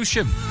Billy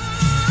Ocean.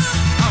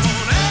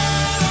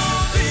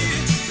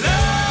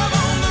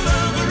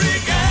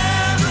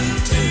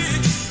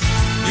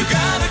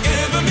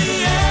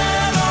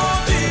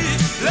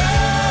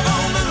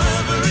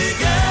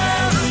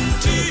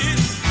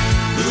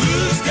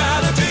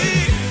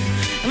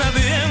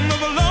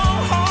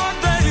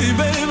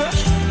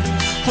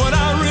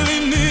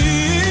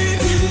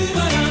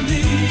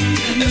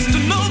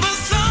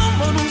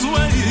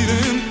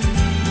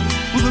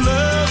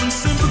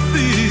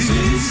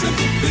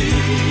 Sympathy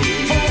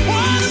for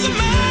what?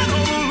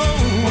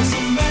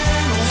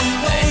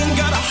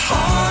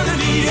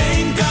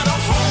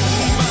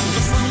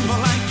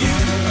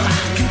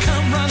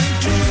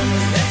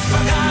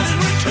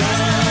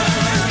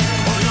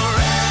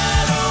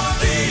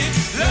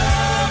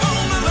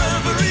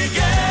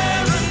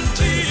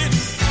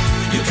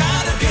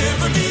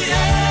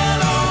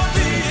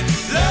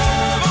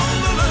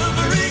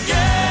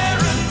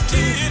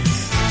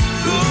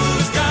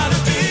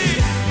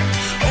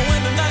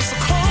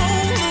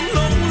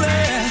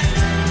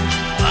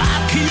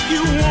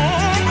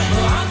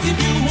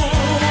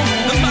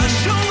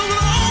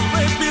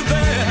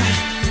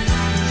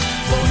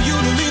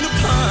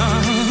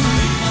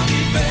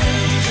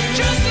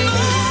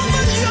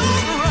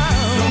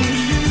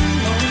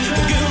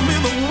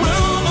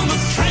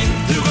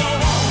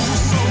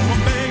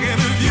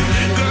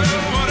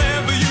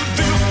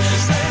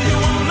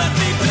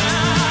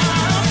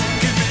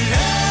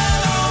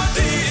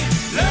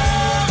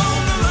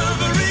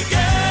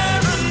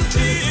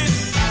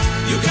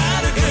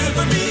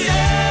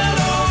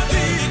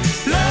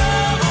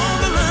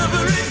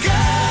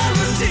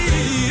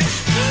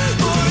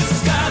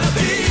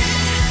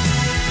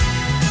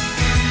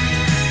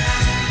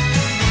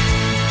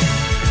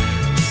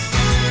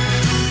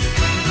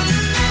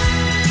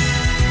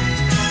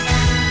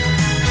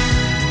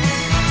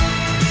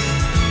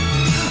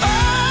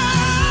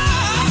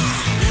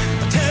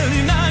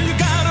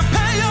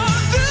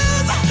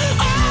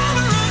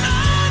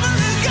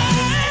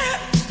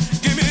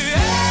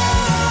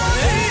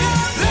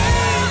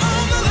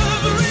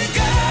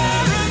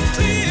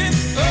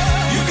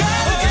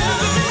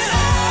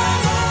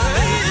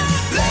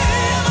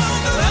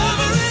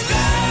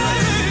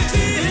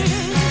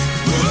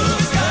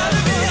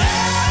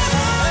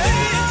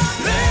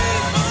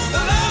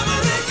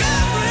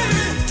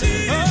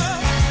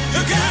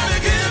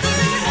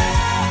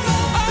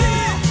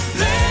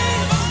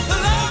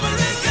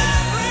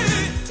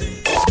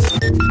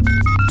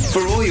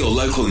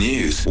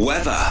 news,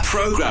 weather,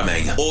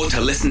 programming, or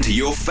to listen to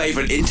your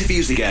favourite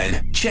interviews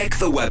again, check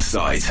the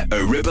website at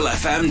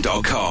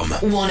ribblefm.com.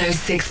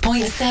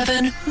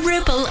 106.7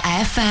 Ribble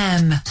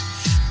FM.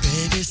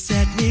 Baby,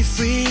 set me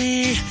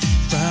free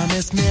from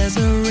this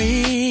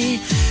misery.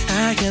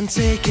 I can't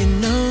take it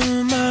no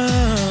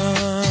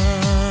more.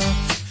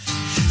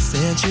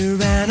 Since you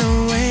ran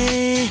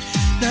away,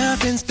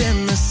 nothing's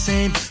been the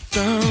same.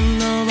 Don't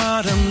know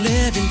what I'm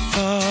living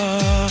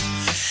for.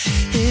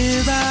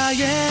 Here I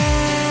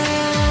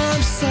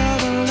am, so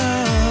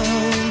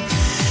alone,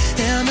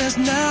 and there's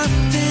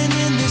nothing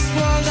in this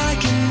world I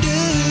can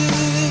do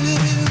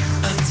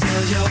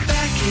until you're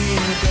back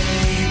here,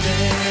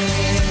 baby.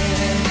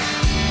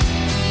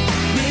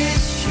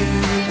 Miss you,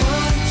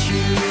 want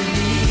you,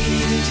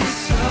 need you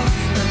so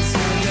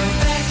until you're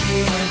back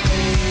here,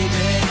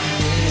 baby.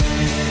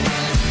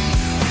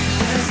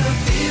 There's a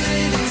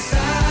feeling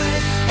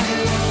inside, I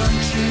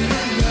want you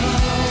to know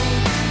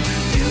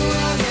you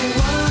are the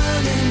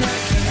one and I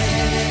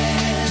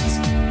can't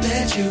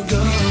let you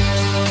go.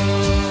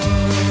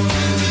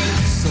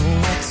 So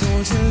I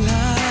told you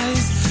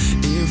lies,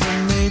 even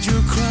made you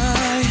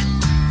cry.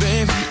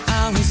 Baby, I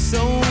was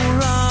so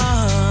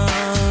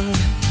wrong.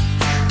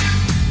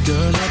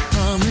 Girl, I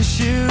promise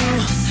you,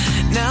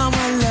 now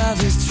my love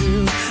is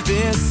true.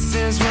 This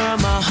is where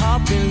my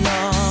heart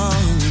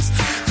belongs.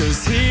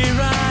 'Cause here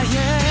I